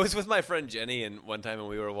 Well, I was with my friend Jenny and one time when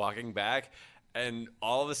we were walking back, and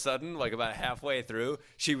all of a sudden, like about halfway through,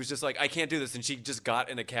 she was just like, I can't do this. And she just got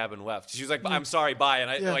in a cab and left. She was like, I'm sorry, bye. And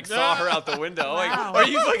I saw her out the window. Like, are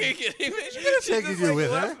you fucking kidding me? She just taking you with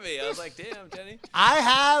her. Me. I was like, damn, Jenny. I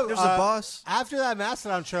have. There's a bus. After that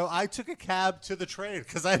Mastodon show, I took a cab to the train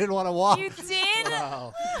because I didn't want to walk. You did?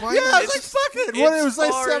 Wow. I was like, fuck it. It was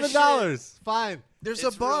like $7. Fine. There's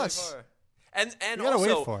a bus. Really and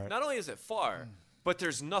also, wait for it. Not only is it far, but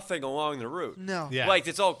there's nothing along the route. No. Yeah. Like,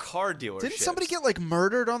 it's all car dealerships. Didn't somebody get, like,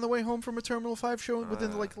 murdered on the way home from a Terminal 5 show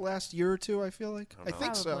within, like, the last year or two, I feel like? I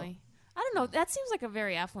think so. I don't know. That seems like a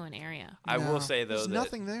very affluent area. I will say, though, there's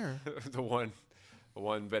nothing there. The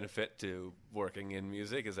one benefit to working in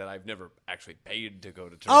music is that I've never actually paid to go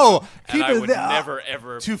to Terminal. And I would never,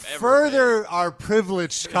 ever, to further our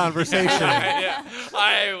privileged conversation.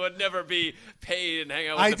 I would never be paid and hang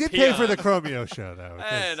out with I did pay for the Chromeo show, though.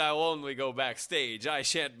 And I will only go backstage. I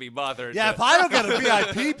shan't be bothered. Yeah, if I don't get a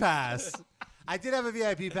VIP pass. I did have a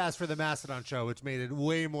VIP pass for the Mastodon show, which made it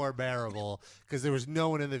way more bearable because there was no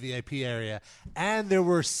one in the VIP area. And there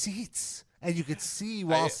were seats. And you could see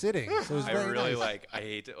while sitting. So it was very nice.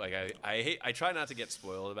 I try not to get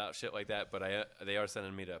spoiled about shit like that, but they are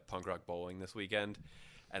sending me to Punk Rock Bowling this weekend,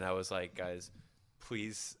 and I was like, guys,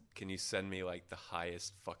 please, can you send me like the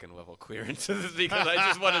highest fucking level clearances because I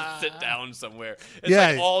just want to sit down somewhere. It's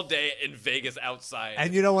like all day in Vegas outside,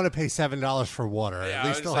 and you don't want to pay $7 for water. Yeah, at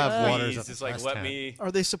least they'll have waters. Just like let me.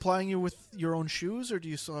 Are they supplying you with your own shoes, or do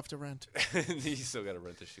you still have to rent? You still got to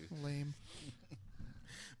rent the shoes. Lame.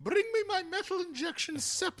 Bring me my metal injection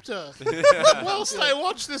scepter whilst I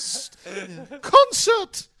watch this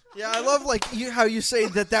concert. Yeah, I love how you say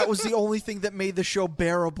that was the only thing that made the show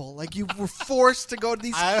bearable. Like you were forced to go to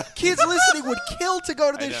these kids listening would kill to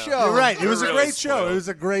go to this show. You're right. It was a great show. It was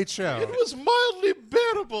a great show. It was mildly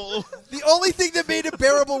bearable. The only thing that made it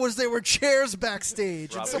bearable was there were chairs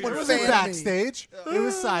backstage and someone wasn't backstage. It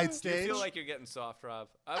was side stage. Do you feel like you're getting soft, Rob?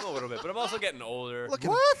 I'm a little bit, but I'm also getting older.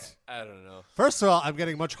 What? I don't know. First of all, I'm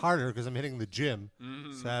getting much harder because I'm hitting the gym.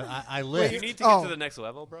 So I lift. Wait, you need to get to the next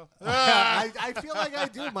level, bro. I feel like I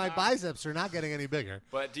do. My biceps are not getting any bigger.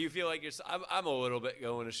 But do you feel like I'm a little bit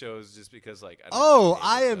going to shows just because like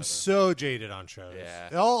I am so jaded on shows.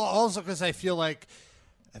 Yeah. Also because I feel like,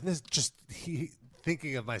 and this just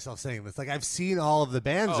thinking of myself saying this, like I've seen all of the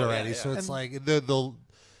bands already, yeah. so it's like the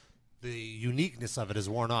uniqueness of it is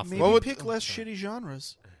worn off. Maybe pick less shitty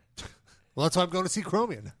genres. Well, that's why I'm going to see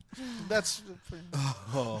Chromium. That's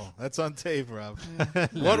on tape, Rob.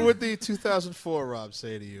 What would the 2004 Rob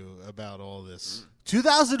say to you about all this?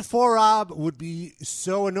 2004 Rob would be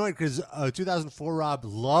so annoyed because 2004 Rob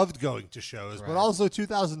loved going to shows, but also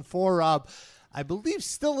 2004 Rob, I believe,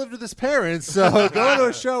 still lived with his parents, so going to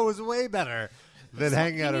a show was way better than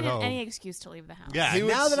hanging out at home. Any excuse to leave the house. Yeah,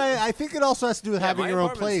 now that I think it also has to do with having your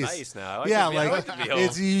own place. Nice now.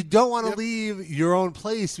 It's you don't want to leave your own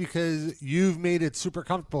place because you've made it super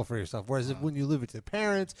comfortable for yourself. Whereas when you live with your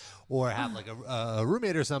parents or have like a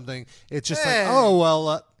roommate or something, it's just like, oh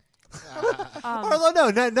well.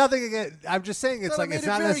 Nothing again. I'm just saying it's like it's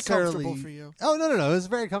not necessarily comfortable for you. Oh no, it's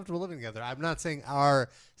very comfortable living together. I'm not saying our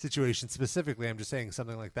situation specifically. I'm just saying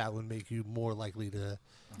something like that would make you more likely to.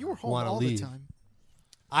 You were home all the time.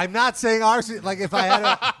 I'm not saying ours. Like if I had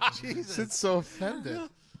a Jesus, it's so offended.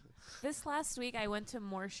 This last week, I went to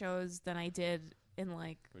more shows than I did in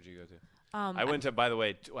like. Where'd you go to? I went to. By the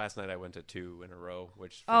way, last night I went to 2 in a row,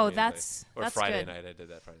 which. That's Friday good. night. I did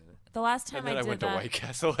that Friday night. The last time I did went to White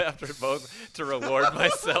Castle after both to reward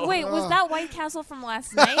myself. Wait, was that White Castle from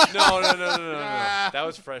last night? No. That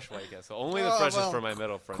was fresh White Castle. Only the freshest for my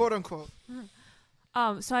middle friend. Quote unquote.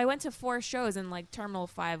 So I went to 4 shows, and like Terminal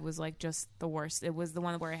 5 was like just the worst. It was the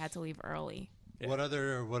one where I had to leave early. Yeah. What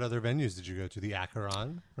other venues did you go to? The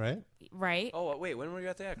Acheron, right? Right. Oh wait, when were you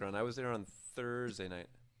at the Acheron? I was there on Thursday night.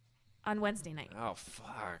 On Wednesday night. Oh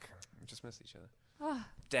fuck! We just missed each other. Oh,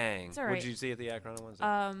 dang! It's all What right. did you see at the Acheron on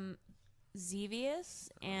Wednesday? Xevious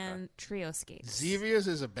and Trio Skates. Xevious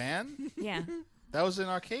is a band? Yeah. That was an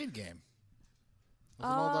arcade game. It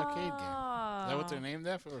was an old arcade game. Is that what they're named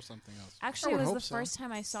after or something else? Actually, it was the first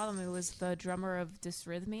time I saw them. It was the drummer of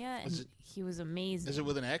Dysrhythmia, and he was amazing. Is it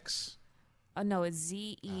with an X? No, it's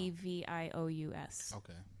Zevious.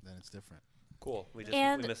 Okay, then it's different. Cool. We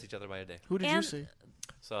missed each other by a day. Who did you see?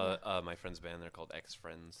 So my friend's band, they're called X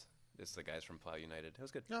Friends. It's the guys from Plow United. It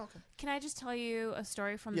was good. Oh, okay. Can I just tell you a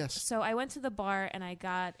story from? Yes. So I went to the bar and I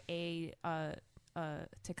got a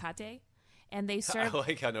Tecate, and they served. I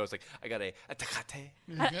like how it's like I got a Tecate.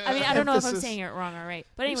 I mean, I don't know if I'm saying it wrong or right,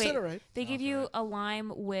 but anyway, you said it right. They give you a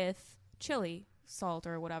lime with chili salt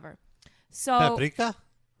or whatever. So paprika?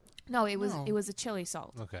 No, it was a chili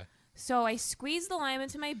salt. Okay. So I squeezed the lime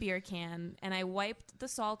into my beer can and I wiped the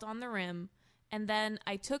salt on the rim, and then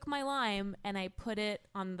I took my lime and I put it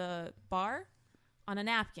on the bar on a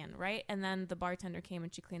napkin, right? And then the bartender came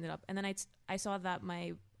and she cleaned it up. And then I saw that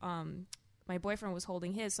my boyfriend was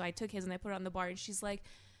holding his, so I took his and I put it on the bar, and she's like,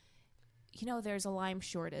 you know, there's a lime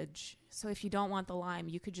shortage. So if you don't want the lime,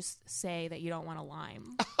 you could just say that you don't want a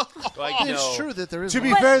lime. It's true that there is. To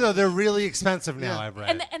be fair, though, they're really expensive now. I've read.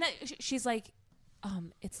 And she's like,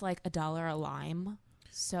 it's like $1 a lime.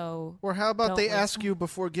 So. Or how about they ask you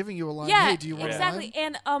before giving you a lime? Yeah, hey, do you want exactly. a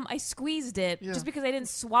lime? And I squeezed it just because I didn't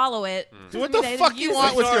swallow it. What the fuck you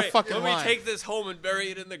want with your fucking lime? Let me take this home and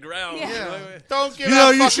bury it in the ground. Yeah. Don't give.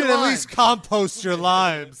 You should at least compost your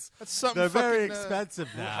limes. That's something. They're very expensive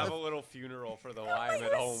now. Have a little funeral for the lime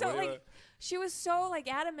at home. She was so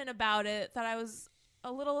adamant about it that I was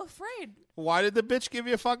a little afraid. Why did the bitch give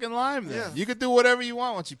you a fucking lime then? Yeah. You could do whatever you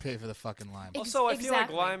want once you pay for the fucking lime. Also, I feel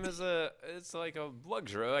like lime is it's like a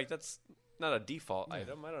luxury. Like that's not a default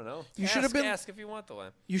item. I don't know. You should have been ask if you want the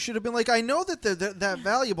lime. You should have been like, I know that they're that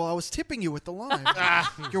valuable. I was tipping you with the lime.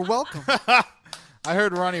 You're welcome. I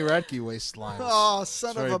heard Ronnie Radke waste limes. Oh,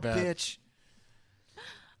 son of a bitch.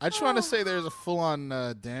 I just want to say there's a full-on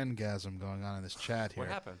Dangasm going on in this chat here.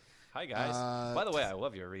 What happened? Hi, guys. By the way, I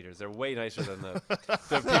love your readers. They're way nicer than the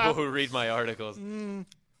people who read my articles.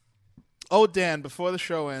 Oh, Dan, before the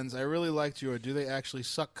show ends, I really liked your Do They Actually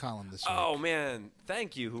Suck column this week. Oh, man.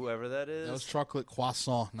 Thank you, whoever that is. That was Chocolate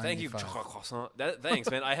Croissant 95. Thank you, Chocolate Croissant. Thanks,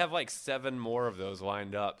 man. I have 7 more of those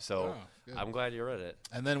lined up, so I'm glad you read it.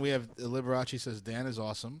 And then we have Liberace says, Dan is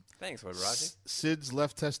awesome. Thanks, Liberace. Sid's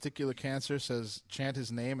left testicular cancer says, chant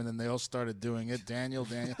his name, and then they all started doing it. Daniel,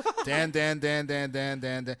 Dan,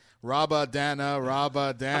 Rabba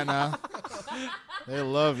Dana. They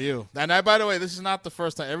love you. And by the way, this is not the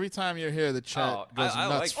first time. Every time you're here, the chat goes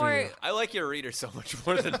nuts for you. I like your readers so much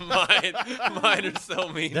more than mine. Mine are so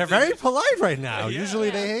mean. They're very polite right now.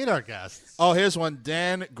 Usually they hate our guests. Oh, here's one.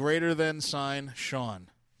 Dan greater than sign Sean.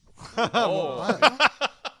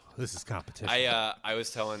 This is competition. I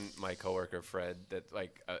was telling my coworker Fred that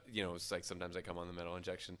it's like sometimes I come on the Metal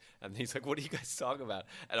Injection and he's like, "What do you guys talk about?"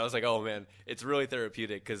 And I was like, "Oh man, it's really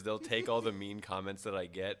therapeutic because they'll take all the mean comments that I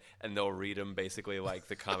get and they'll read them basically like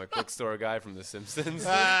the comic book store guy from The Simpsons."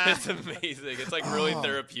 It's amazing. It's like really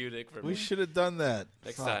therapeutic for me. We should have done that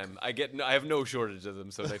next time. I have no shortage of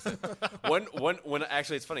them. So next time, when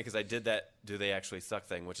actually it's funny because I did that Do They Actually Suck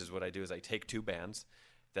thing, which is what I do is I take 2 bands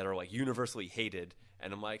that are universally hated.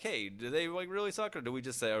 And I'm like, hey, do they really suck, or do we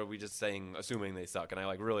just say, or are we just saying, assuming they suck? And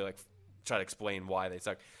I really try to explain why they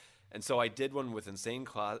suck. And so I did one with Insane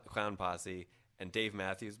Clown Posse and Dave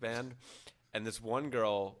Matthews Band. And this one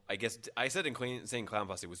girl, I guess I said Insane Clown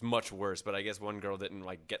Posse was much worse, but I guess one girl didn't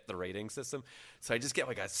get the rating system. So I just get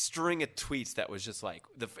a string of tweets that was just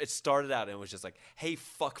it started out and it was just hey,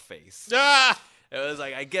 fuckface. It was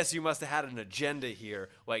I guess you must have had an agenda here.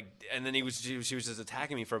 And then she was just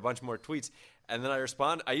attacking me for a bunch more tweets. And then I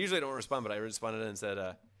respond. I usually don't respond, but I responded and said,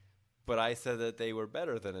 but I said that they were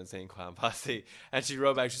better than Insane Clown Posse. And she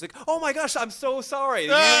wrote back. She's like, oh my gosh, I'm so sorry.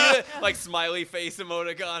 Smiley face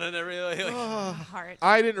emoticon and everything. Heart.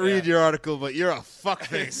 I didn't read your article, but you're a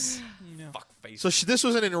fuckface. Fuckface. So this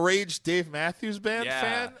was an enraged Dave Matthews Band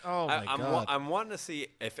fan? Oh, my God. I'm wanting to see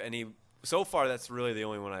if any so far, that's really the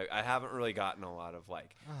only one I haven't really gotten a lot of.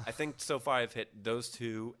 Like, I think so far I've hit those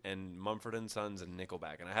two and Mumford and Sons and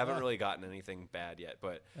Nickelback, and I haven't really gotten anything bad yet.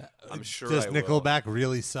 But I'm sure. Does I Nickelback will.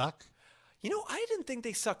 really suck? You know, I didn't think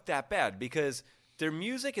they sucked that bad because their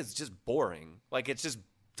music is just boring. Like, it just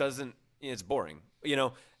doesn't. It's boring. You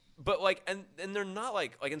know, but like, and they're not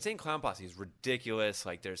like Insane Clown Posse is ridiculous.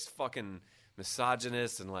 Like, there's fucking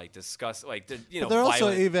misogynist and like disgust. Like, they're they're violent.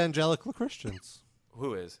 also evangelical Christians.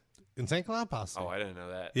 Who is? Insane Clown Posse. Oh, I didn't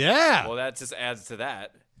know that. Yeah. Well, that just adds to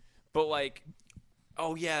that. But like,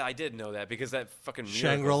 oh yeah, I did know that because that fucking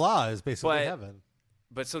Shangri-La is basically heaven.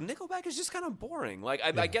 But so Nickelback is just kind of boring. Like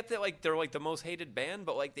I get that like they're like the most hated band,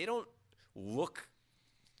 but like they don't look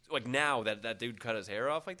like now that dude cut his hair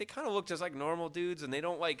off. Like they kind of look just like normal dudes, and they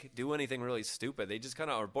don't like do anything really stupid. They just kind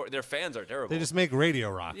of are bored. Their fans are terrible. They just make radio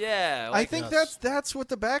rock. Yeah, I think that's what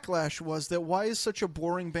the backlash was. That why is such a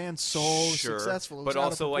boring band so successful? But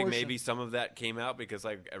also like maybe some of that came out because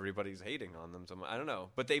like everybody's hating on them. So I don't know.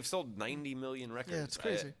 But they've sold 90 million records. Yeah, it's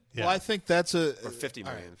crazy. Well, I think that's or 50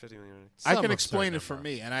 million. Right. 50 million. I can explain it for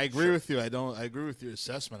me, and I agree with you. I agree with your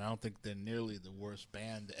assessment. I don't think they're nearly the worst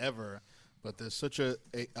band ever. But there's such a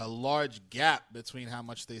large gap between how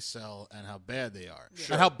much they sell and how bad they are.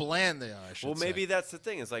 Sure. And how bland they are, I should Well, maybe say. that's the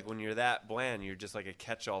thing. It's like when you're that bland, you're just like a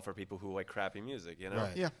catch-all for people who like crappy music, you know?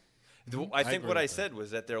 Right. Yeah. I think what I said was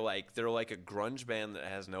that they're like a grunge band that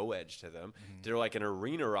has no edge to them. They're like an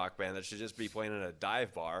arena rock band that should just be playing in a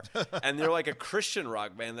dive bar, and they're like a Christian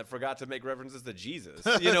rock band that forgot to make references to Jesus.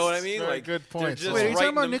 You know what I mean? Very like good point. Wait, are you talking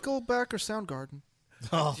about Nickelback or Soundgarden?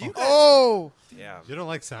 Oh, yeah. You don't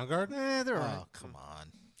like Soundgarden? They're all right. Oh, come on.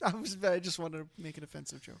 I just wanted to make an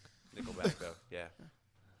offensive joke. Nickelback, though, yeah.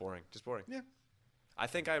 Boring, just boring. Yeah. I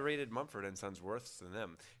think I rated Mumford and Sons worse than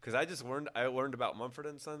them because I learned about Mumford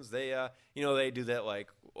and Sons. They, they do that like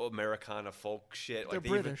Americana folk shit. They're like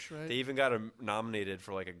British, right? They even got nominated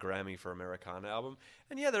for like a Grammy for Americana album.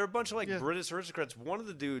 And yeah, they're a bunch of like British aristocrats. One of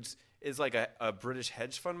the dudes is like a British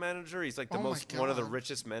hedge fund manager. He's like one of the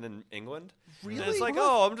richest men in England. Really? And it's like,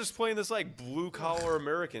 I'm just playing this like blue collar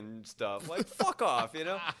American stuff. Like, fuck off, you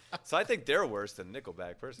know. So I think they're worse than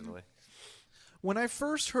Nickelback personally. When I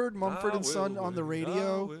first heard Mumford and Son on the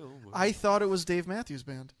radio, I thought it was Dave Matthews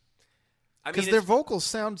Band. Because their vocals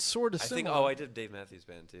sound sort of similar. I did Dave Matthews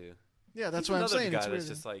Band too. Yeah, that's what I'm saying. Guy that's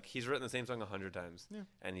just like he's written the same song 100 times,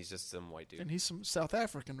 and he's just some white dude. And he's some South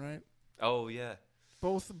African, right? Oh yeah.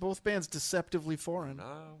 Both bands deceptively foreign.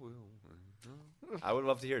 I would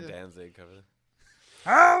love to hear Danzig cover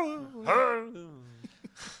that.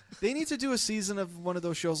 They need to do a season of one of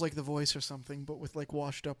those shows like The Voice or something, but with like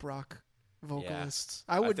washed up rock vocalists.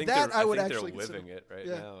 Yeah. I would actually they're living it right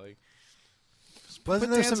now. Like, wasn't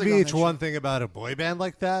there some VH1 thing about a boy band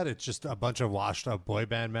like that? It's just a bunch of washed up boy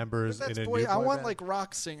band members in a new boy I want band? like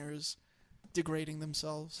rock singers degrading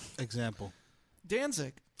themselves. Example.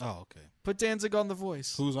 Danzig. Oh, okay. Put Danzig on The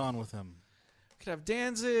Voice. Who's on with him? We could have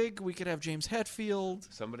Danzig. We could have James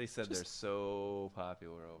Hetfield. Somebody said they're so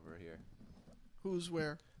popular over here. Who's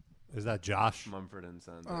where? Is that Josh? Mumford and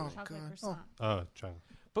Sons. Oh, God. Oh, John.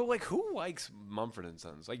 But like, who likes Mumford and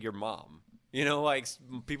Sons? Like your mom, you know, like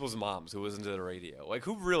people's moms who listen to the radio. Like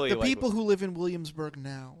who really? The people who live in Williamsburg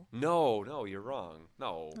now. No, you're wrong.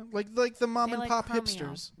 No, like the mom and pop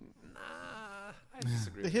hipsters. Nah, I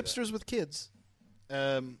disagree. The hipsters with kids.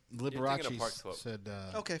 Liberace said.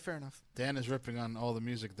 Okay, fair enough. Dan is ripping on all the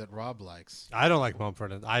music that Rob likes. I don't like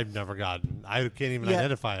Mumford. I've never gotten. I can't even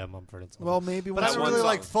identify a Mumford and Sons. Well, maybe. But I don't really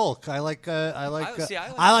like folk. I like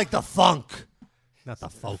the funk. Not the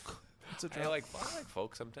folk. I like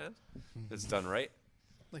folk sometimes. It's done right.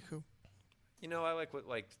 Like who? You know, I like what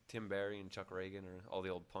Tim Barry and Chuck Reagan or all the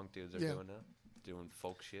old punk dudes are doing now, doing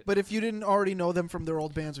folk shit. But if you didn't already know them from their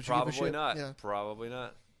old bands, would you give a shit? Not. Yeah. Probably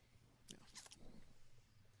not.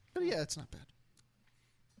 But yeah, it's not bad.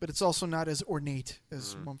 But it's also not as ornate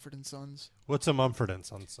as Mumford and Sons. What's a Mumford and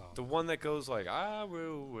Sons song? The one that goes like, I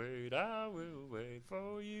will wait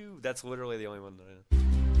for you. That's literally the only one that I know.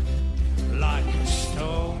 Like a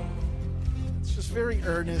stone. It's just very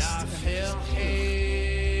earnest. I fell heavy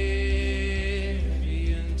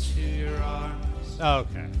into your arms. Oh,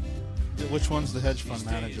 okay. Which one's the hedge fund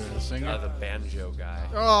manager? The singer? The banjo guy.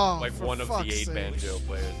 Oh, like for one of the 8 fuck's sake. banjo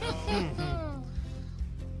players.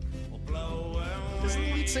 Isn't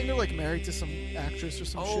the lead singer like married to some actress or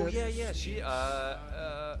some shit? Oh yeah. She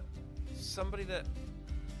somebody that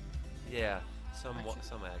some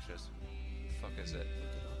actress. Fuck is it?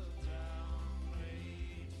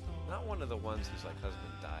 Not one of the ones whose like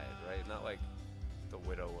husband died, right? Not like the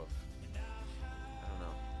widow of.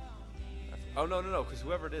 I don't know. Oh no! Because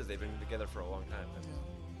whoever it is, they've been together for a long time.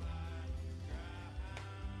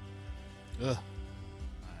 Ugh.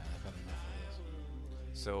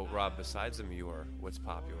 So, Rob, besides Amur, what's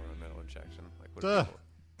popular on Metal Injection? Like, what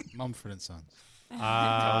Mumford and Sons. Tell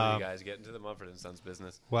you guys, get into the Mumford and Sons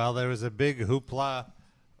business. Well, there was a big hoopla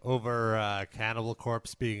over Cannibal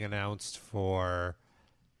Corpse being announced for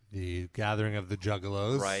the Gathering of the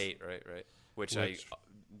Juggalos. Right. Which I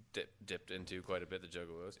dipped into quite a bit, the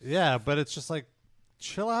Juggalos. Yeah, but it's just like,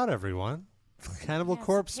 chill out, everyone. Cannibal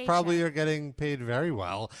Corpse probably are getting paid very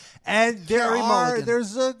well, and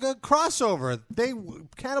there's a crossover.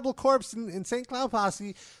 Cannibal Corpse and Insane Clown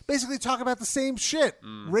Posse basically talk about the same shit,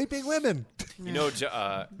 raping women. You know,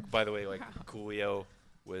 by the way, like Coolio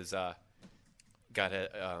was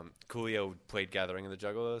Coolio played Gathering of the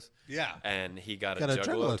Juggalos. Yeah. And he got a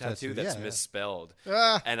Juggalo tattoo that's misspelled.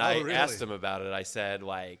 And I asked him about it. I said,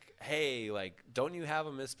 like, hey, like, don't you have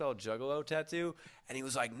a misspelled Juggalo tattoo? And he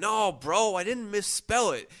was like, no, bro, I didn't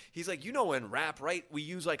misspell it. He's like, you know, in rap, right, we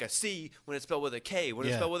use like a C when it's spelled with a K. When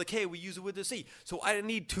it's spelled with a K, we use it with a C. So I didn't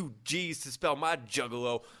need 2 G's to spell my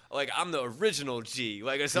Juggalo. Like, I'm the original G,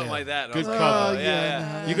 like, or something like that. And Good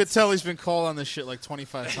cover. You could tell he's been called on this shit like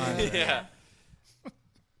 25 times. Yeah.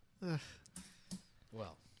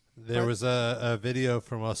 Well, there was a video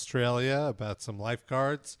from Australia about some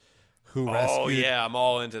lifeguards who rescued I'm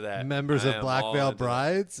all into that. Members of Black Veil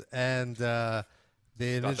Brides, and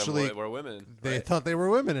they initially were women. They thought they were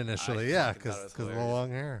women initially, because of the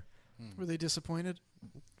long hair. Were they disappointed?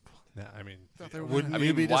 Yeah, I mean, wouldn't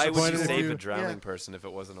you be disappointed? Why would you save a drowning person if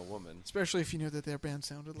it wasn't a woman? Especially if you knew that their band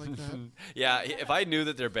sounded like that. Yeah, if I knew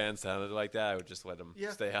that their band sounded like that, I would just let them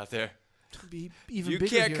stay out there. Be even you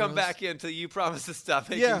bigger can't heroes. come back in until you promise to stop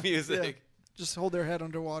making music. Yeah. Just hold their head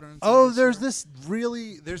underwater. And there's this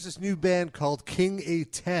new band called King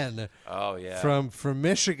A10. Oh yeah, from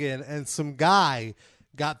Michigan, and some guy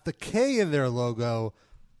got the K in their logo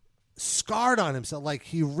scarred on himself, like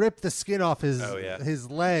he ripped the skin off his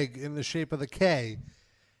leg in the shape of the K.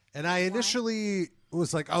 And I initially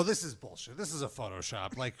was like, oh, this is bullshit. This is a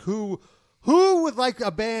Photoshop. Like who would like a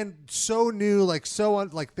band so new, like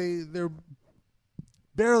they're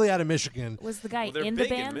barely out of Michigan. Was the guy in the band? They're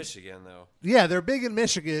big in Michigan, though. Yeah, they're big in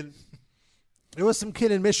Michigan. There was some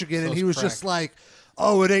kid in Michigan, and he was just like,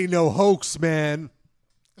 oh, it ain't no hoax, man.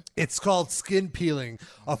 It's called skin peeling,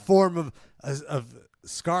 a form of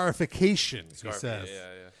scarification, he says.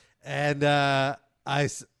 Yeah.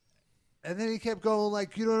 And then he kept going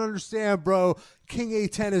like, you don't understand, bro. King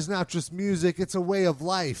A10 is not just music. It's a way of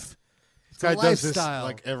life. It's a lifestyle.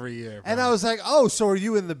 Like every year. And I was like, oh, so are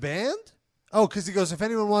you in the band? Oh, because he goes, if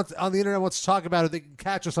anyone on the internet wants to talk about it, they can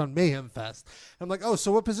catch us on Mayhem Fest. I'm like, oh,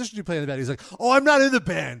 so what position do you play in the band? He's like, oh, I'm not in the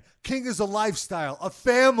band. King is a lifestyle, a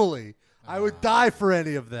family. I would die for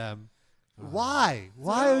any of them. Why?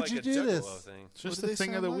 Why would you do this? It's just the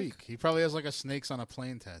thing of the week. He probably has like a snakes on a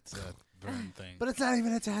plane burn thing. But it's not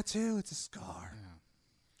even a tattoo. It's a scar. Yeah.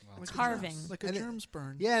 Well, carving. Like a germs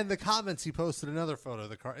burn. Yeah, in the comments he posted another photo of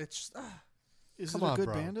the car. It's just, is it a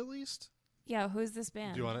good band at least? Yeah, who's this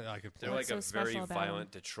band? Do you want to? I could play. They're like a very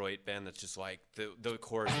violent Detroit band that's just like the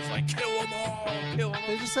chorus is like kill them all, kill them all.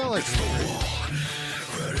 They just sound like.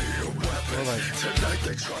 Tonight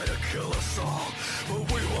they try to kill us all,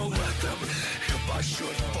 but we won't let them. If I should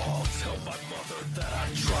fall, tell my mother that I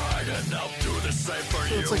tried, and I'll do the same for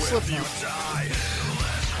you if you die.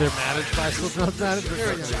 They're managed by Slipknot management.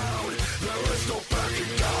 There is no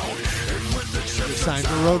backing down. They're signed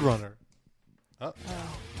to Roadrunner. Oh.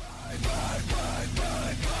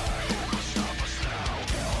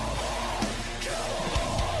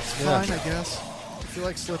 It's fine, I guess. If you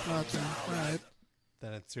like Slipknot, then all right.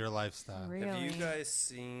 Then it's your lifestyle. Really? Have you guys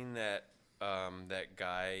seen that that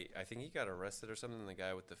guy? I think he got arrested or something. The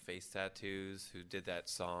guy with the face tattoos who did that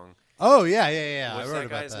song. Oh yeah. What's I wrote that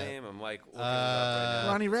guy's about that. name? I'm like looking it up right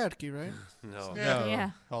now. Ronnie Radke, right? No.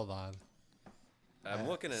 Yeah. Hold on. I'm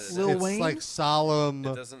looking at it. Lil It's Wayne? like solemn.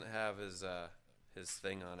 It doesn't have his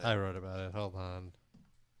thing on it. I wrote about it. Hold on.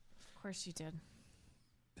 Of course you did.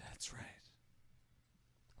 That's right.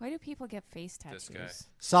 Why do people get face tattoos? This guy.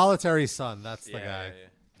 Solitary Sun. That's the guy. Yeah.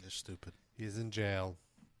 They're stupid. He's in jail.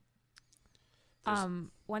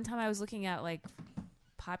 One time I was looking at like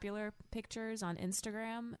popular pictures on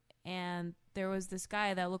Instagram, and there was this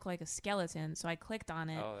guy that looked like a skeleton. So I clicked on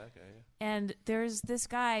it. Oh, that guy. Yeah. And there's this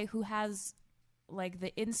guy who has like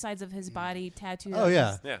the insides of his body tattooed. Oh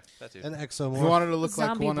yeah, that dude. An exomorph. He wanted to look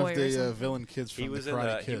Zombie like one boy of or the something. villain kids from He was the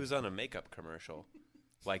Karate Kid. He was on a makeup commercial.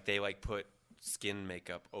 Like they like put skin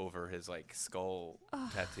makeup over his like skull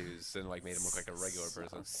tattoos and like made him look like a regular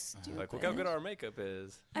person. Stupid. Like, look how good our makeup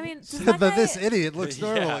is. I mean, but this idiot looks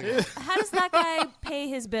normal. Yeah. How does that guy pay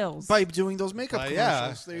his bills? By doing those makeup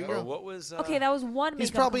commercials. There you go. What was? Okay, that was one. He's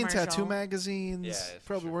makeup probably commercial. in tattoo magazines. Yeah,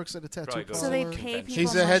 probably works at a tattoo Probably parlor. So they pay people.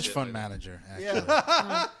 He's a hedge fund manager. Actually.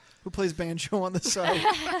 Yeah. Who plays banjo on the side?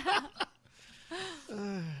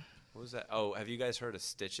 What was that? Oh, have you guys heard of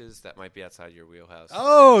Stitches? That might be outside your wheelhouse.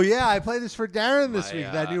 Oh yeah, I played this for Darren this week.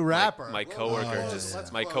 That new rapper. My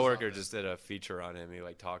coworker just did a feature on him. He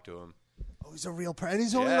like talked to him. Oh, he's a real and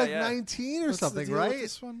he's only like 19 or something, right?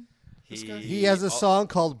 This one? He has a song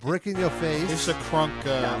called "Brick in Your Face." He's a crunk,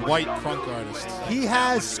 white crunk artist. He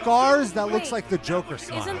has scars that looks like the Joker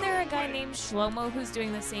smile. Isn't there a guy named Shlomo who's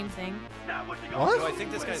doing the same thing? What? No, I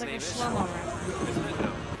think this guy's like name a is Shlomo rapper. Isn't it? No.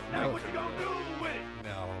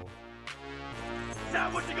 Now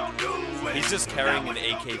what you gonna do with it? He's just carrying an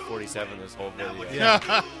AK-47 this whole video.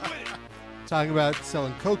 Yeah. Talking about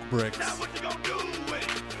selling Coke bricks. Now what you gonna do with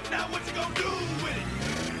it? Now what you gonna do with it?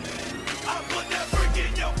 I'll put that brick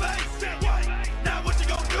in your face. Now what you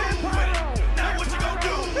gonna do with it? Now what you gonna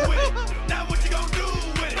do with it? Now what you gonna do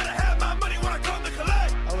with it? Better have my money when I come to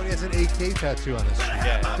collect. Oh, and he has an AK tattoo on his cheek.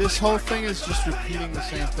 Yeah. This whole thing is just repeating the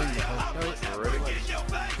same thing. The whole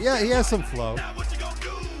Yeah, he has some flow.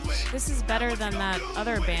 This is better than that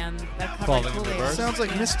other band that covered Falling in Kool-Aid. Reverse? Sounds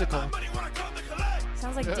like Mystical.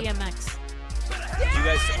 Sounds like DMX. You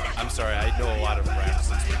guys, I'm sorry, I know a lot of rap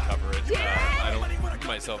since we cover it. I don't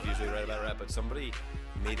myself usually write about rap, but somebody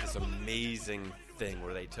made this amazing thing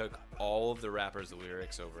where they took all of the rappers'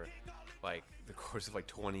 lyrics over like the course of like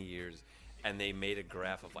 20 years, and they made a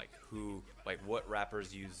graph of like what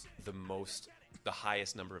rappers use the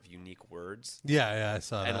highest number of unique words. Yeah, I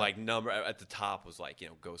saw that. And like number at the top was like,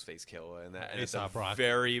 Ghostface Killah and that. And A$AP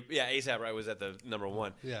Rocky. A$AP Rocky was at the number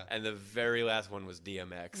one. Yeah. And the very last one was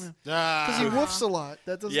DMX. Because he woofs a lot.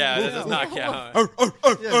 That doesn't that does not count.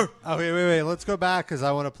 Oh, wait. Let's go back because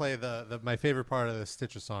I want to play my favorite part of the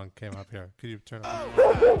Stitches song came up here. Could you turn it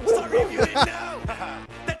on? Sorry if you didn't know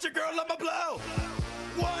that your girl on my blow.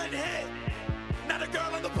 One hit, not a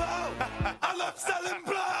girl on the pole. I love selling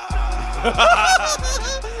blow.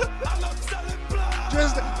 I love selling blow.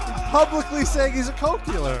 Just publicly saying he's a coke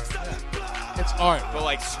dealer. It's art. But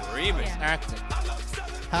like screaming. Acting.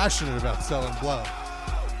 Passionate about selling blow.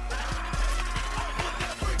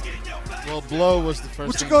 Well, blow was the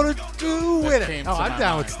first What you thing gonna do with that it? came Oh, to I'm my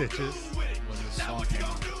down mind with Stitches. when this song came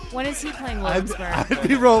on. When is he playing Williamsburg? I'd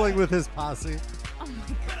be rolling with his posse. Oh my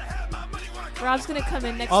God. Rob's gonna come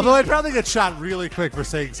in next Although week. I'd probably get shot really quick for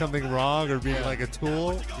saying something wrong or being like a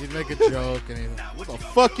tool. You'd make a joke and he'd, what the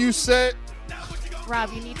fuck you said?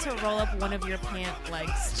 Rob, you need to roll up one of your pant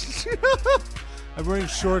legs. I'm wearing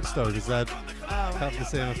shorts though. Does that have the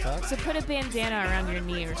same effect? So put a bandana around your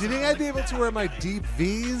knee or Do you something. think I'd be able to wear my deep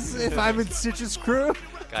V's if I'm in Stitch's crew?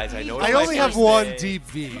 Guys, I know I it's my only have first one day. deep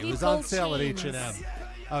V. It was on sale at H&M.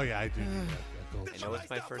 Oh yeah, I do. I know it's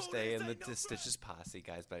my first day in the Stitches posse,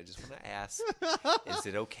 guys, but I just want to ask, is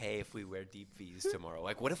it okay if we wear deep V's tomorrow?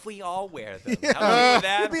 Like, what if we all wear them? How cool would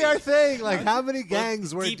that It'd be our thing. Like, how many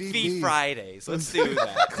gangs wear Deep deep V V's? Fridays. Let's do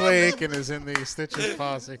that. Clay Aiken is in the Stitches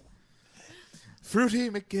posse. Fruity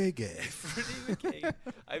McGaggy. Fruity McGaggy.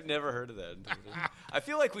 I've never heard of that. I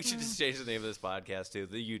feel like we should just change the name of this podcast to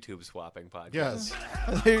the YouTube Swapping Podcast. Yes.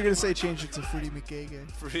 I thought you were going to say change it to Fruity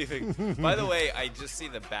McGaggy. Fruity By the way, I just see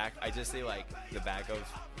the back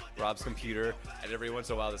of Rob's computer, and every once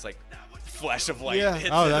in a while there's like flash of light. Yeah. hits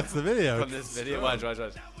Oh, it that's the video. from this video. Watch. I'm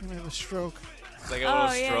going to have a stroke. It's like a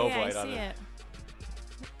little yeah, strobe yeah, light I on see it.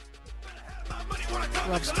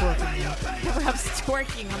 Rob's twerking. Rob's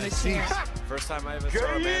twerking on the chair. First time I ever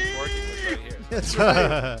saw a man twerking was right here. That's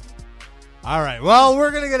right. All right. Well,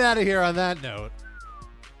 we're going to get out of here on that note.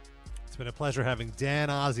 It's been a pleasure having Dan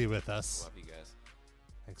Ozzie with us. Love you guys.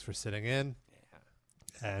 Thanks for sitting in.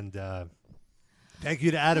 Yeah. And thank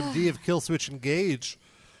you to Adam D. of Killswitch Engage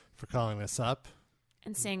for calling us up.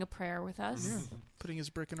 And saying a prayer with us. Yeah. Putting his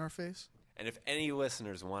brick in our face. And if any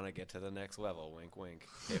listeners want to get to the next level, wink, wink.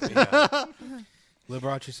 hit me up.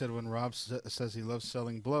 Liberace said when Rob says he loves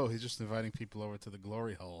selling blow, he's just inviting people over to the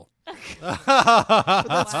glory hole. But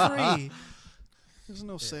that's free. There's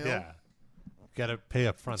no sale. Yeah. Got to pay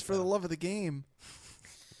up front. It's for the love of the game.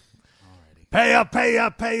 Alrighty. Pay up, pay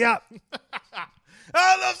up, pay up.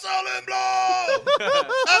 I love selling blow.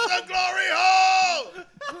 That's a glory hole.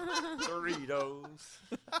 Doritos.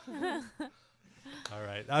 All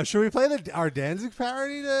right. Should we play our Danzig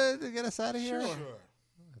parody to get us out of here? Sure.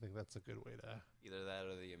 I think that's a good way to. Either that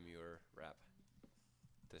or the Amur rap.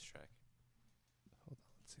 This track. Hold on.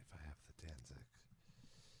 Let's see if I have the Danzig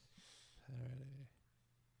parody.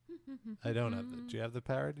 I don't have it. Do you have the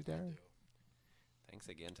parody, Darren? Thanks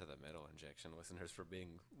again to the Metal Injection listeners for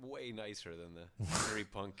being way nicer than the furry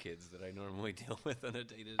punk kids that I normally deal with on a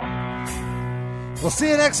day-to-day. We'll see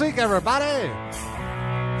you next week, everybody.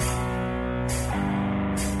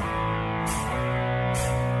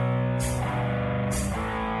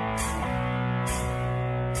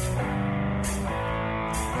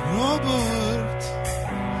 Robert,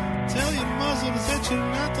 tell your mother that you're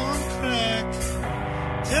not on crack.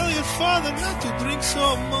 Tell your father not to drink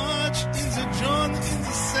so much in the John in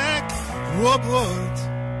the sack. Robert,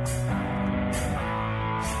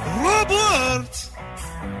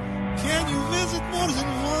 can you visit more than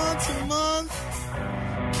once a month?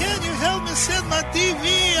 Can you help me set my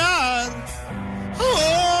DVR? Oh,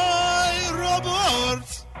 Robert,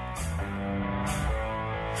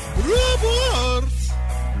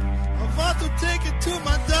 I want to take it to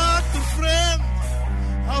my doctor friend.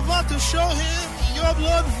 I want to show him your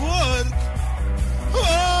blood work. Oh,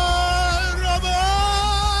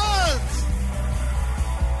 Robert!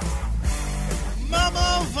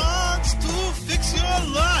 Mama wants to fix your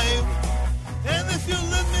life. And if you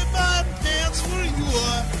let me buy pants for you,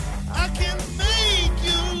 I can make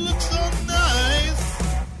you look so nice.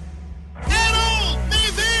 And old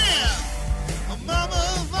maybe Mama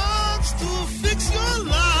wants to fix your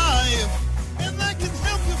life. And I can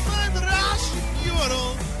help you find Russian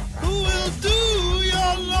Euro who will do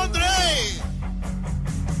your laundry.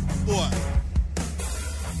 Boy.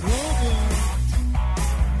 Robert,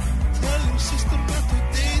 tell your sister not to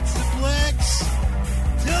date the blacks.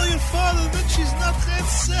 Tell your father that she's not had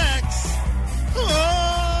sex. Oh,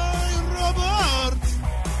 Robert.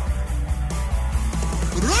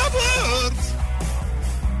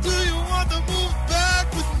 Do you want to move back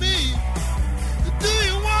with me? Do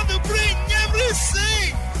you want to bring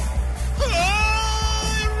everything? Oh,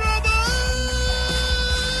 Robert!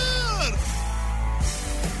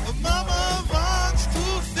 Mama wants to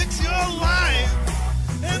fix your life.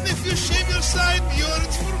 And if you shave your side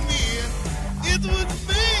yards for me, it would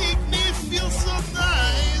make me feel so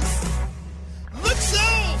nice. Look so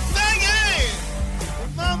faggy!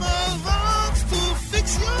 Mama wants to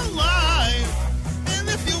fix your life. And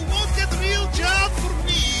if you won't get a real job for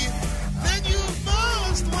me, then you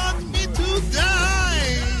must want me to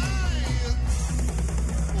die.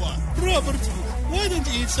 What? Robert, why don't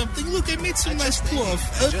you eat something? Look, I made some nice cloth.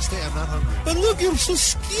 Just ate. I'm not hungry. But look, you're so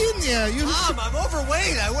skinny. Mom, I'm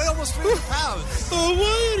overweight. I weigh almost 300 pounds. Oh,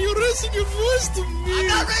 why are you raising your voice to me? I'm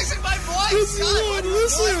not raising my voice. God,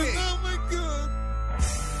 listen. Oh, my God.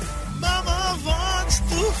 Mama wants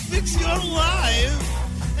to fix your life.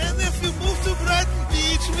 And if you move to Brighton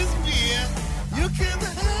Beach with me, you can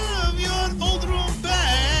have your old room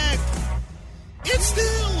back. It's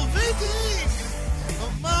still waiting.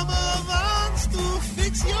 Mama wants to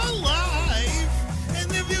fix your life.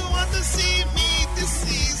 And if you want to see me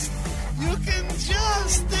deceased, you can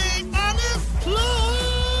just stay unemployed.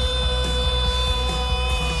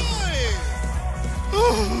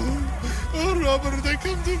 Oh, Robert, I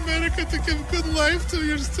come to America to give good life to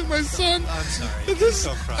my son. I'm sorry.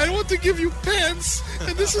 Don't cry. I want to give you pants,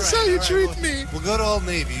 and this is how you treat me. We'll go to Old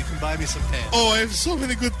Navy. You can buy me some pants. Oh, I have so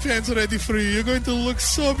many good pants ready for you. You're going to look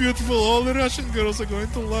so beautiful. All the Russian girls are going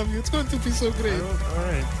to love you. It's going to be so great. All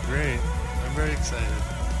right, great. I'm very excited.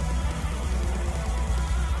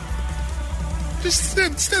 Just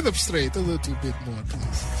stand up straight a little bit more,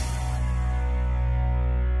 please.